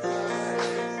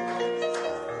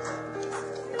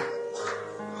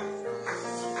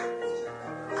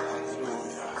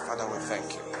 Father, we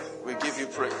thank you. We give you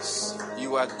praise.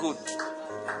 You are good.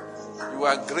 You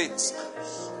are great.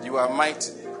 You are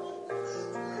mighty.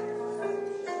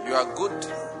 You are good.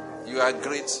 You are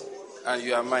great. And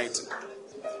you are mighty.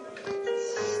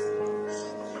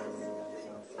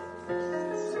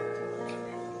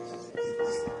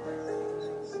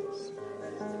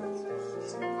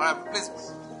 Alright, please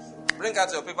bring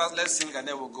out your papers. Let's sing and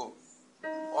then we'll go.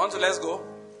 Let's go.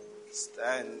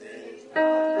 Standing.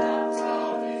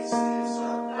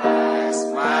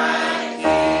 My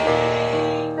King.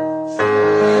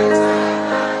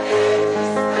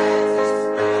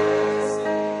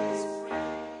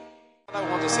 I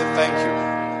want to say thank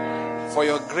you for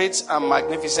your great and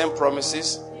magnificent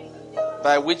promises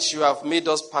by which you have made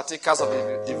us partakers of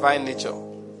the divine nature,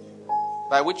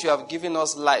 by which you have given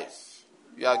us life.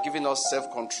 You have given us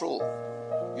self-control.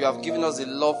 You have given us the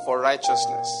love for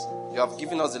righteousness. You have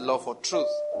given us the love for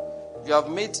truth. You have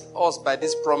made us by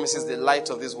these promises the light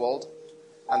of this world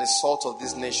and the salt of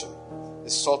this nation, the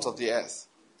salt of the earth.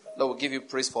 Lord, we give you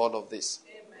praise for all of this.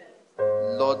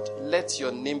 Amen. Lord, let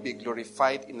your name be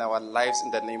glorified in our lives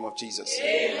in the name of Jesus.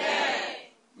 Amen.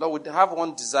 Lord, we have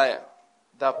one desire,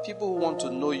 that people who want to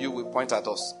know you will point at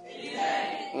us.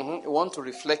 We want to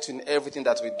reflect in everything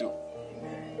that we do.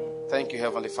 Thank you,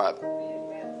 Heavenly Father.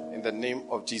 In the name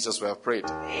of Jesus we have prayed.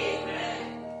 Amen.